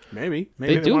 Maybe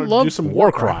they do love do some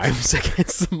war crimes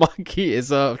against the Maquis.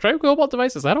 Is a tricobalt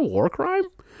device, is that a war crime?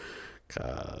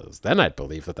 Because then I'd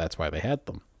believe that that's why they had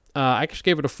them. I just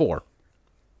gave it a 4.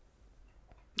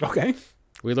 Okay.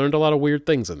 We learned a lot of weird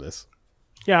things in this.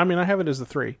 Yeah, I mean, I have it as a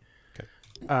 3.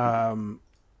 Okay.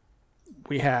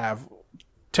 We have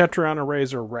Tetrion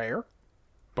arrays are rare,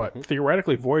 but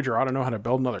theoretically Voyager ought to know how to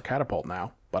build another catapult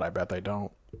now, but I bet they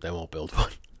don't. They won't build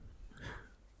one.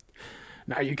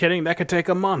 Now, are you kidding? That could take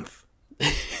a month.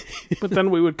 But then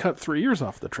we would cut 3 years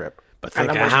off the trip. But think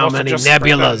of how many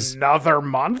nebulas. Another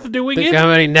month doing it? Think how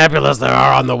many nebulas there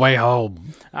are on the way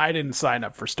home. I didn't sign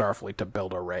up for Starfleet to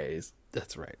build arrays.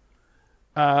 That's right.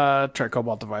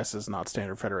 Tricobalt devices, not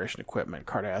standard Federation equipment.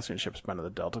 Cardassian ships been in the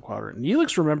Delta Quadrant.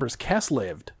 Neelix remembers Kess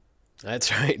lived.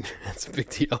 That's right. That's a big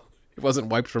deal. It wasn't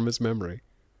wiped from his memory.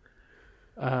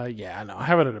 Yeah, no, I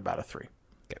have it at about a 3.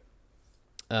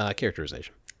 Okay.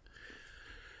 Characterization.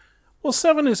 Well,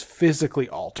 7 is physically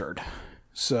altered,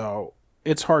 so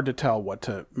it's hard to tell what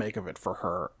to make of it for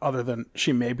her, other than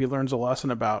she maybe learns a lesson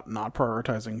about not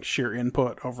prioritizing sheer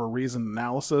input over reasoned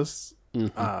analysis.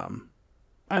 Mm-hmm.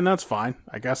 And that's fine.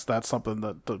 I guess that's something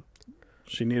that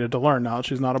she needed to learn now that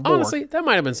she's not a Borg. Honestly, that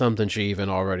might have been something she even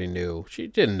already knew. She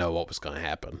didn't know what was going to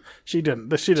happen. She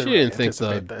didn't She really didn't think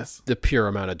this. the pure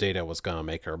amount of data was going to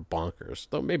make her bonkers.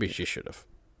 Though maybe she should have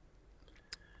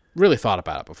really thought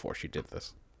about it before she did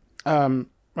this.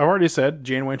 I've already said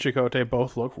Janeway and Chakotay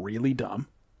both look really dumb.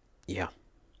 Yeah.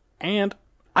 And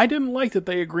I didn't like that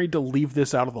they agreed to leave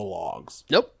this out of the logs.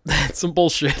 Nope. That's some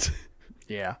bullshit.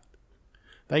 Yeah.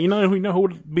 That, you know who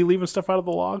would be leaving stuff out of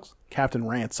the logs? Captain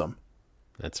Ransom.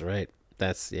 That's right.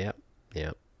 That's, yeah.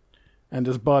 And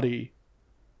his buddy,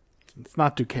 it's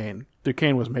not Duquesne.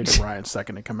 Duquesne was Major Ryan's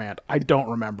second in command. I don't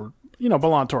remember.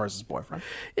 Balan Torres' boyfriend.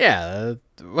 Yeah.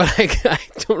 But I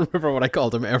don't remember what I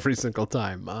called him every single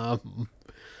time. Let's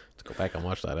go back and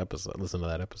watch that episode. Listen to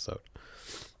that episode.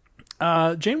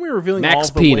 Janeway revealing Max all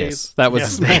of the Penis. ways... That was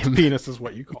his Max name. Penis is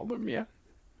what you called him, yeah.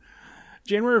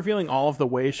 Janeway revealing all of the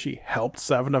ways she helped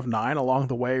Seven of Nine along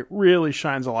the way really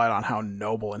shines a light on how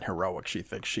noble and heroic she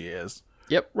thinks she is.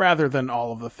 Yep. Rather than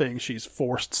all of the things she's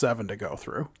forced Seven to go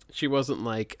through. She wasn't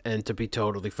like, and to be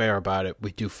totally fair about it,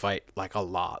 we do fight like a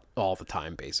lot all the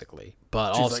time, basically.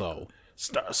 But She's also... like,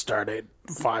 Stardate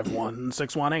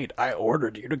 51618, I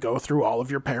ordered you to go through all of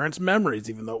your parents' memories,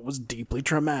 even though it was deeply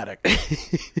traumatic.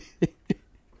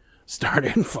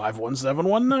 Stardate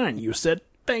 51719, you said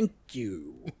thank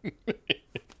you.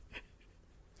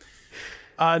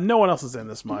 No one else is in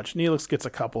this much. Neelix gets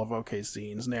a couple of okay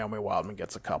scenes. Naomi Wildman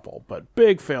gets a couple. But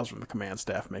big fails from the command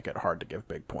staff make it hard to give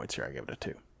big points here. I give it a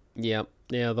 2. Yep.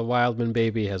 Yeah, the Wildman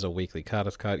baby has a weekly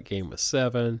Cottiscott game with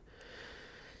Seven.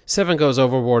 Seven goes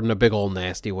overboard in a big old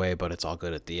nasty way, but it's all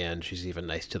good at the end. She's even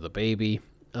nice to the baby.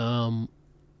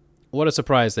 What a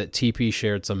surprise that TP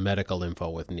shared some medical info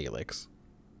with Neelix.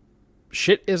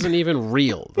 Shit isn't even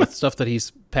real. That's stuff that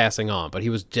he's passing on, but he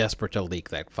was desperate to leak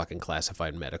that fucking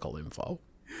classified medical info.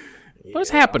 Yeah. What is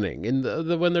happening in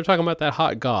when they're talking about that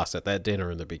hot goss at that dinner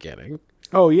in the beginning?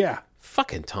 Oh, yeah.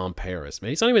 Fucking Tom Paris, man.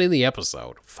 He's not even in the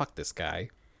episode. Fuck this guy.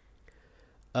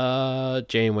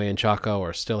 Janeway and Chaco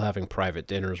are still having private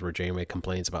dinners where Janeway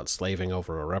complains about slaving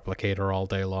over a replicator all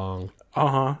day long.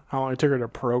 Uh-huh. How long it took her to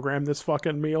program this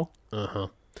fucking meal? Uh-huh.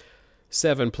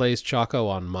 Seven plays Chaco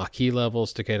on Maquis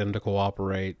levels to get him to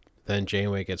cooperate. Then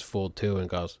Janeway gets fooled too and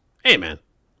goes, "Hey man,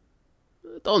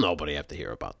 don't nobody have to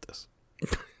hear about this."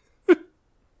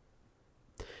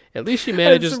 At least she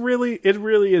manages. It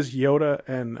really is Yoda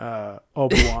and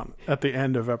Obi-Wan at the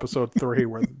end of episode 3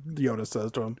 where Yoda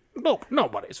says to him, "Nope,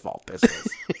 nobody's fault this is."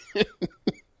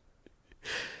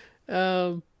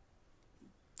 At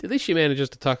least she manages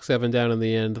to talk Seven down in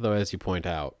the end, though, as you point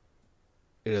out,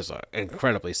 it is an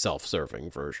incredibly self-serving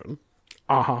version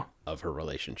of her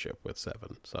relationship with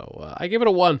Seven. So I give it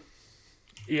a 1.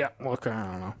 Yeah, look, I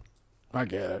don't know. I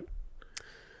get it.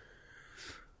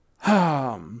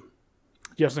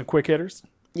 You have some quick hitters?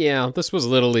 Yeah, this was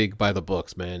Little League by the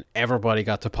books, man. Everybody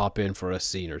got to pop in for a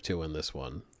scene or two in this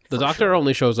one. The Doctor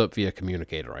only shows up via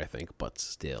communicator, I think, but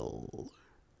still.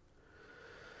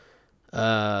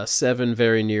 Seven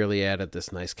very nearly added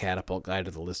this nice catapult guy to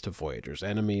the list of Voyager's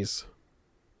enemies.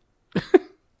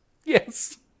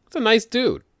 Yes. It's a nice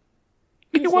dude.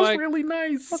 He was like, really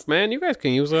nice. Look, man, you guys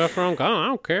can use that for I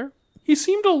don't care. He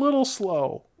seemed a little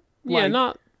slow. Yeah,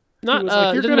 like,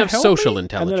 he didn't have social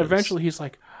intelligence. And then eventually he's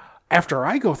like, after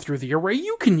I go through the array,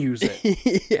 you can use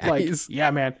it. Yeah,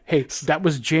 man. Hey, that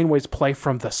was Janeway's play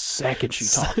from the second she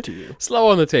talked to you. Slow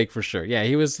on the take for sure. Yeah,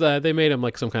 he was. They made him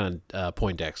like some kind of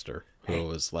Poindexter, who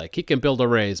was like, he can build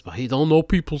arrays, but he don't know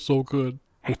people so good.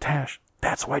 Hey, Tash,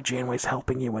 that's why Janeway's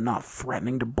helping you and not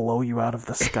threatening to blow you out of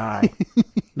the sky.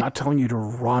 Not telling you to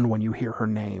run when you hear her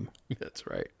name. That's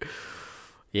right.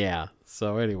 Yeah.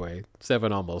 So anyway,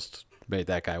 Seven almost made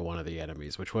that guy one of the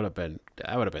enemies, which would have been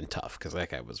tough because that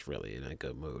guy was really in a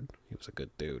good mood. He was a good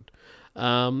dude.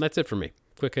 That's it for me.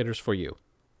 Quick hitters for you.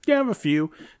 Yeah, I have a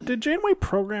few. Did Janeway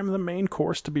program the main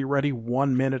course to be ready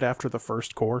 1 minute after the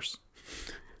first course?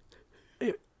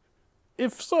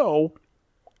 If so,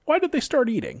 why did they start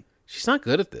eating? She's not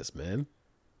good at this, man.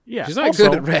 Yeah, she's not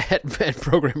good at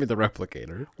programming the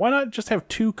replicator. Why not just have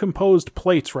 2 composed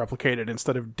plates replicated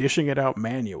instead of dishing it out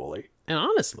manually? And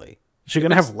honestly, is she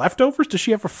going to have leftovers? Does she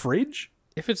have a fridge?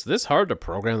 If it's this hard to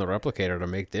program the replicator to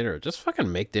make dinner, just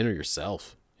fucking make dinner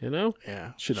yourself, you know?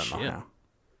 Yeah, she doesn't know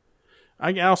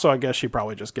how. I guess she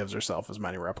probably just gives herself as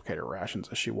many replicator rations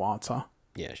as she wants, huh?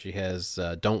 Yeah, she has,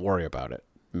 don't worry about it.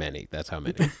 Many. That's how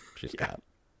many she's got.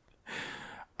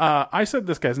 I said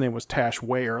this guy's name was Tash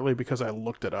way early because I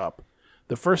looked it up.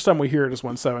 The first time we hear it is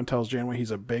when Seven tells Janeway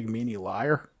he's a big meanie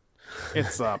liar.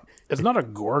 It's not a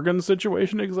Gorgon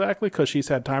situation exactly because she's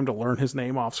had time to learn his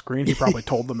name off screen. He probably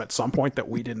told them at some point that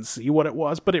we didn't see what it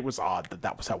was, but it was odd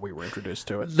that was how we were introduced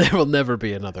to it. There will never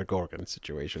be another Gorgon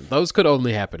situation. Those could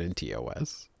only happen in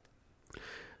TOS.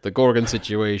 The Gorgon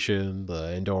situation,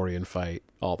 the Andorian fight,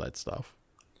 all that stuff.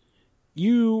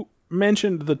 You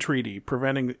mentioned the treaty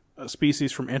preventing a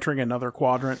species from entering another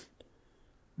quadrant.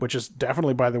 which is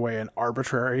definitely, by the way, an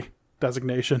arbitrary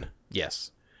designation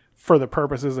Yes. for the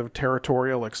purposes of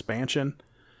territorial expansion.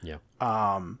 Yeah.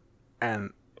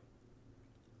 And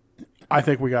I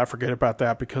think we gotta forget about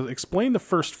that, because explain the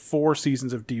first 4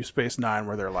 seasons of Deep Space Nine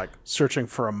where they're like searching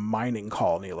for a mining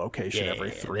colony location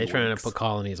every 3 they're weeks. trying to put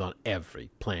colonies on every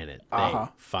planet they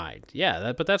find.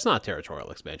 Yeah, but that's not territorial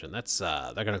expansion. That's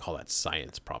they're going to call that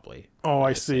science, probably. Oh,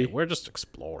 I see. We're just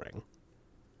exploring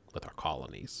with our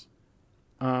colonies.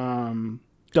 Delta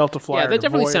Flyer. Yeah, that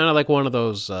definitely Voyager. sounded like one of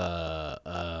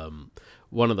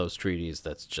those treaties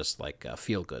that's just like a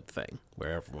feel-good thing,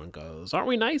 where everyone goes, "Aren't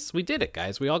we nice? We did it,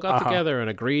 guys. We all got together and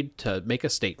agreed to make a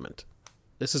statement.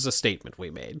 This is a statement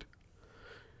we made.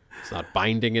 It's not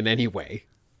binding in any way."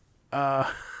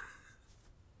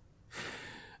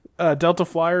 Delta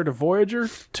Flyer to Voyager,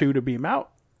 2 to beam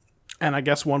out, and I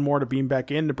guess 1 more to beam back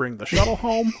in to bring the shuttle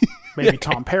home. Maybe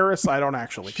Tom Paris. I don't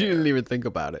actually She care. didn't even think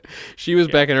about it. She was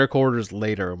back in her quarters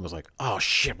later and was like, "Oh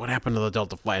shit, what happened to the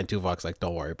Delta Flyer?" And Tuvok's like,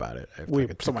 "Don't worry about it. I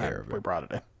fucking took care of We it." brought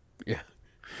it in. Yeah.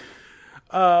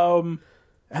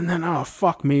 And then, oh,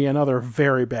 fuck me, another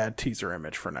very bad teaser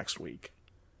image for next week.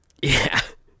 Yeah.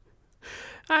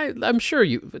 I'm sure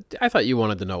I thought you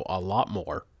wanted to know a lot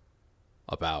more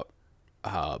about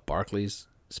Barclay's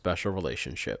special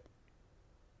relationship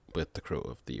with the crew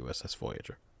of the USS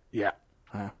Voyager. Yeah.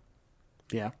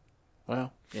 Yeah.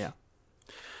 Well, yeah.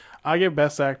 I give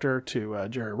Best Actor to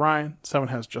Jerry Ryan. Someone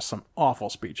has just some awful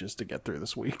speeches to get through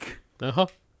this week. Uh-huh.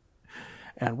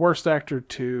 And Worst Actor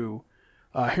to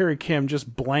Harry Kim,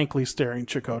 just blankly staring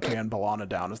Chakotay and B'Elanna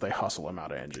down as they hustle him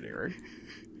out of engineering.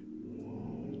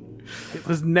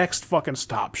 His next fucking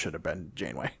stop should have been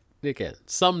Janeway. Again,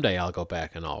 someday I'll go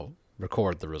back and I'll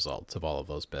record the results of all of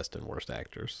those best and worst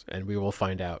actors, and we will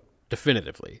find out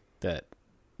definitively that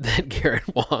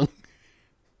Garrett Wang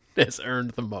has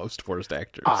earned the most worst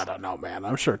actors. I don't know, man.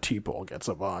 I'm sure T-Pole gets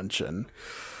a bunch, and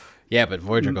Yeah, but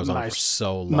Voyager goes on for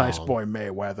so long. Nice Boy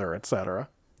Mayweather, etc.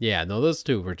 Yeah, no, those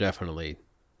two were definitely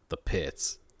the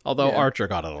pits. Although Archer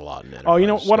got it a lot in Enterprise. Oh, you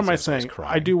know, what am I because he was saying?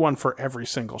 crying. I do one for every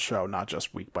single show, not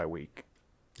just week by week.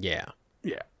 Yeah,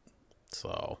 Yeah.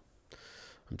 so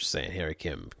I'm just saying Harry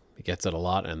Kim, he gets it a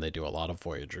lot, and they do a lot of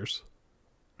Voyagers.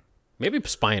 Maybe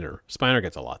Spiner. Spiner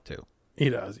gets a lot, too. He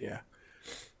does, yeah.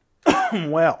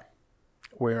 Well,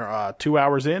 we're 2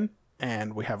 hours in,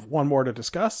 and we have 1 more to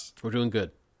discuss. We're doing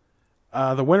good.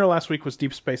 The winner last week was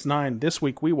Deep Space Nine. This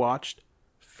week we watched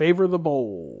Favor the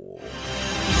Bowl.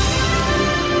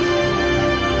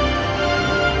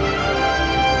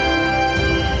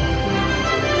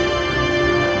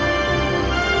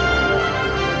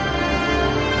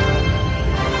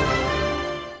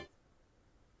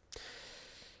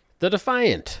 The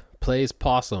Defiant plays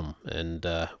Possum, and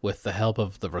with the help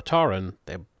of the Rataran,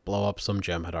 they blow up some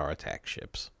Jem'Hadar attack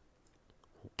ships.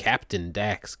 Captain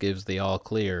Dax gives the all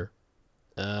clear.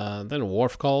 Then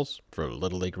Worf calls for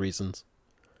Little League reasons.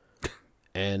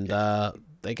 And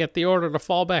they get the order to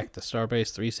fall back to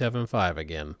Starbase 375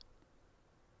 again.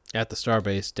 At the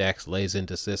Starbase, Dax lays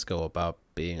into Sisko about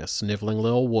being a sniveling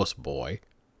little wuss boy.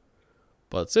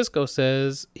 But Sisko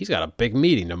says he's got a big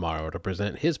meeting tomorrow to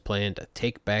present his plan to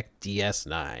take back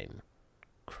DS9.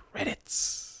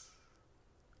 Credits.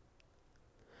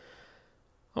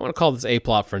 I want to call this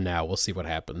A-plot for now. We'll see what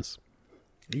happens.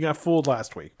 You got fooled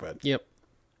last week, but Yep.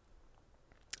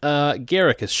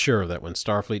 Garrick is sure that when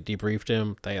Starfleet debriefed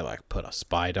him, they put a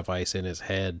spy device in his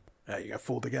head. you got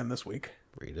fooled again this week.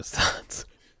 Read his thoughts.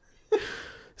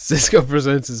 Cisco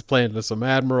presents his plan to some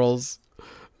admirals.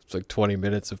 It's 20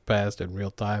 minutes have passed in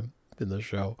real time in the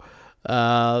show.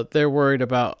 They're worried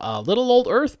about little old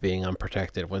Earth being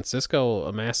unprotected when Cisco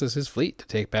amasses his fleet to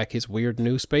take back his weird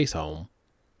new space home.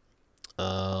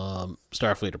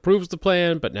 Starfleet approves the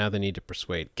plan, but now they need to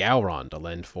persuade Gowron to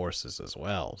lend forces as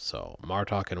well. So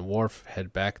Martok and Worf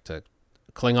head back to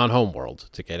Klingon homeworld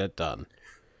to get it done.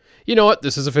 You know what?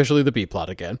 This is officially the B-plot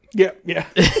again. Yeah.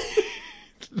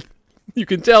 You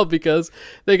can tell because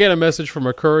they get a message from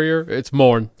a courier. It's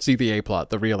Morn. See the A-plot,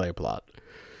 the real A-plot.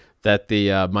 That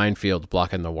the minefield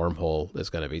blocking the wormhole is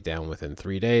going to be down within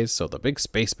 3 days, so the big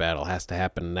space battle has to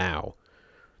happen now.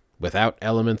 Without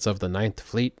elements of the Ninth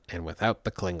Fleet and without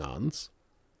the Klingons.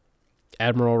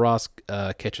 Admiral Ross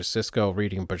catches Sisko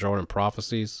reading Bajoran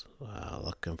prophecies,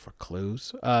 looking for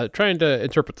clues, trying to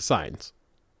interpret the signs.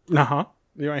 Uh-huh.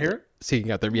 You want to hear it?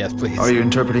 Seeking out their... Yes, please. Are you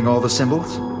interpreting all the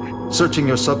symbols? Searching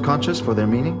your subconscious for their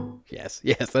meaning? Yes,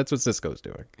 that's what Sisko's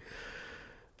doing.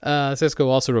 Sisko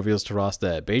also reveals to Ross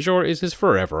that Bajor is his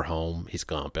forever home. He's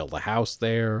going to build a house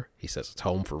there. He says it's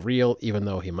home for real, even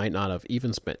though he might not have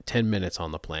even spent 10 minutes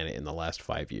on the planet in the last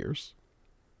 5 years.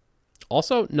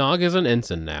 Also, Nog is an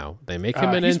ensign now. They make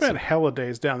him an he ensign. spent hella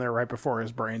days down there right before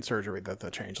his brain surgery that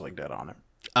the changeling did on him.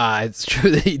 It's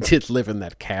true that he did live in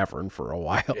that cavern for a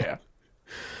while. Yeah.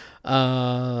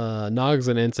 Nog's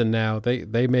an ensign now.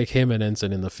 They make him an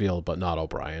ensign in the field, but not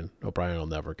O'Brien. O'Brien will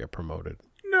never get promoted.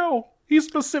 No, he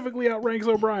specifically outranks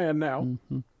O'Brien now.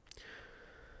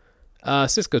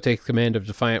 Cisco takes command of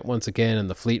Defiant once again, and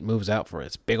the fleet moves out for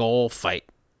its big ol' fight.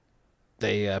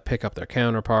 They pick up their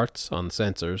counterparts on the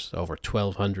sensors, over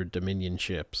 1,200 Dominion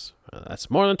ships.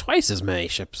 That's more than twice as many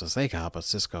ships as they got, but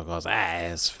Cisco goes,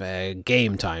 it's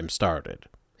game time started.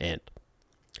 And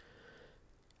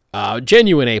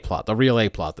genuine A-plot, the real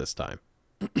A-plot this time.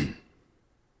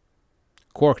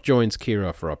 Quark joins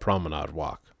Kira for a promenade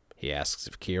walk. He asks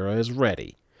if Kira is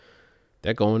ready.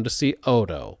 They're going to see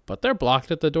Odo, but they're blocked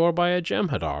at the door by a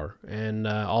Jem'Hadar, and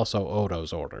also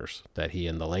Odo's orders that he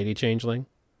and the Lady Changeling,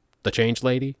 the Change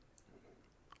Lady,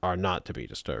 are not to be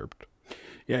disturbed.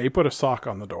 Yeah, he put a sock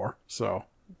on the door, so...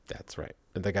 That's right.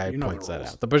 And the guy points the that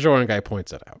rules. out. The Bajoran guy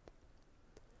points it out.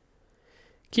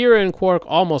 Kira and Quark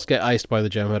almost get iced by the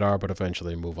Jem'Hadar, but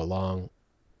eventually move along.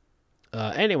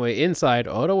 Anyway, inside,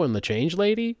 Odo and the Change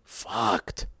Lady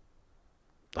fucked.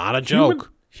 Not a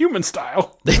joke. Human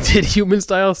style. They did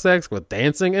human-style sex with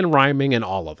dancing and rhyming and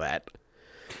all of that.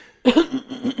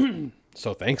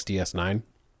 So thanks, DS9.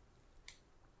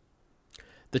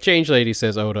 The Change Lady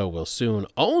says Odo will soon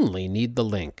only need the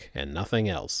link and nothing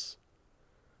else.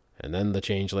 And then the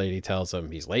Change Lady tells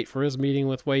him he's late for his meeting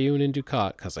with Weyoun and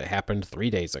Dukat because it happened 3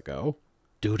 days ago.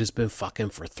 Dude has been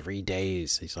fucking for 3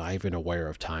 days. He's not even aware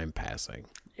of time passing.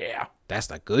 Yeah, That's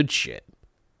the good shit.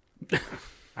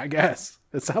 I guess.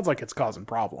 It sounds like it's causing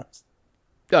problems.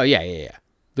 Oh, yeah.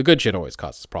 The good shit always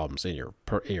causes problems in your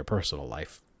personal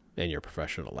life and your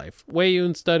professional life.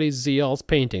 Weyoun studies Zial's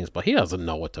paintings, but he doesn't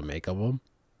know what to make of them.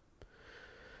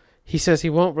 He says he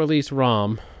won't release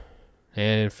Rom,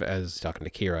 and as he's talking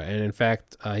to Kira, and in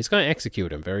fact, he's going to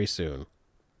execute him very soon.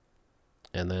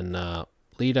 And then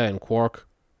Lita and Quark,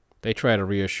 they try to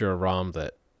reassure Rom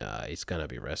that he's going to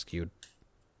be rescued.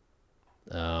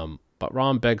 But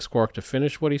Rom begs Quark to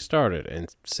finish what he started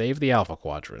and save the Alpha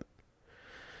Quadrant.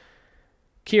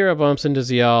 Kira bumps into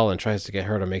Zial and tries to get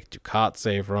her to make Dukat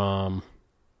save Rom.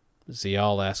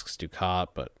 Zial asks Dukat,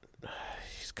 but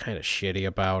he's kind of shitty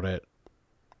about it.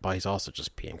 But he's also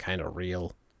just being kind of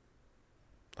real.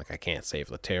 Like, I can't save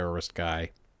the terrorist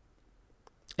guy.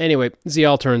 Anyway,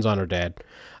 Zial turns on her dad.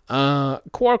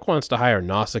 Quark wants to hire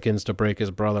Nausicaans to break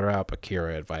his brother out, but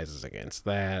Kira advises against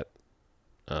that.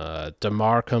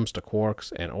 Damar comes to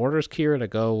Quark's and orders Kira to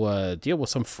go deal with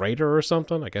some freighter or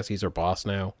something. I guess he's her boss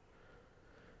now.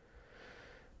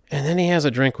 And then he has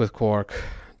a drink with Quark.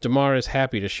 Damar is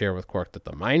happy to share with Quark that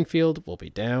the minefield will be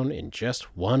down in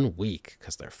just 1 week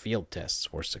because their field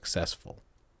tests were successful.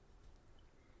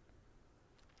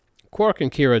 Quark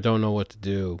and Kira don't know what to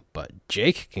do, but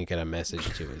Jake can get a message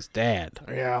to his dad.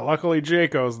 Yeah, luckily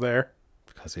Jaco's there.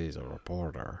 Because he's a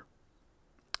reporter.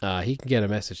 He can get a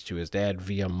message to his dad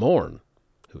via Morn,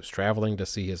 who's traveling to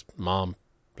see his mom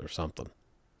or something.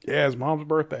 Yeah, his mom's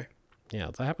birthday. Yeah,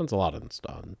 that happens a lot on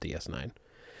DS9.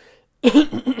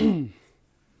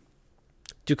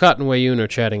 Dukat and Weyoun are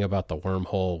chatting about the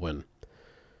wormhole when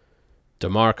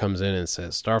Damar comes in and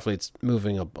says Starfleet's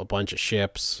moving a bunch of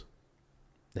ships.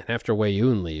 And after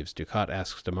Weyoun leaves, Dukat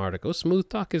asks Damar to go smooth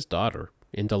talk his daughter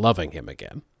into loving him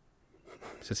again.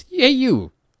 He says, "Hey,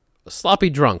 you, a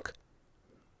sloppy drunk.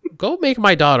 Go make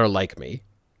my daughter like me."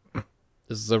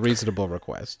 This is a reasonable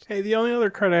request. Hey, the only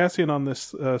other Cardassian on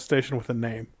this station with a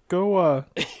name. Go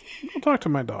talk to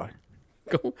my daughter.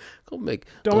 Go make.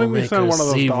 Don't go make me send her one of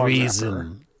those see dogs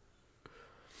reason.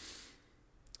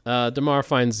 Damar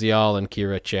finds Zial and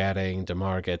Kira chatting.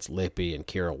 Damar gets lippy, and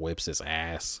Kira whips his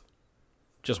ass.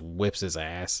 Just whips his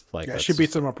ass. Like, Yeah, she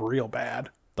beats him up real bad.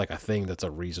 like a thing that's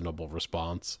a reasonable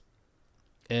response.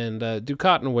 And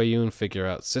Dukat and Weyoun figure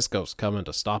out Cisco's coming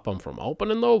to stop them from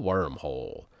opening the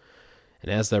wormhole.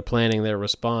 And as they're planning their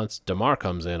response, Damar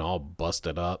comes in all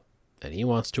busted up, and he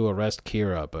wants to arrest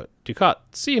Kira, but Dukat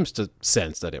seems to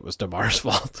sense that it was Damar's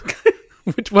fault.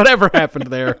 Which, whatever happened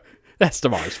there, that's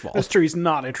Damar's fault. This tree's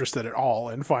not interested at all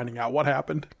in finding out what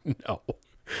happened. No.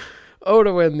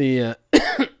 Odo and the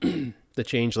the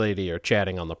Change Lady are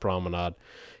chatting on the promenade.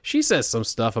 She says some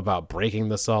stuff about breaking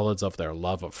the solids of their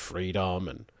love of freedom,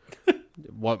 and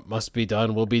what must be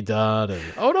done will be done.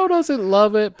 And Odo doesn't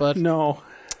love it, but No.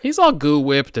 he's all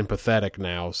goo-whipped and pathetic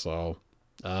now, so...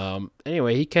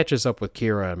 anyway, he catches up with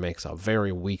Kira and makes a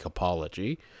very weak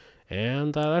apology,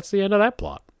 and that's the end of that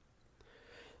plot.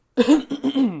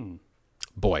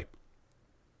 Boy.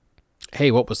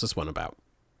 Hey, what was this one about?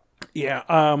 Yeah,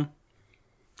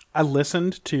 I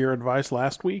listened to your advice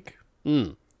last week.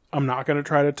 I'm not going to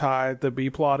try to tie the B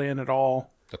plot in at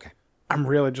all. Okay. I'm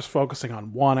really just focusing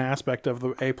on one aspect of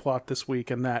the A plot this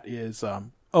week, and that is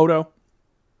Odo.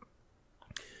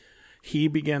 He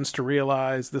begins to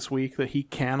realize this week that he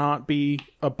cannot be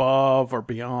above or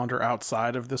beyond or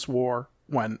outside of this war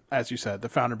when, as you said, the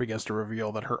founder begins to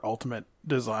reveal that her ultimate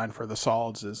design for the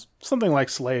solids is something like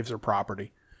slaves or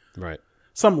property. Right.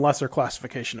 Some lesser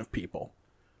classification of people.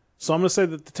 So I'm going to say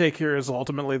that the take here is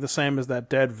ultimately the same as that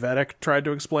dead Vedic tried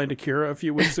to explain to Kira a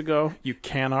few weeks ago. You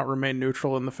cannot remain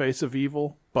neutral in the face of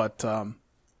evil, but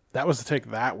that was the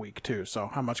take that week too. So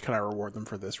how much can I reward them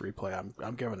for this replay?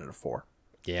 I'm giving it a 4.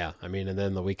 Yeah, I mean, and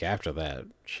then the week after that,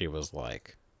 she was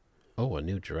like, "Oh, a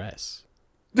new dress."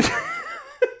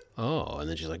 Oh, and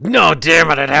then she's like, "No,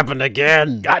 damn it happened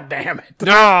again. God damn it.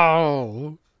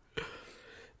 No."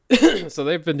 So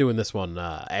they've been doing this one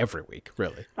every week,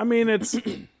 really. I mean, it's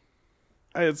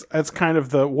kind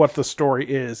of what the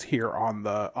story is here on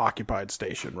the occupied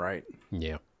station, right?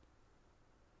 Yeah.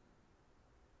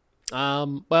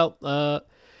 Well,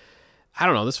 I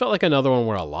don't know. This felt like another one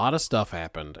where a lot of stuff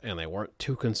happened, and they weren't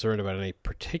too concerned about any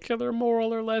particular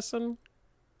moral or lesson.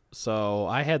 So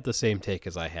I had the same take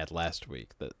as I had last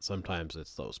week, that sometimes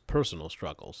it's those personal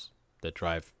struggles that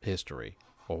drive history,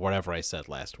 or whatever I said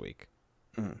last week.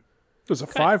 It was a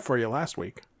 5 for you last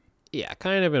week. Yeah,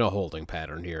 kind of in a holding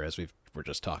pattern here, as we're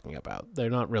just talking about. They're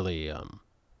not really.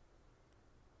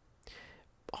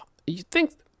 You'd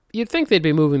think they'd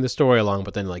be moving the story along,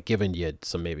 but then like giving you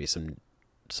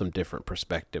some different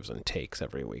perspectives and takes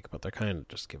every week. But they're kind of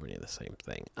just giving you the same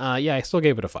thing. Yeah, I still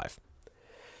gave it a 5.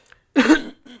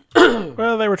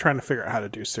 Well, they were trying to figure out how to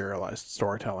do serialized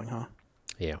storytelling, huh?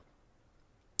 Yeah.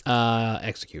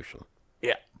 Execution.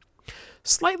 Yeah.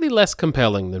 Slightly less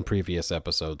compelling than previous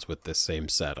episodes with this same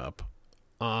setup.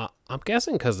 I'm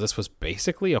guessing because this was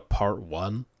basically a part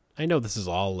 1. I know this is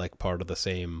all like part of the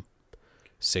same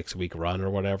 6-week run or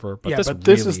whatever. But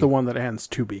this is the one that ends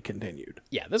to be continued.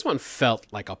 Yeah, this one felt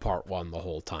like a part 1 the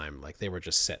whole time. Like they were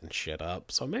just setting shit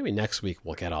up. So maybe next week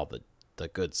we'll get all the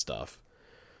good stuff.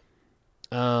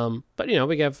 But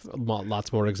we have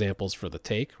lots more examples for the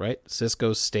take, right?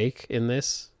 Cisco's stake in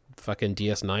this fucking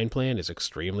DS9 plan is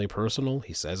extremely personal.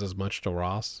 He says as much to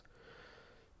Ross.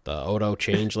 The Odo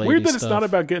change lady Weird that stuff. it's not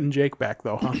about getting Jake back,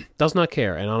 though, huh? Does not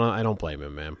care, and I don't blame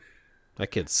him, man. That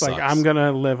kid sucks. Like, I'm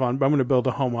gonna build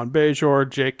a home on Bajor.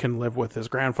 Jake can live with his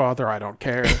grandfather. I don't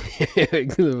care.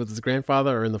 With his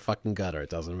grandfather or in the fucking gutter, it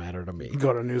doesn't matter to me.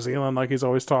 Go to New Zealand like he's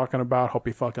always talking about. Hope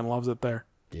he fucking loves it there.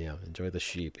 Yeah, enjoy the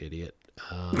sheep, idiot.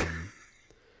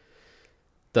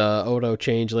 The Odo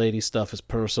change lady stuff is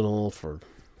personal for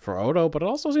Odo, but it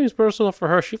also seems personal for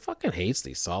her. She fucking hates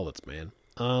these solids, man.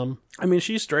 I mean,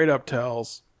 she straight up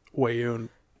tells Wei-Yun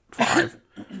 5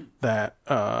 that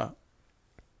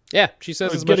yeah, she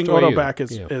says as getting much to Odo Wei-Yun. back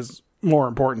is more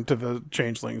important to the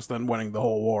changelings than winning the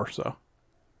whole war. So,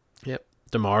 yep,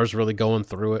 Damar's really going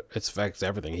through it. It affects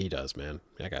everything he does, man.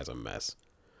 That guy's a mess.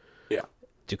 Yeah.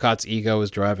 Ducat's ego is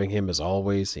driving him as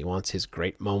always. He wants his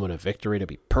great moment of victory to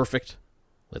be perfect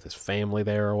with his family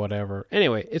there or whatever.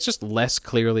 Anyway, it's just less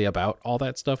clearly about all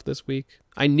that stuff this week.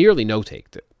 I nearly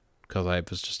no-taked it because I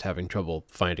was just having trouble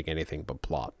finding anything but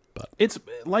plot. But it's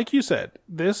like you said,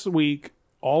 this week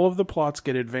all of the plots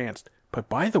get advanced. But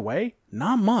by the way,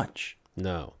 not much.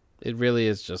 No, it really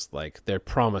is just like they're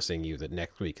promising you that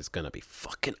next week is going to be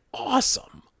fucking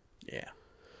awesome. Yeah.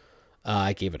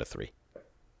 I gave it a 3.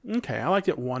 Okay, I liked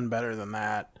it 1 better than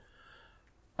that.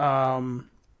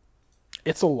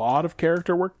 It's a lot of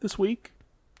character work this week,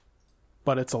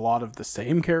 but it's a lot of the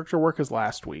same character work as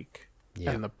last week.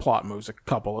 Yeah. And the plot moves a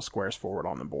couple of squares forward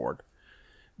on the board.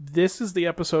 This is the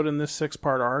episode in this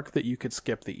 6-part arc that you could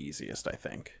skip the easiest, I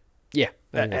think. Yeah,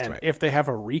 and that's right. If they have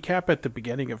a recap at the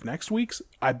beginning of next week's,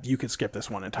 you could skip this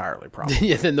one entirely, probably.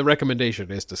 Yeah, then the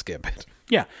recommendation is to skip it.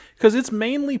 Yeah, because it's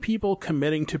mainly people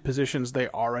committing to positions they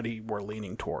already were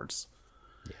leaning towards.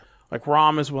 Yeah. Like,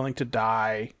 Rom is willing to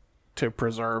die to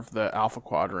preserve the Alpha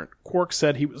Quadrant. Quark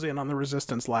said he was in on the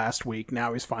Resistance last week.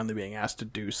 Now he's finally being asked to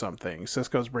do something.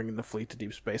 Sisko's bringing the fleet to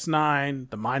Deep Space Nine.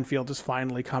 The minefield is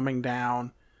finally coming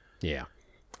down. Yeah.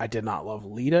 I did not love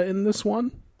Lita in this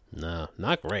one. No,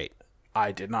 not great.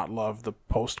 I did not love the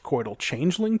post-coital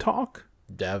changeling talk.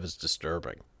 That was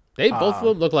disturbing. They both of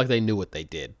them looked like they knew what they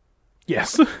did.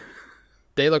 Yes.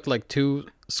 They looked like 2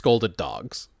 scolded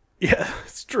dogs. Yeah,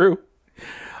 it's true.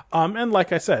 And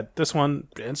like I said, this one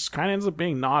kind of ends up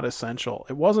being not essential.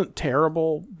 It wasn't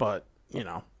terrible, but,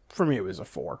 for me it was a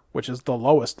 4, which is the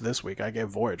lowest this week. I gave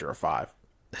Voyager a 5.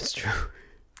 That's true.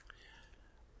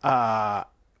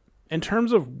 In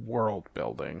terms of world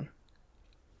building,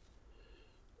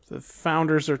 The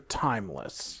founders are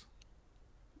timeless.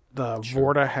 The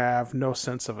Vorta have no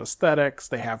sense of aesthetics.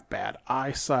 They have bad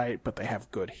eyesight, but they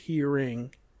have good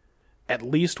hearing. At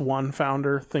least one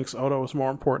founder thinks Odo is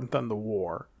more important than the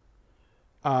war.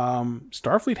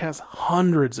 Starfleet has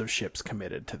hundreds of ships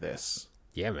committed to this.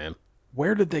 Yeah, man.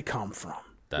 Where did they come from?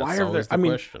 That's Why are always there? the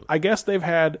question. I guess they've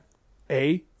had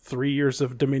A, 3 years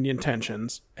of Dominion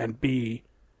tensions, and B,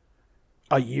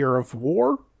 a year of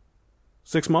war?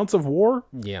 6 months of war?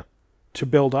 Yeah. To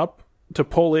build up, to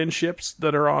pull in ships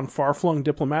that are on far-flung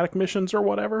diplomatic missions or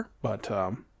whatever. But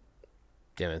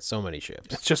Yeah, man, so many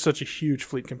ships. it's just such a huge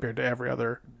fleet compared to every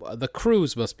other. The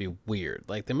crews must be weird.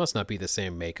 Like, they must not be the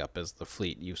same makeup as the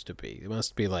fleet used to be. It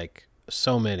must be, like,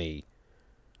 so many...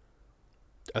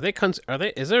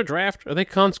 Is there a draft? Are they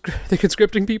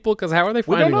conscripting people? Because how are they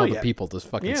finding all the people to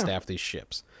fucking staff these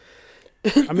ships?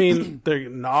 I mean,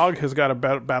 Nog has got a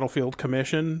battlefield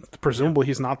commission. Presumably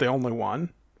he's not the only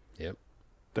one. Yep.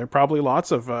 There are probably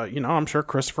lots of, I'm sure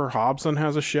Christopher Hobson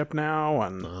has a ship now.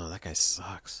 And Oh, that guy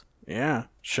sucks. yeah,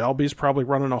 Shelby's probably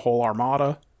running a whole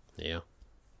armada. Yeah.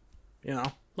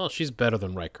 Well, she's better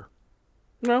than Riker.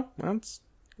 No, that's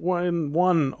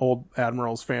one old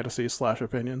admiral's fantasy /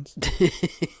 opinions.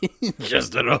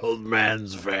 Just an old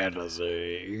man's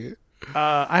fantasy.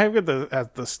 I have got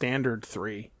at the standard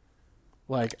 3.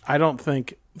 Like, I don't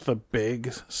think the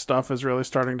big stuff is really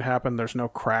starting to happen. There's no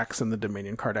cracks in the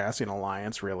Dominion Cardassian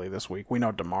alliance really this week. We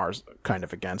know Damar's kind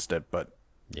of against it, but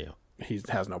yeah, he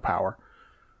has no power.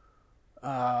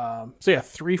 So yeah,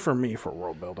 3 for me for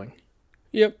world building.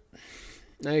 Yep,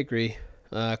 I agree.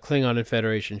 Klingon and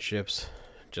Federation ships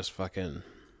just fucking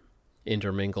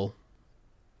intermingle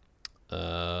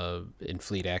in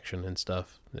fleet action and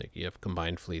stuff. Like, you have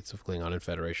combined fleets of Klingon and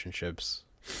Federation ships.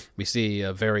 We see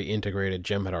a very integrated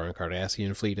Jem'Hadar and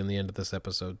Cardassian fleet in the end of this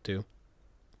episode, too.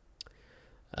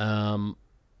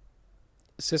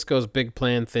 Sisko's big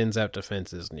plan thins out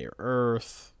defenses near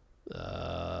Earth.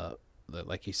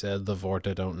 Like you said, the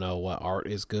Vorta don't know what art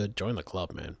is good. Join the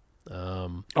club, man.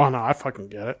 Oh, no, I fucking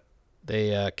get it.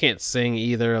 They can't sing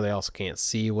either. They also can't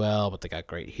see well, but they got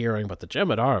great hearing. But the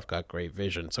Jem'Hadar have got great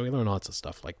vision, so we learn lots of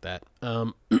stuff like that.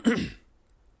 More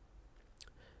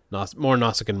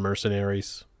Nausicaan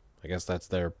mercenaries. I guess that's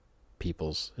their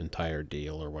people's entire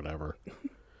deal or whatever.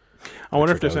 I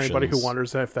wonder if there's anybody who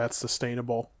wonders if that's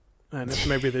sustainable. And if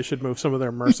maybe they should move some of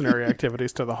their mercenary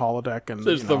activities to the holodeck. And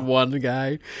there's the one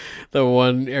guy, the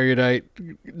one erudite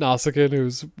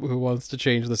Nausicaan who wants to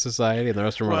change the society, and the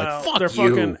rest of them are like, "Fuck they're you!"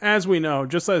 Fucking, as we know,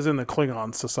 just as in the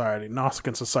Klingon society,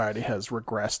 Nausicaan society has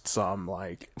regressed some.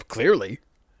 Like, clearly,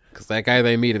 because that guy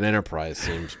they meet in Enterprise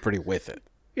seems pretty with it.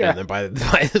 Yeah. And then by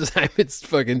the time it's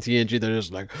fucking TNG, they're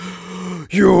just like,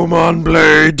 "Human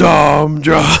blade, Dom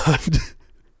John."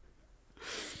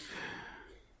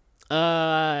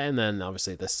 And then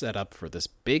obviously the setup for this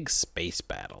big space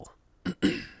battle.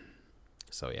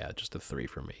 So yeah, just a 3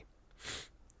 for me.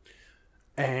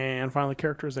 And finally,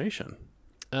 characterization.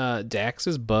 Dax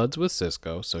is buds with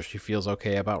Sisko, so she feels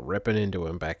okay about ripping into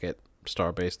him back at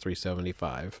Starbase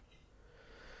 375.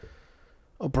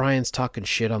 O'Brien's talking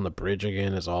shit on the bridge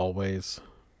again, as always.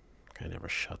 Guy never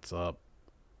shuts up.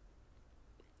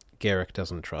 Garrick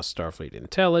doesn't trust Starfleet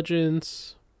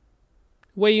intelligence.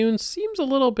 Weyoun seems a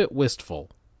little bit wistful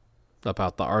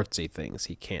about the artsy things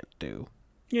he can't do.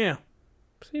 Yeah.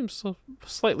 Seems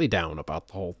slightly down about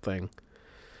the whole thing.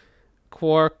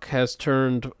 Quark has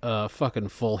turned fucking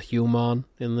full human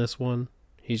in this one.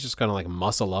 He's just gonna like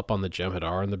muscle up on the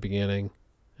Jem'Hadar in the beginning,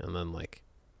 and then like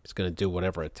he's gonna do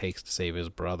whatever it takes to save his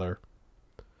brother.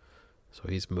 So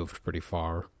he's moved pretty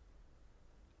far.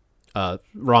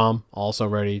 Rom also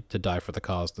ready to die for the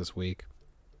cause this week.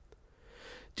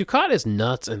 Ducat is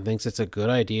nuts and thinks it's a good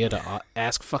idea to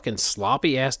ask fucking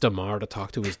sloppy-ass Damar to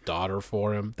talk to his daughter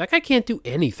for him. That guy can't do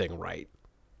anything right.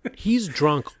 He's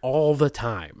drunk all the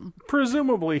time.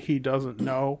 Presumably he doesn't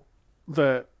know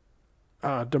that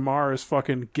Damar is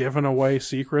fucking giving away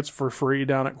secrets for free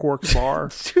down at Quark's bar.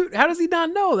 Dude, how does he not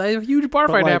know? That a huge bar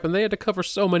fight happened. They had to cover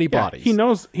so many bodies. He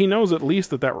knows at least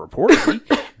that report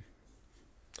leaked.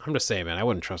 I'm just saying, man, I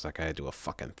wouldn't trust that guy to do a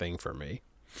fucking thing for me.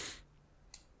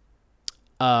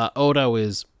 Odo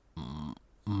is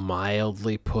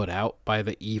mildly put out by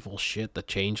the evil shit the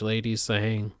change lady's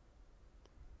saying.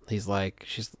 He's like,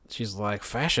 she's like,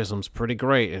 fascism's pretty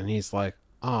great, and he's like,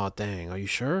 oh dang, are you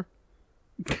sure?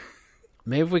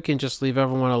 Maybe we can just leave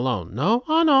everyone alone. No?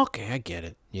 Oh no, okay, I get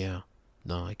it. Yeah.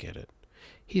 No, I get it.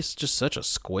 He's just such a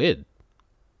squid.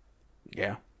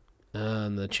 Yeah.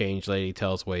 And the change lady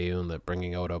tells Weyoun that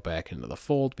bringing Odo back into the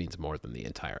fold means more than the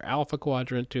entire Alpha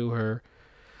Quadrant to her.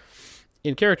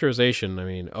 In characterization, I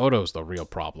mean, Odo's the real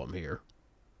problem here.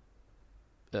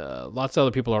 Lots of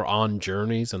other people are on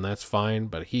journeys, and that's fine,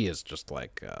 but he is just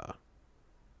like,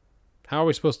 how are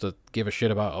we supposed to give a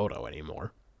shit about Odo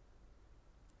anymore?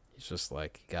 He's just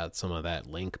like, got some of that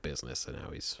Link business, and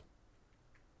now he's...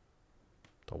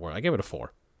 Don't worry, I give it a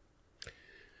 4.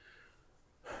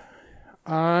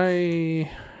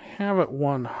 I have it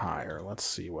one higher. Let's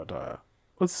see what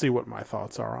my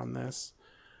thoughts are on this.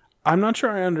 I'm not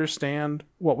sure I understand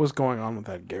what was going on with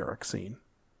that Garrick scene.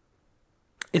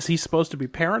 Is he supposed to be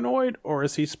paranoid, or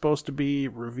is he supposed to be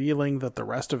revealing that the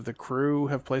rest of the crew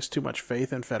have placed too much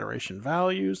faith in Federation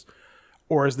values?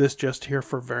 Or is this just here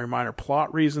for very minor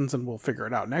plot reasons and we'll figure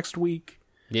it out next week?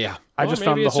 Yeah. I just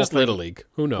found the whole just thing, Little League.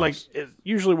 Who knows? Like,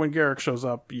 usually when Garrick shows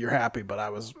up, you're happy, but I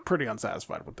was pretty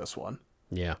unsatisfied with this one.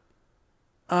 Yeah.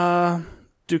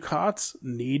 Ducat's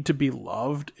need to be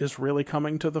loved is really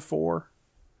coming to the fore.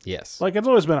 Yes. Like, it's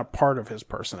always been a part of his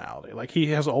personality. Like, he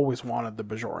has always wanted the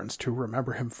Bajorans to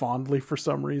remember him fondly for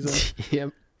some reason.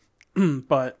 Yep.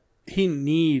 But he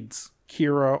needs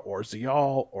Kira or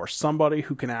Zial or somebody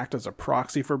who can act as a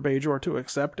proxy for Bajor to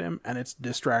accept him, and it's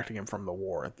distracting him from the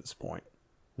war at this point.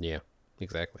 Yeah,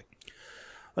 exactly.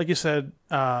 Like you said,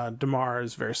 Damar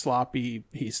is very sloppy.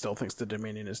 He still thinks the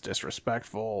Dominion is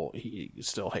disrespectful. He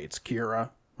still hates Kira.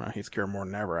 He hates Kira more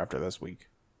than ever after this week.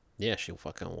 Yeah, she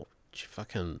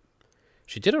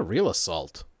did a real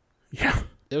assault. Yeah.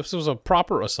 This was a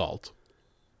proper assault.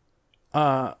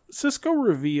 Cisco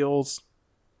reveals,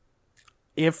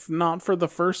 if not for the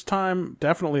first time,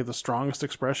 definitely the strongest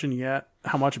expression yet,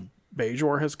 how much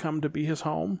Bajor has come to be his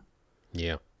home.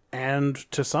 Yeah. And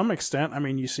to some extent, I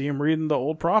mean, you see him reading the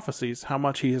old prophecies, how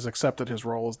much he has accepted his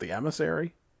role as the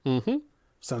emissary. Mm-hmm.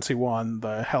 Since he won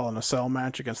the Hell in a Cell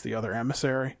match against the other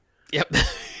emissary. Yep.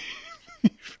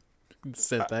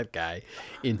 Sent that guy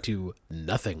into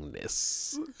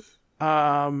nothingness.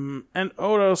 And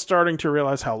Odo's starting to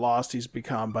realize how lost he's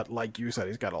become, but like you said,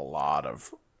 he's got a lot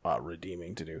of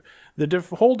redeeming to do. The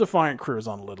whole Defiant crew is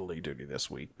on Little League duty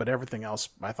this week, but everything else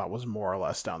I thought was more or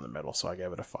less down the middle, so I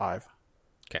gave it a 5.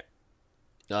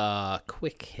 Okay.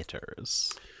 Quick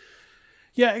hitters.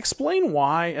 Yeah, explain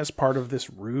why, as part of this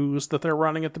ruse that they're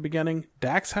running at the beginning,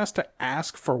 Dax has to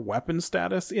ask for weapon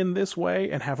status in this way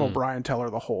and have O'Brien tell her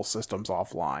the whole system's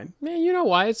offline. Man, you know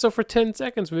why? It's so for 10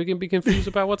 seconds we can be confused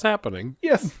about what's happening.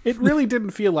 Yes, it really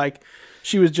didn't feel like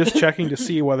she was just checking to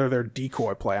see whether their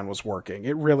decoy plan was working.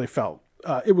 It really felt,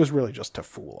 it was really just to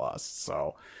fool us,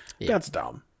 so that's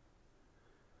dumb.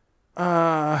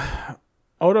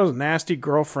 Odo's nasty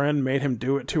girlfriend made him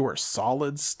do it to her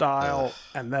solid style,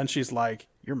 and then she's like,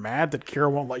 "You're mad that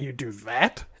Kira won't let you do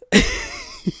that?"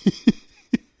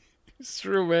 It's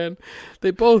true, man. They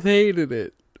both hated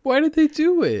it. Why did they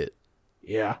do it?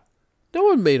 Yeah. No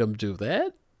one made them do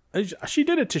that. She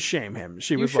did it to shame him.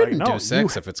 She You was like, shouldn't "No, do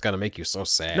sex if it's going to make you so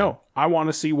sad." no, I want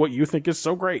to see what you think is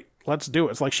so great. Let's do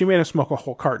it." It's like she made him smoke a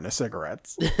whole carton of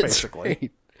cigarettes, basically.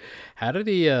 Right. How did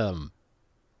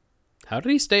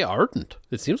he stay ardent?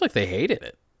 It seems like they hated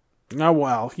it. Oh,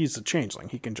 well, he's a changeling.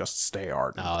 He can just stay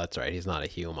ardent. Oh, that's right. He's not a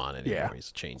human anymore. Yeah, He's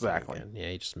a change. exactly. Again. Yeah,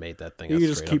 he just made that thing. You can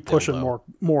just keep pushing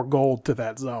more gold to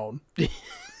that zone.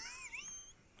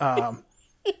 That's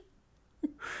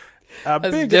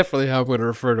definitely how I'm going to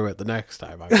refer to it the next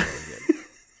time I'm going to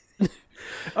get.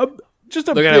 Just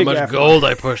a Look at how much gold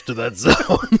I pushed to that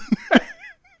zone.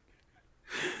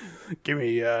 Give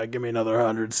me another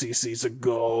 100 cc's of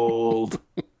gold.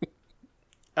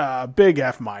 Big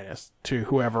F- to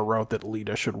whoever wrote that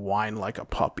Lita should whine like a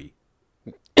puppy.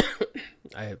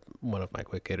 One of my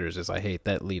quick hitters is I hate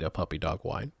that Lita puppy dog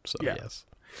whine. So yes.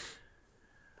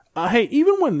 Hey,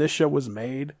 even when this show was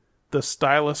made, the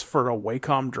stylus for a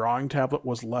Wacom drawing tablet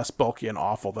was less bulky and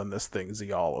awful than this thing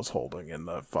Zial is holding in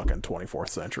the fucking 24th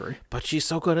century. But she's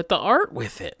so good at the art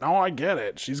with it. No, I get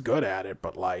it. She's good at it,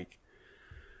 but like,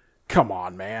 come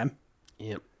on, man.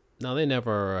 Yep. No, they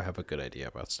never have a good idea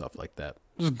about stuff like that.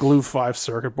 Just glue 5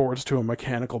 circuit boards to a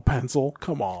mechanical pencil.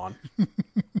 Come on.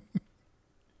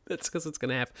 That's because it's going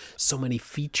to have so many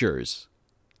features.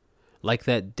 Like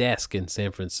that desk in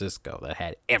San Francisco that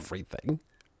had everything.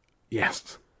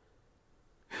 Yes.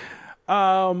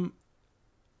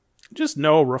 Just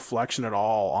no reflection at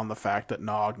all on the fact that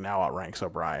Nog now outranks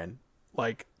O'Brien.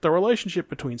 Like, the relationship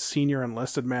between senior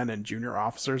enlisted men and junior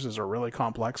officers is a really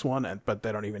complex one, but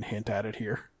they don't even hint at it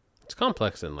here. It's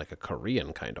complex in like a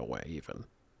Korean kind of way, even.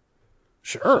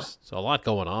 Sure. There's a lot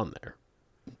going on there.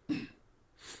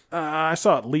 I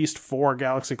saw at least 4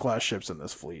 Galaxy-class ships in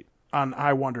this fleet, and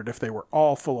I wondered if they were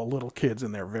all full of little kids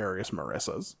in their various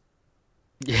Marissas.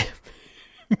 Yeah.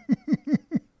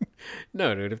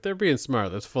 No, dude, if they're being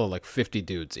smart, that's full of like 50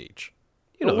 dudes each.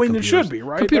 You know, It should be,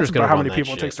 right? Computer's That's gonna about how run many that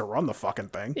people it shit. takes to run the fucking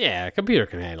thing. Yeah, a computer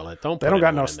can handle it. Don't. They put don't got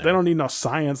anyone no. in They there. don't need no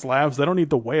science labs. They don't need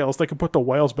the whales. They can put the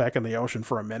whales back in the ocean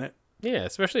for a minute. Yeah,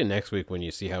 especially next week when you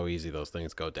see how easy those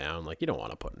things go down. Like, you don't want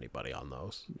to put anybody on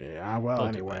those. Yeah. Well,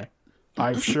 Don't do anyway,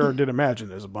 I sure did imagine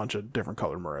there's a bunch of different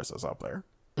colored Marissas up there.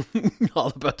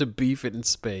 All about to beef it in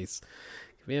space.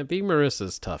 Man, being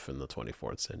Marissa's tough in the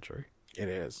 24th century. It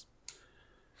is.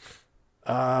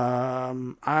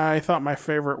 I thought my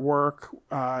favorite work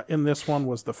in this one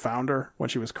was the founder when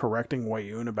she was correcting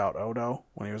Wayun about Odo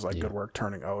when he was like, "Good work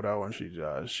turning Odo," and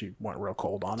she went real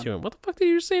cold on him. She went, what the fuck did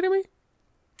you just say to me?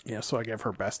 Yeah, so I gave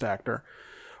her best actor.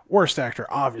 Worst actor,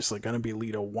 obviously, going to be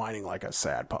Leto whining like a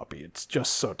sad puppy. It's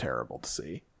just so terrible to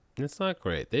see. It's not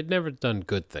great. They'd never done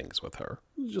good things with her,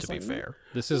 Just to be like, fair.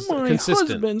 This is My consistent.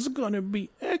 husband's going to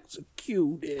be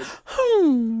executed.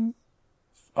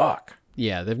 Fuck.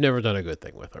 Yeah, they've never done a good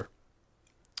thing with her.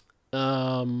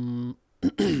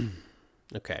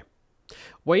 Okay.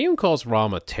 Wayun calls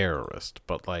Ram a terrorist,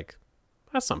 but, like,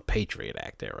 that's some Patriot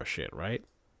Act era shit, right?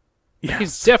 Yes.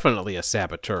 He's definitely a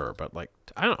saboteur, but, like,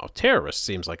 I don't know. Terrorist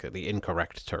seems like the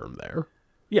incorrect term there.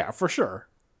 Yeah, for sure.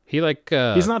 He, like...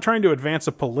 He's not trying to advance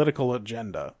a political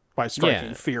agenda by striking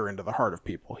Yeah. fear into the heart of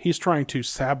people. He's trying to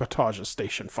sabotage a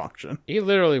station function. He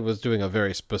literally was doing a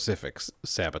very specific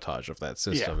sabotage of that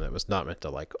system Yeah. that was not meant to,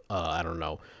 like, I don't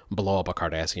know, blow up a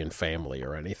Cardassian family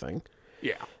or anything.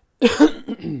 Yeah.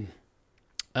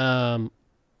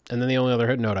 And then the only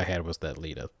other note I had was that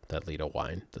Lita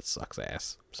wine that sucks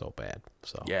ass so bad.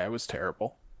 So Yeah, it was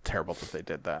terrible. Terrible that they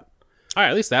did that. all right,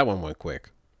 at least that one went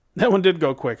quick. That one did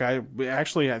go quick. I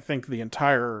think the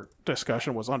entire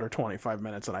discussion was under 25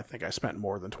 minutes, and I think I spent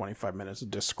more than 25 minutes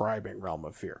describing Realm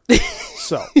of Fear.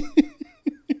 So,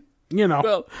 you know.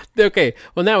 Well, okay.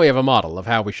 Well, now we have a model of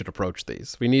how we should approach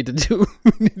these. We need to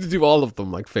do all of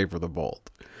them like Favor the Bold.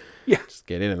 Yeah. Just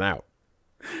get in and out.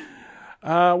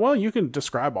 Well, you can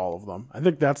describe all of them. I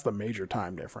think that's the major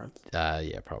time difference.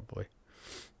 Yeah, probably.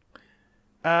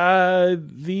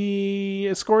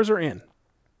 The scores are in.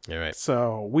 All right.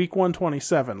 So, week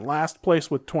 127, last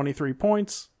place with 23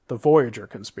 points, the Voyager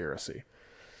Conspiracy.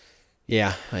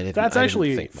 Yeah, I didn't. That's I didn't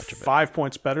actually think much of it. 5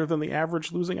 points better than the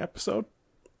average losing episode.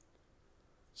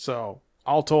 So,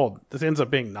 all told, this ends up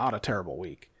being not a terrible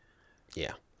week.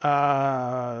 Yeah.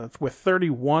 With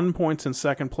 31 points in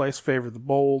second place, Favor the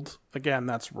Bold. Again,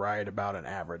 that's right about an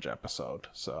average episode.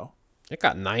 So, It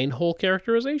got 9 whole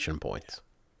characterization points.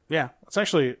 yeah, it's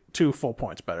actually 2 full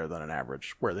points better than an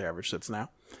average, where the average sits now.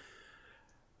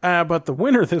 But the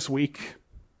winner this week,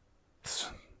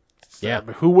 Yeah.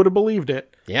 who would have believed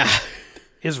it, Yeah.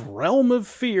 is Realm of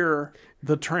Fear,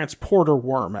 the Transporter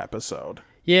Worm episode.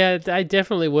 Yeah, I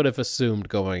definitely would have assumed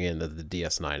going in that the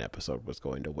DS9 episode was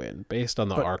going to win, based on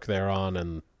the arc they're on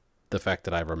and the fact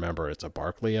that I remember it's a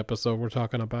Barclay episode we're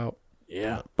talking about.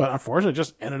 Yeah. But unfortunately, it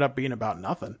just ended up being about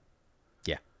nothing.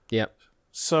 Yeah. Yep.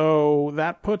 So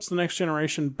that puts the Next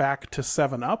Generation back to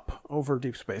 7-up over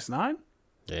Deep Space Nine.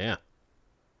 Yeah.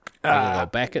 They're gonna go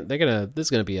back. This is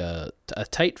gonna be a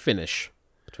tight finish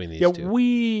between these Yeah, two.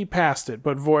 we passed it,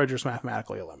 but Voyager's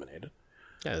mathematically eliminated.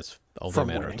 Yeah, it's only a From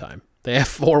matter winning. of time. They have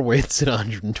 4 wins in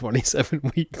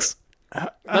 127 weeks.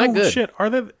 Not good. Shit.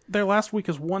 Are they? Their last week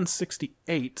is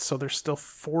 168, so they're still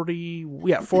 40.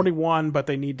 Yeah, 41, but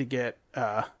they need to get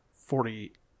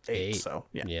 48. So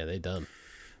yeah, they done.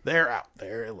 they're out.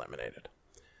 They're eliminated.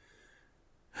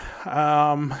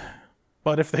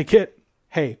 But if they get,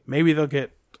 maybe they'll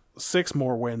get 6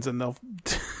 more wins, and they'll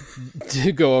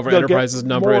To go over They'll Enterprise's get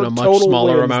number in more a much total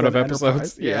smaller wins amount of than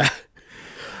episodes. Enterprise.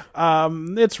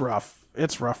 Yeah. It's rough.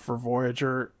 It's rough for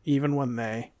Voyager. Even when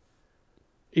they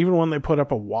put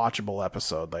up a watchable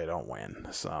episode, they don't win.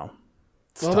 So,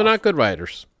 it's Well, tough. they're not good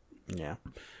writers. Yeah.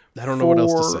 I don't know what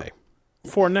else to For- say.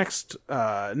 For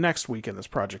next week in this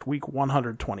project, week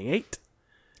 128,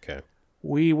 Okay.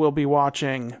 we will be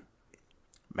watching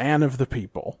Man of the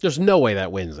People. There's no way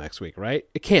that wins next week, right?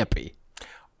 It can't be.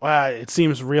 It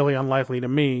seems really unlikely to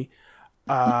me.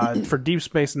 For Deep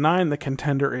Space Nine, the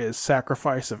contender is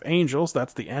Sacrifice of Angels.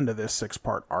 That's the end of this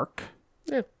 6-part arc.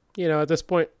 Yeah. At this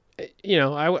point,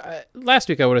 I last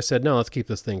week I would have said no, let's keep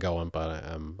this thing going, but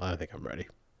I think I'm ready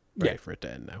for it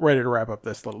to end now. Ready to wrap up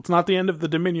this little. It's not the end of the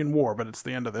Dominion War, but it's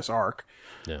the end of this arc.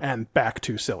 Yeah. And back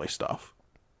to silly stuff.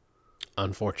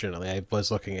 Unfortunately, I was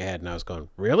looking ahead and I was going,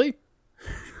 really?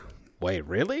 Wait,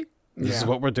 really? This is Yeah.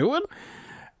 what we're doing?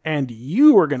 And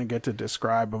you are going to get to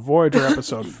describe a Voyager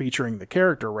episode featuring the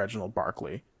character Reginald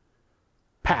Barclay,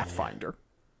 Pathfinder.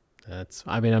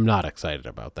 I'm not excited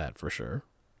about that for sure.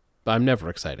 But I'm never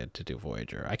excited to do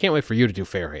Voyager. I can't wait for you to do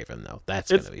Fairhaven, though.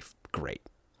 That's going to be great.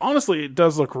 honestly, it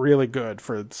does look really good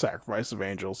for the Sacrifice of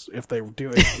Angels if they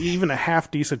do even a half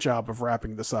decent job of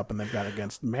wrapping this up, and they've got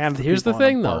against Here's the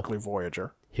thing, though. Barclay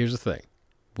Voyager. Here's the thing.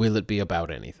 Will it be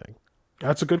about anything?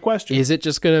 That's a good question. Is it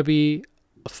just going to be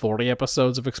 40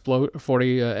 episodes of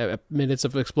 40 minutes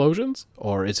of explosions,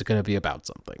 or is it going to be about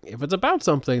something? If it's about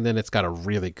something, then it's got a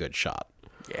really good shot.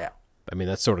 Yeah. I mean,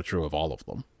 that's sort of true of all of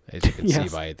them, as you can see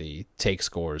by the take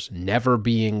scores never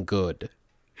being good.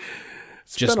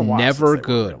 It's Just been a while never since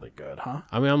they were good. really good, huh?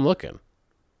 I mean, I'm looking.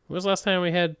 When was the last time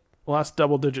we had Last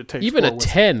double-digit take even score a was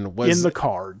 10 was in the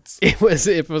cards. It was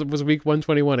week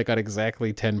 121. It got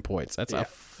exactly 10 points. That's Yeah.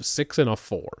 a 6 and a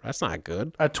 4. That's not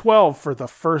good. A 12 for The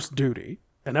First Duty,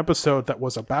 an episode that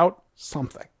was about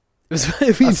something. We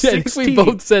 16.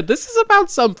 both said this is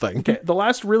about something. Okay, the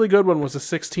last really good one was a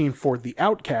 16 for The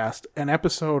Outcast, an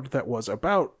episode that was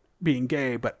about being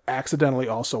gay, but accidentally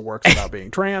also works about being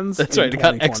trans. That's in right. It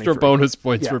got extra 2023. bonus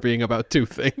points Yeah. for being about two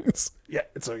things. Yeah,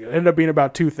 so it ended up being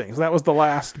about two things. That was the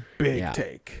last big Yeah.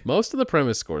 take. Most of the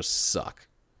premise scores suck.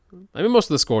 I mean, most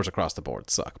of the scores across the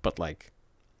board suck, but like,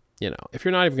 if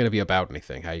you're not even going to be about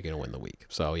anything, how are you going to win the week?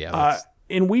 So yeah, that's,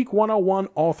 In week 101,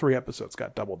 all 3 episodes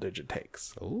got double-digit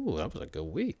takes. ooh, that was a good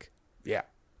week. Yeah,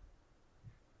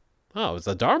 Oh, it was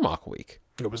the Darmok week.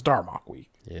 it was Darmok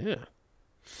week. Yeah.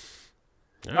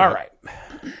 All right.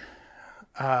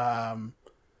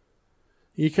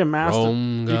 You can master.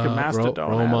 Rome, You can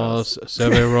mastodon. Roma, at us.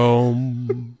 Seve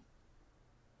Rome.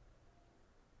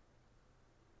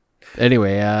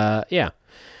 Anyway, yeah.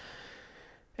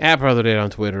 At Brother Date on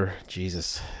Twitter.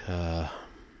 Jesus.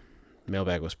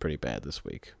 Mailbag was pretty bad this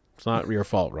week. It's not your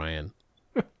fault, Ryan.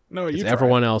 No, It's you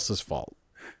everyone else's fault.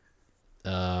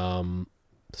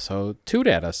 So toot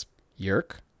at us,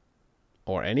 Yerk,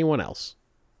 or anyone else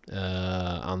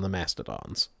on the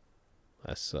Mastodons.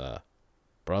 That's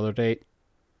Brother Date.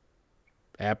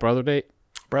 At Brother Date.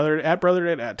 Brother at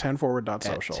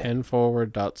 10forward.social. At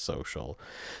 10forward.social.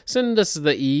 Send us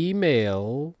the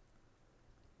email.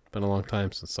 Been a long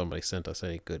time since somebody sent us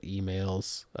any good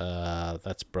emails.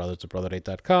 That's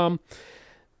brothers@brotherdate.com.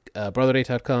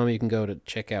 Brotherdate.com, you can go to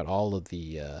check out all of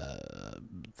the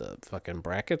fucking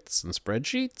brackets and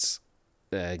spreadsheets,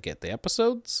 get the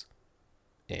episodes,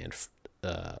 and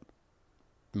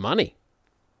money.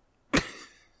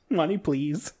 Money,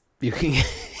 please. You can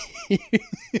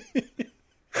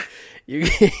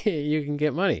you can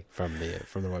get money from the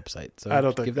website. So I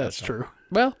don't think give that a that's shot. true.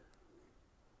 Well,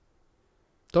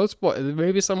 don't spoil.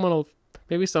 Maybe someone will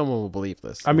believe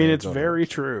this. I mean, and it's go to very it.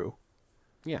 true.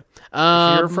 Yeah.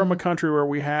 If you're from a country where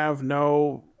we have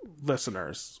no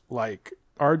listeners, like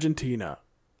Argentina,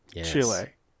 yes. Chile,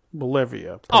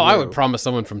 Bolivia, Peru. Oh, I would promise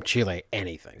someone from Chile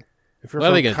anything. If you're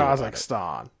What are they from gonna do about it?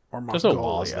 Kazakhstan or Mongolia, There's no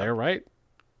laws there, right?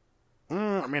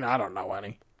 I mean, I don't know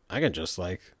any. I can just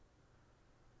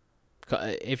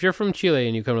if you're from Chile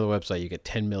and you come to the website, you get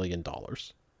 $10 million. All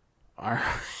All right.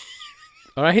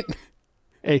 right.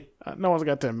 Hey, no one's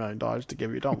got $10 million to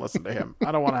give you. Don't listen to him.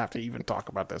 I don't want to have to even talk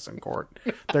about this in court.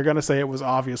 They're going to say it was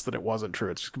obvious that it wasn't true.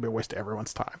 It's just going to be a waste of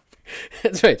everyone's time.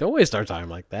 That's right. Don't waste our time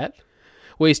like that.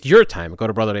 Waste your time. Go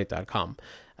to brotherdate.com.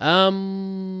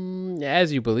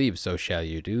 As you believe, so shall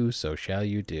you do. So shall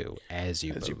you do. As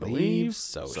you believe,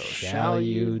 so shall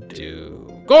you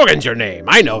do. Gorgon's your name.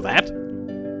 I know that.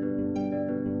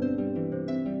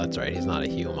 That's right. He's not a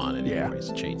human anymore. Yeah, He's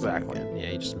changed. exactly. Again. Yeah,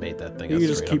 he just made that thing. You a can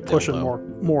just keep straight-up pushing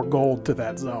dildo. more gold to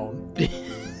that zone.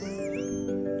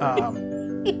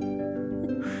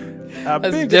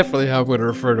 That's Big definitely how I'm going to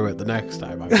refer to it the next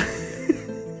time.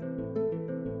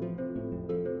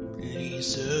 Please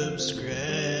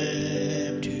subscribe.